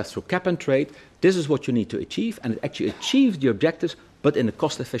simply says through cap and trade, this is what you need to achieve, and it actually achieves the objectives, but in a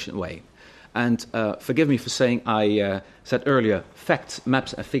cost-efficient way. And forgive me for saying, I said earlier, facts,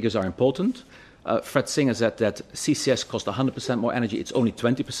 maps, and figures are important. Fred Singer said that CCS costs 100% more energy. It's only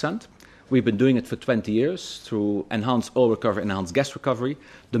 20%. We've been doing it for 20 years through enhanced oil recovery, enhanced gas recovery.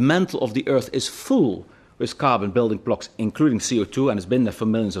 The mantle of the Earth is full with carbon building blocks, including CO2, and it's been there for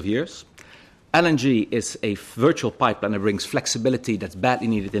millions of years. LNG is a virtual pipeline that brings flexibility that's badly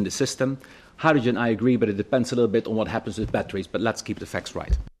needed in the system. Hydrogen, I agree, but it depends a little bit on what happens with batteries, but let's keep the facts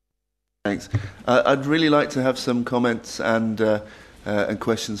right. Thanks. I'd really like to have some comments and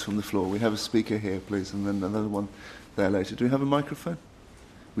questions from the floor. We have a speaker here, please, and then another one there later. Do we have a microphone?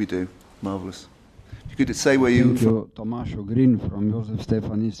 We do. Marvellous. If you could say where you... Thank you, Tomašo Green from Josef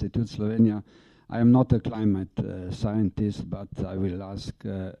Stefan Institute, Slovenia. I am not a climate scientist, but I will ask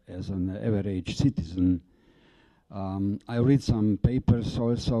as an average citizen. I read some papers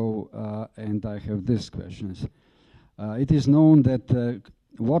also, and I have these questions. It is known that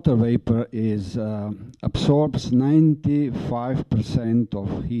water vapor absorbs 95%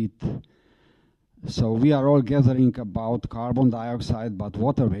 of heat. So we are all gathering about carbon dioxide, but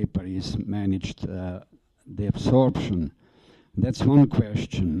water vapor is managed the absorption. That's one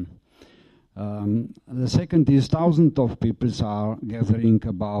question. The second is thousands of people are gathering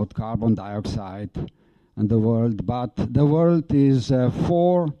about carbon dioxide in the world, but the world is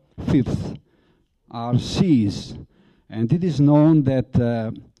 4/5 are seas, and it is known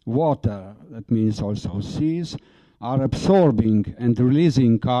that water, that means also seas, are absorbing and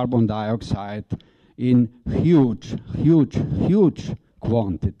releasing carbon dioxide in huge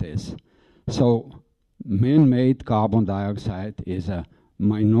quantities. So man-made carbon dioxide is a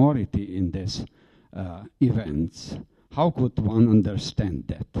minority in these events. How could one understand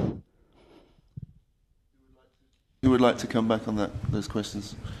that? Who would like to come back on those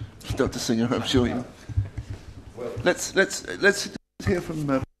questions? Dr. Singer, I'm sure you... Well, let's hear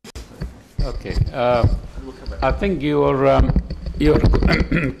from... Okay. I think your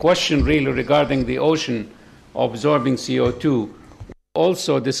question really regarding the ocean absorbing CO2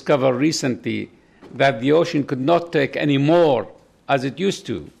 also discovered recently that the ocean could not take any more as it used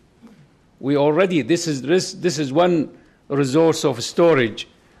to. We already, this is one resource of storage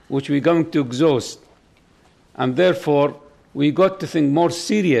which we're going to exhaust. And therefore, we got to think more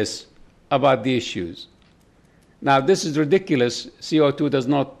serious about the issues. Now, this is ridiculous. CO2 does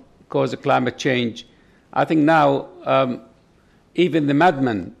not cause a climate change. I think now, even the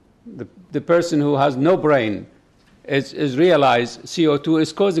madman, the person who has no brain, is realized CO2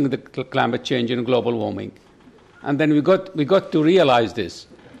 is causing the climate change and global warming. And then we got to realize this.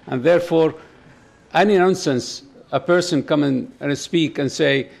 And therefore, any nonsense, a person come and speak and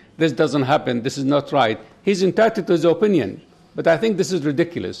say, this doesn't happen, this is not right, he's entitled to his opinion. But I think this is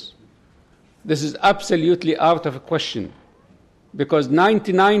ridiculous. This is absolutely out of question, because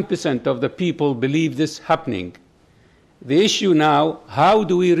 99% of the people believe this happening. The issue now, how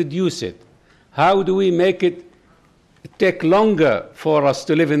do we reduce it? How do we make it take longer for us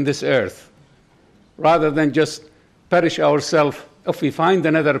to live in this earth, rather than just perish ourselves if we find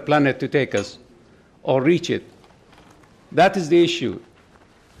another planet to take us or reach it? That is the issue.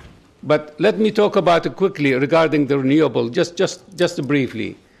 But let me talk about it quickly regarding the renewable, just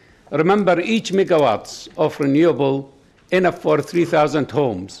briefly. Remember, each megawatts of renewable enough for 3,000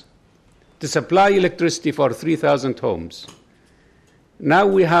 homes, to supply electricity for 3,000 homes. Now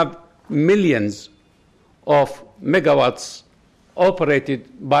we have millions of megawatts operated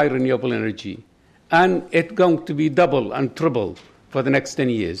by renewable energy, and it's going to be double and triple for the next 10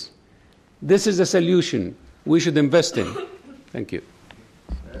 years. This is a solution we should invest in. Thank you.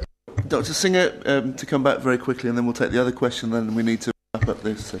 Dr. Singer, to come back very quickly, and then we'll take the other question, then we need to wrap up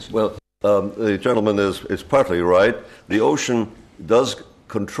this session. Well, the gentleman is partly right. The ocean does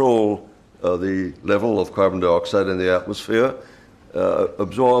control the level of carbon dioxide in the atmosphere,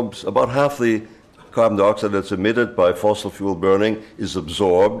 absorbs about half the carbon dioxide that's emitted by fossil fuel burning is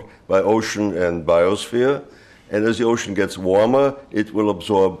absorbed by ocean and biosphere, and as the ocean gets warmer, it will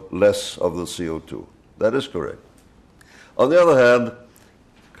absorb less of the CO2. That is correct. On the other hand,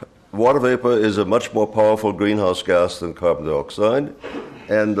 water vapor is a much more powerful greenhouse gas than carbon dioxide,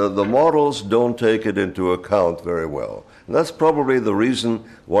 and the models don't take it into account very well. And that's probably the reason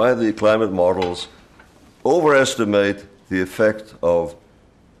why the climate models overestimate the effect of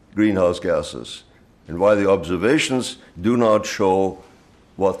greenhouse gases, and why the observations do not show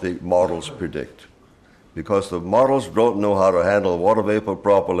what the models predict. Because the models don't know how to handle water vapor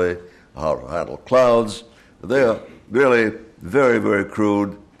properly, how to handle clouds. They are really very, very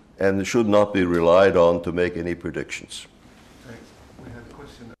crude and should not be relied on to make any predictions. Thanks. We have a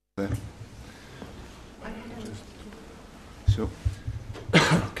question over there. Sure.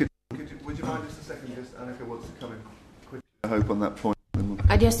 Would you mind just a second, just Annika wants to come in quickly, I hope, on that point.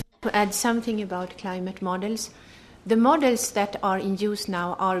 I just want to add something about climate models. The models that are in use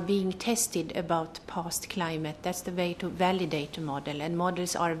now are being tested about past climate. That's the way to validate a model, and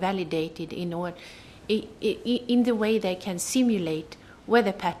models are validated in the way they can simulate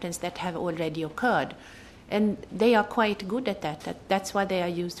weather patterns that have already occurred. And they are quite good at that. That's why they are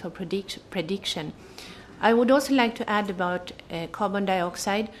used for prediction. I would also like to add about carbon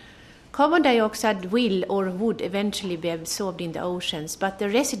dioxide. Carbon dioxide will or would eventually be absorbed in the oceans, but the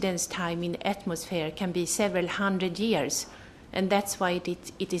residence time in the atmosphere can be several hundred years, and that's why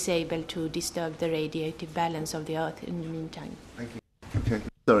it is able to disturb the radiative balance of the Earth in the meantime. Thank you. Okay,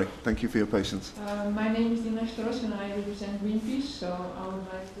 sorry, thank you for your patience. My name is Dina Stros and I represent Greenpeace, so I would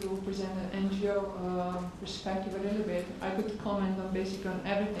like to present an NGO perspective a little bit. I could comment on basically on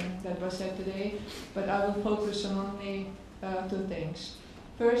everything that was said today, but I will focus on only two things.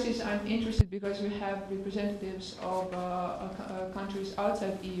 First is I'm interested because we have representatives of countries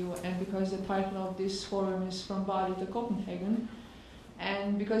outside EU, and because the title of this forum is From Bali to Copenhagen,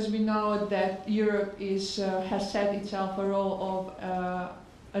 and because we know that Europe has set itself a role of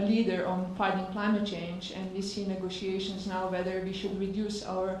a leader on fighting climate change, and we see negotiations now whether we should reduce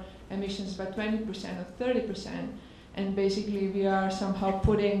our emissions by 20% or 30%, and basically we are somehow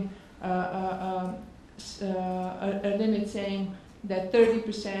putting a limit saying that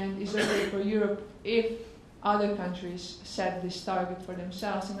 30% is okay for Europe if other countries set this target for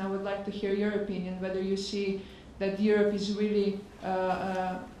themselves. And I would like to hear your opinion, whether you see that Europe is really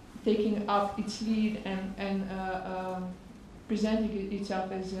taking up its lead and presenting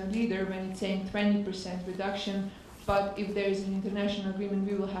itself as a leader when it's saying 20% reduction, but if there is an international agreement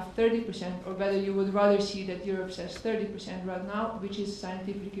we will have 30%, or whether you would rather see that Europe says 30% right now, which is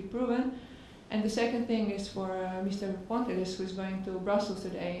scientifically proven. And the second thing is for Mr. Pontelis, who is going to Brussels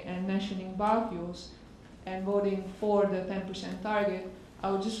today and mentioning biofuels and voting for the 10% target. I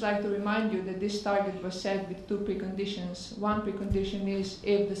would just like to remind you that this target was set with two preconditions. One precondition is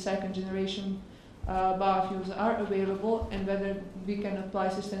if the second generation biofuels are available and whether we can apply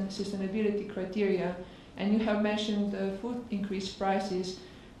sustainability criteria. And you have mentioned food increase prices.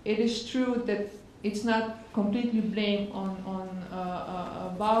 It is true that it's not completely blamed on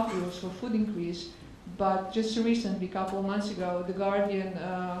biofuels for food increase, but just recently, a couple of months ago, The Guardian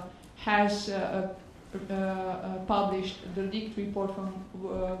has published the leaked report from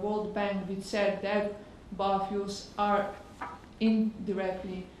World Bank, which said that biofuels are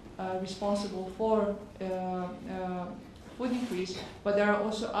indirectly responsible for food increase, but there are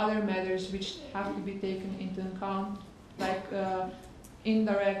also other matters which have to be taken into account, like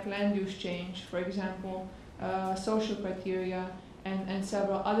indirect land use change, for example, social criteria, and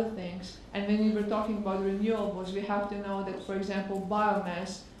several other things. And when we were talking about renewables, we have to know that, for example,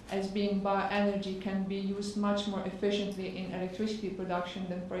 biomass as being bioenergy can be used much more efficiently in electricity production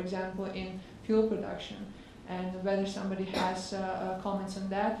than, for example, in fuel production. And whether somebody has comments on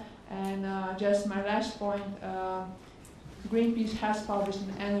that. And just my last point, Greenpeace has published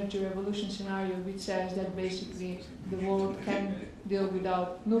an energy revolution scenario which says that basically the world can deal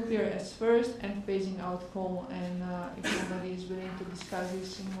without nuclear as first and phasing out coal. And if somebody is willing to discuss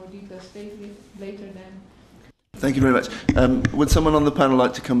this in more detail later, then. Thank you very much. Would someone on the panel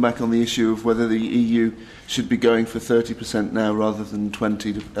like to come back on the issue of whether the EU should be going for 30% now rather than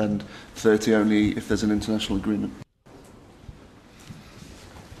 20 and 30 only if there's an international agreement?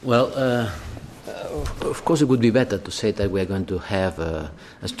 Well, of course it would be better to say that we are going to have a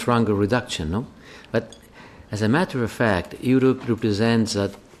stronger reduction, no? But as a matter of fact, Europe represents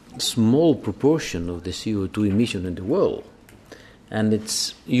a small proportion of the CO2 emission in the world, and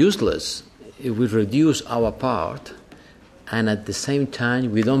it's useless if we reduce our part and at the same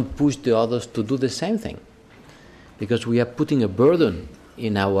time we don't push the others to do the same thing, because we are putting a burden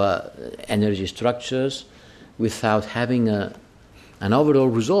in our energy structures without having an overall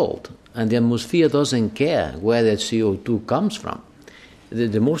result, and the atmosphere doesn't care where that CO2 comes from.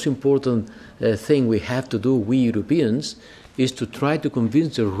 The most important thing we have to do, we Europeans, is to try to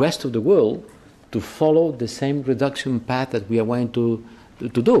convince the rest of the world to follow the same reduction path that we are going to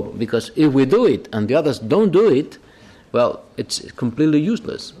do. Because if we do it and the others don't do it, well, it's completely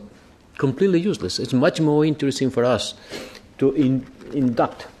useless. Completely useless. It's much more interesting for us to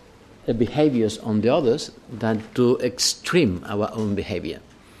induct behaviors on the others than to extreme our own behavior.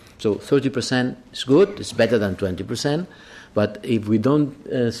 So 30% is good, it's better than 20%, but if we don't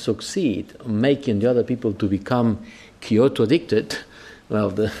succeed in making the other people to become Kyoto addicted,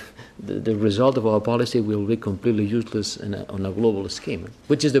 well, the result of our policy will be completely useless on a global scheme.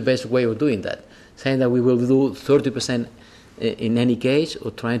 Which is the best way of doing that? Saying that we will do 30% in any case,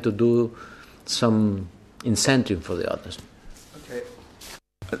 or trying to do some incentive for the others? Okay.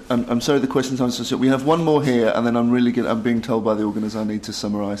 I'm sorry the question's answered. So we have one more here, and then I'm being told by the organiser I need to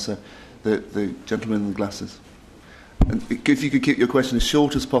summarise. So the gentleman in the glasses. And if you could keep your question as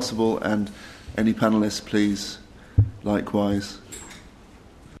short as possible, and any panellists, please, likewise.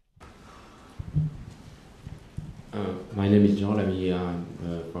 My name is Jean Lamy. I'm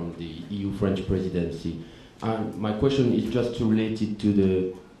from the EU French presidency. My question is just related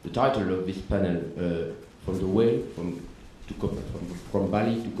to the title of this panel, from the way from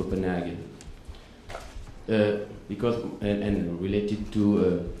Bali to Copenhagen, because and related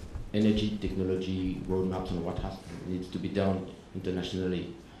to energy technology roadmaps and what needs to be done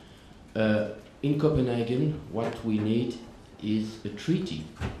internationally. In Copenhagen, what we need is a treaty.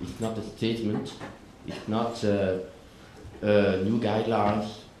 It's not a statement. It's not new guidelines.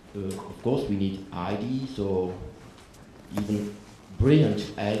 Of course, we need ideas or even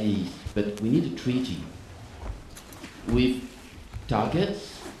brilliant ideas, but we need a treaty with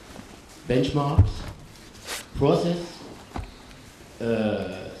targets, benchmarks, process,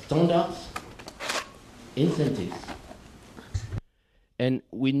 standards, incentives. And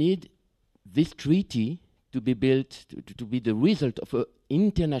we need this treaty to be built, to be the result of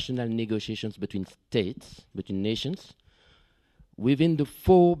international negotiations between states, between nations, within the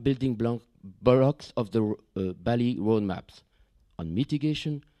 4 building blocks of the Bali roadmaps: on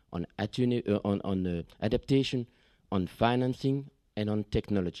mitigation, on adaptation, on financing, and on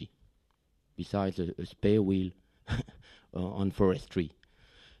technology, besides a spare wheel on forestry.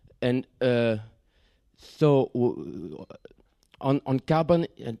 And on carbon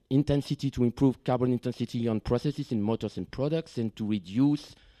intensity, to improve carbon intensity on processes in motors and products, and to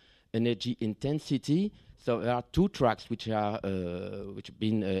reduce energy intensity. So there are 2 tracks which have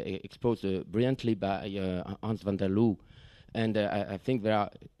been exposed brilliantly by Hans van der Loo, and I think there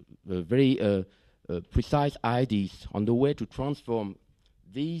are very precise ideas on the way to transform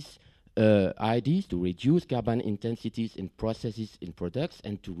these ideas to reduce carbon intensities in processes in products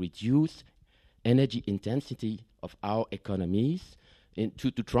and to reduce energy intensity of our economies,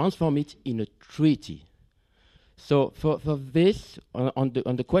 to transform it in a treaty. So for this, on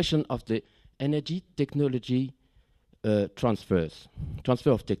the question of the energy technology transfer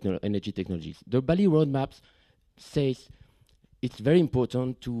of energy technologies, the Bali roadmap says it's very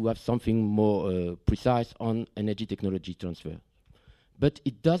important to have something more precise on energy technology transfer. But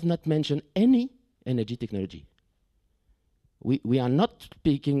it does not mention any energy technology. We are not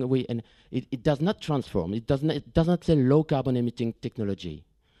speaking, and it does not transform. It does not say low carbon emitting technology.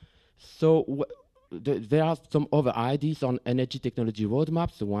 So there are some other ideas on energy technology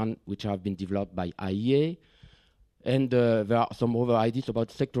roadmaps, the one which have been developed by IEA, and there are some other ideas about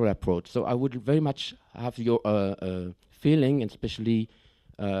sectoral approach. So I would very much have your feeling, and especially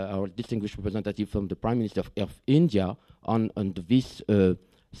our distinguished representative from the Prime Minister of India, on this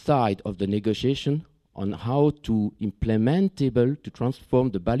side of the negotiation, on how to implementable, to transform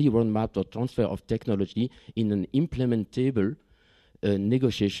the Bali roadmap or transfer of technology in an implementable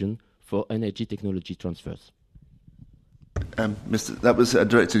negotiation for energy technology transfers. That was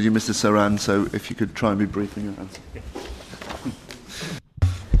directed to you, Mr. Saran, so if you could try and be brief in your answer.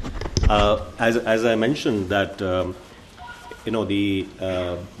 As I mentioned, that the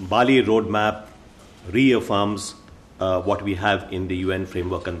Bali roadmap reaffirms what we have in the UN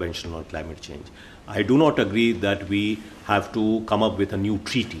Framework Convention on Climate Change. I do not agree that we have to come up with a new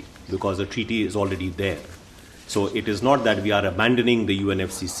treaty, because the treaty is already there. So it is not that we are abandoning the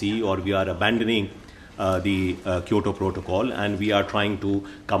UNFCCC or we are abandoning the Kyoto Protocol and we are trying to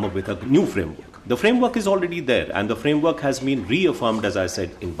come up with a new framework. The framework is already there, and the framework has been reaffirmed, as I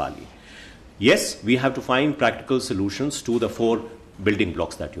said, in Bali. Yes, we have to find practical solutions to the 4 building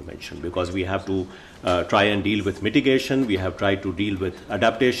blocks that you mentioned, because we have to try and deal with mitigation, we have tried to deal with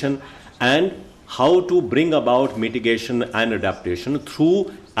adaptation, and how to bring about mitigation and adaptation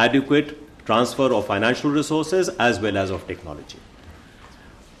through adequate transfer of financial resources as well as of technology.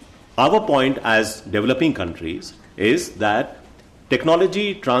 Our point as developing countries is that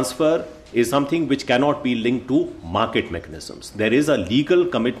technology transfer is something which cannot be linked to market mechanisms. There is a legal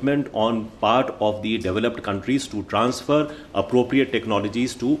commitment on part of the developed countries to transfer appropriate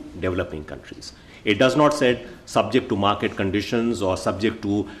technologies to developing countries. It does not say subject to market conditions or subject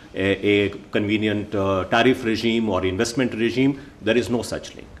to a convenient tariff regime or investment regime. There is no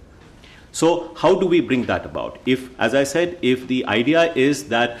such link. So how do we bring that about? If, as I said, if the idea is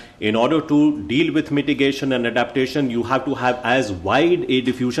that in order to deal with mitigation and adaptation, you have to have as wide a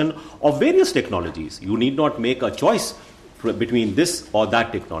diffusion of various technologies. You need not make a choice between this or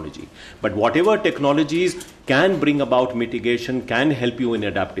that technology. But whatever technologies can bring about mitigation, can help you in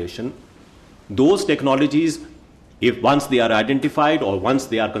adaptation, those technologies, if once they are identified or once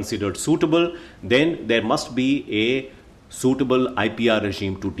they are considered suitable, then there must be a suitable IPR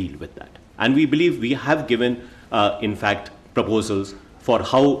regime to deal with that. And we believe we have given, in fact, proposals for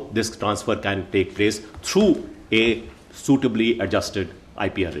how this transfer can take place through a suitably adjusted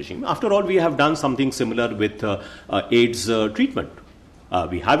IPR regime. After all, we have done something similar with AIDS treatment.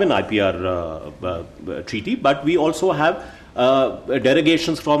 We have an IPR treaty, but we also have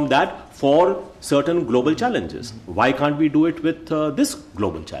derogations from that for certain global challenges. Why can't we do it with this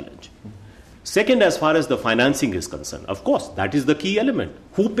global challenge? Second, as far as the financing is concerned, of course, that is the key element.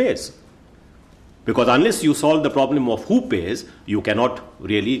 Who pays? Because unless you solve the problem of who pays, you cannot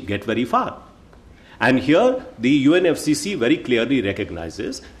really get very far. And here, the UNFCCC very clearly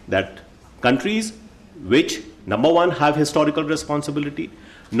recognizes that countries which, number one, have historical responsibility,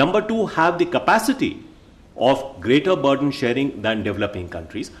 number two, have the capacity of greater burden sharing than developing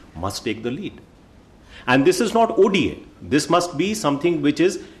countries, must take the lead. And this is not ODA. This must be something which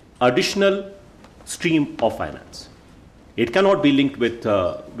is additional stream of finance. It cannot be linked with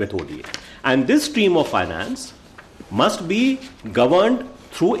ODA. And this stream of finance must be governed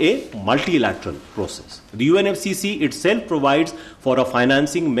through a multilateral process. The UNFCCC itself provides for a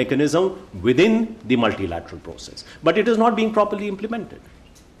financing mechanism within the multilateral process, but it is not being properly implemented.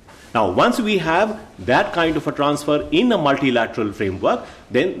 Now, once we have that kind of a transfer in a multilateral framework,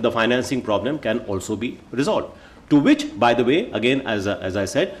 then the financing problem can also be resolved. To which, by the way, again, as I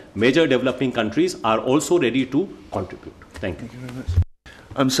said, major developing countries are also ready to contribute. Thank you. Thank you very much.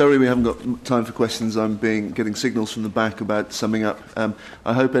 I'm sorry we haven't got time for questions. I'm getting signals from the back about summing up.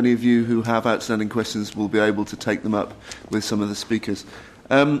 I hope any of you who have outstanding questions will be able to take them up with some of the speakers.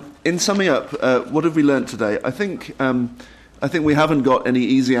 In summing up, what have we learnt today? I think we haven't got any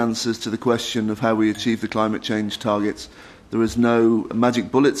easy answers to the question of how we achieve the climate change targets There is no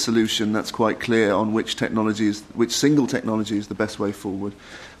magic bullet solution that's quite clear on which single technology is the best way forward.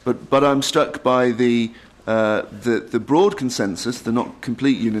 But I'm struck by the broad consensus, the not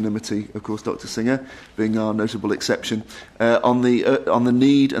complete unanimity, of course, Dr. Singer being our notable exception, on the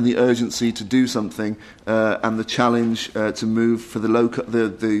need and the urgency to do something, and the challenge to move for the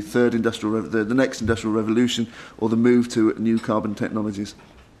next industrial revolution, or the move to new carbon technologies.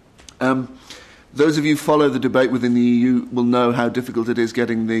 Those of you who follow the debate within the EU will know how difficult it is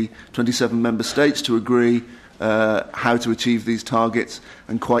getting the 27 member states to agree how to achieve these targets,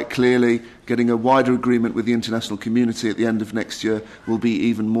 and quite clearly getting a wider agreement with the international community at the end of next year will be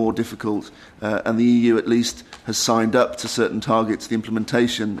even more difficult, and the EU at least has signed up to certain targets. The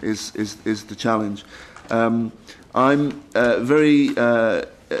implementation is the challenge. I'm very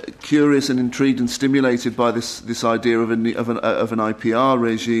curious and intrigued and stimulated by this idea of an IPR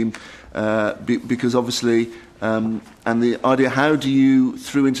regime, because obviously, and the idea, how do you,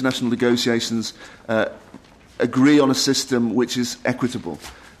 through international negotiations, agree on a system which is equitable?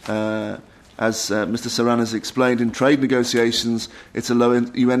 As Mr. Saran has explained, in trade negotiations,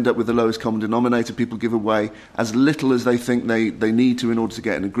 you end up with the lowest common denominator. People give away as little as they think they need to in order to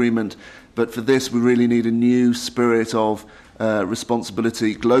get an agreement. But for this, we really need a new spirit of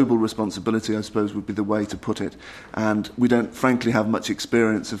responsibility, global responsibility, I suppose, would be the way to put it. And we don't, frankly, have much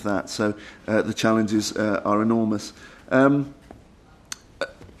experience of that, so the challenges are enormous.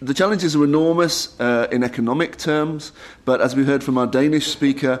 The challenges are enormous in economic terms, but as we heard from our Danish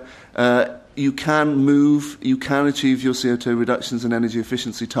speaker, you can achieve your CO2 reductions and energy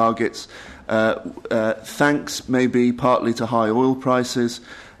efficiency targets, thanks maybe partly to high oil prices,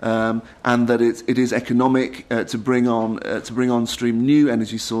 and that it is economic to bring on stream new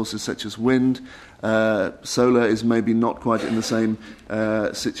energy sources such as wind. Solar is maybe not quite in the same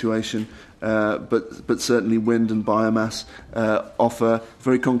situation, but certainly wind and biomass offer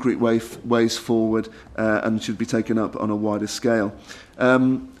very concrete ways forward, and should be taken up on a wider scale.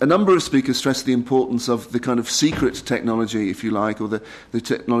 A number of speakers stressed the importance of the kind of secret technology, if you like, or the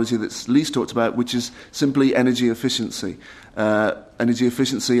technology that's least talked about, which is simply energy efficiency. Energy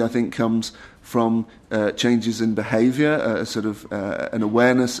efficiency, I think, comes from changes in behaviour, an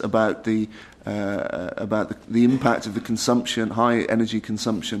awareness about the impact of the consumption, high energy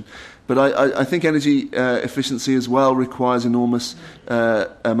consumption. But I think energy efficiency as well requires enormous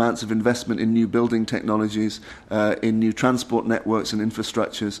amounts of investment in new building technologies, in new transport networks and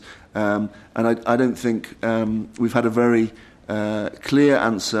infrastructures. And I don't think we've had a very clear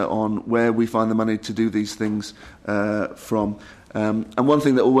answer on where we find the money to do these things from. And one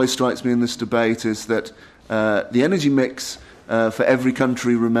thing that always strikes me in this debate is that the energy mix for every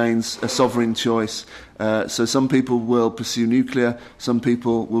country remains a sovereign choice. So some people will pursue nuclear, some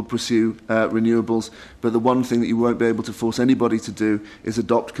people will pursue renewables, but the one thing that you won't be able to force anybody to do is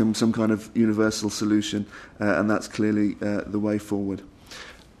adopt some kind of universal solution, and that's clearly the way forward.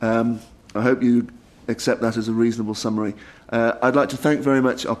 I hope you accept that as a reasonable summary. I'd like to thank very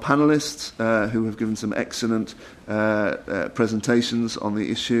much our panellists who have given some excellent presentations on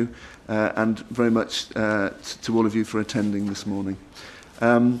the issue, and very much to all of you for attending this morning.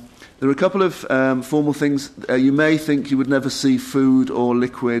 There are a couple of formal things. You may think you would never see food or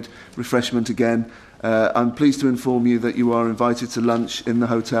liquid refreshment again. I'm pleased to inform you that you are invited to lunch in the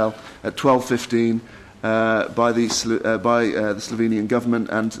hotel at 12:15 by the Slovenian government,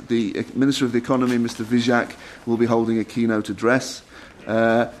 and the Minister of the Economy, Mr. Vizak, will be holding a keynote address.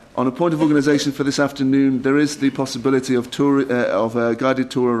 On a point of organisation for this afternoon, there is the possibility of a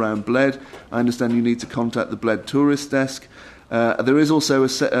guided tour around Bled. I understand you need to contact the Bled tourist desk. There is also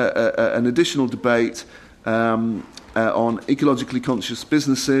an additional debate on ecologically conscious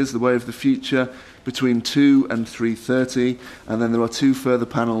businesses, the way of the future, between 2 and 3:30, and then there are 2 further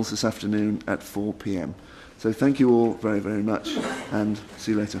panels this afternoon at 4 p.m. So thank you all very, very much, and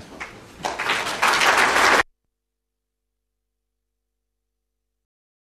see you later.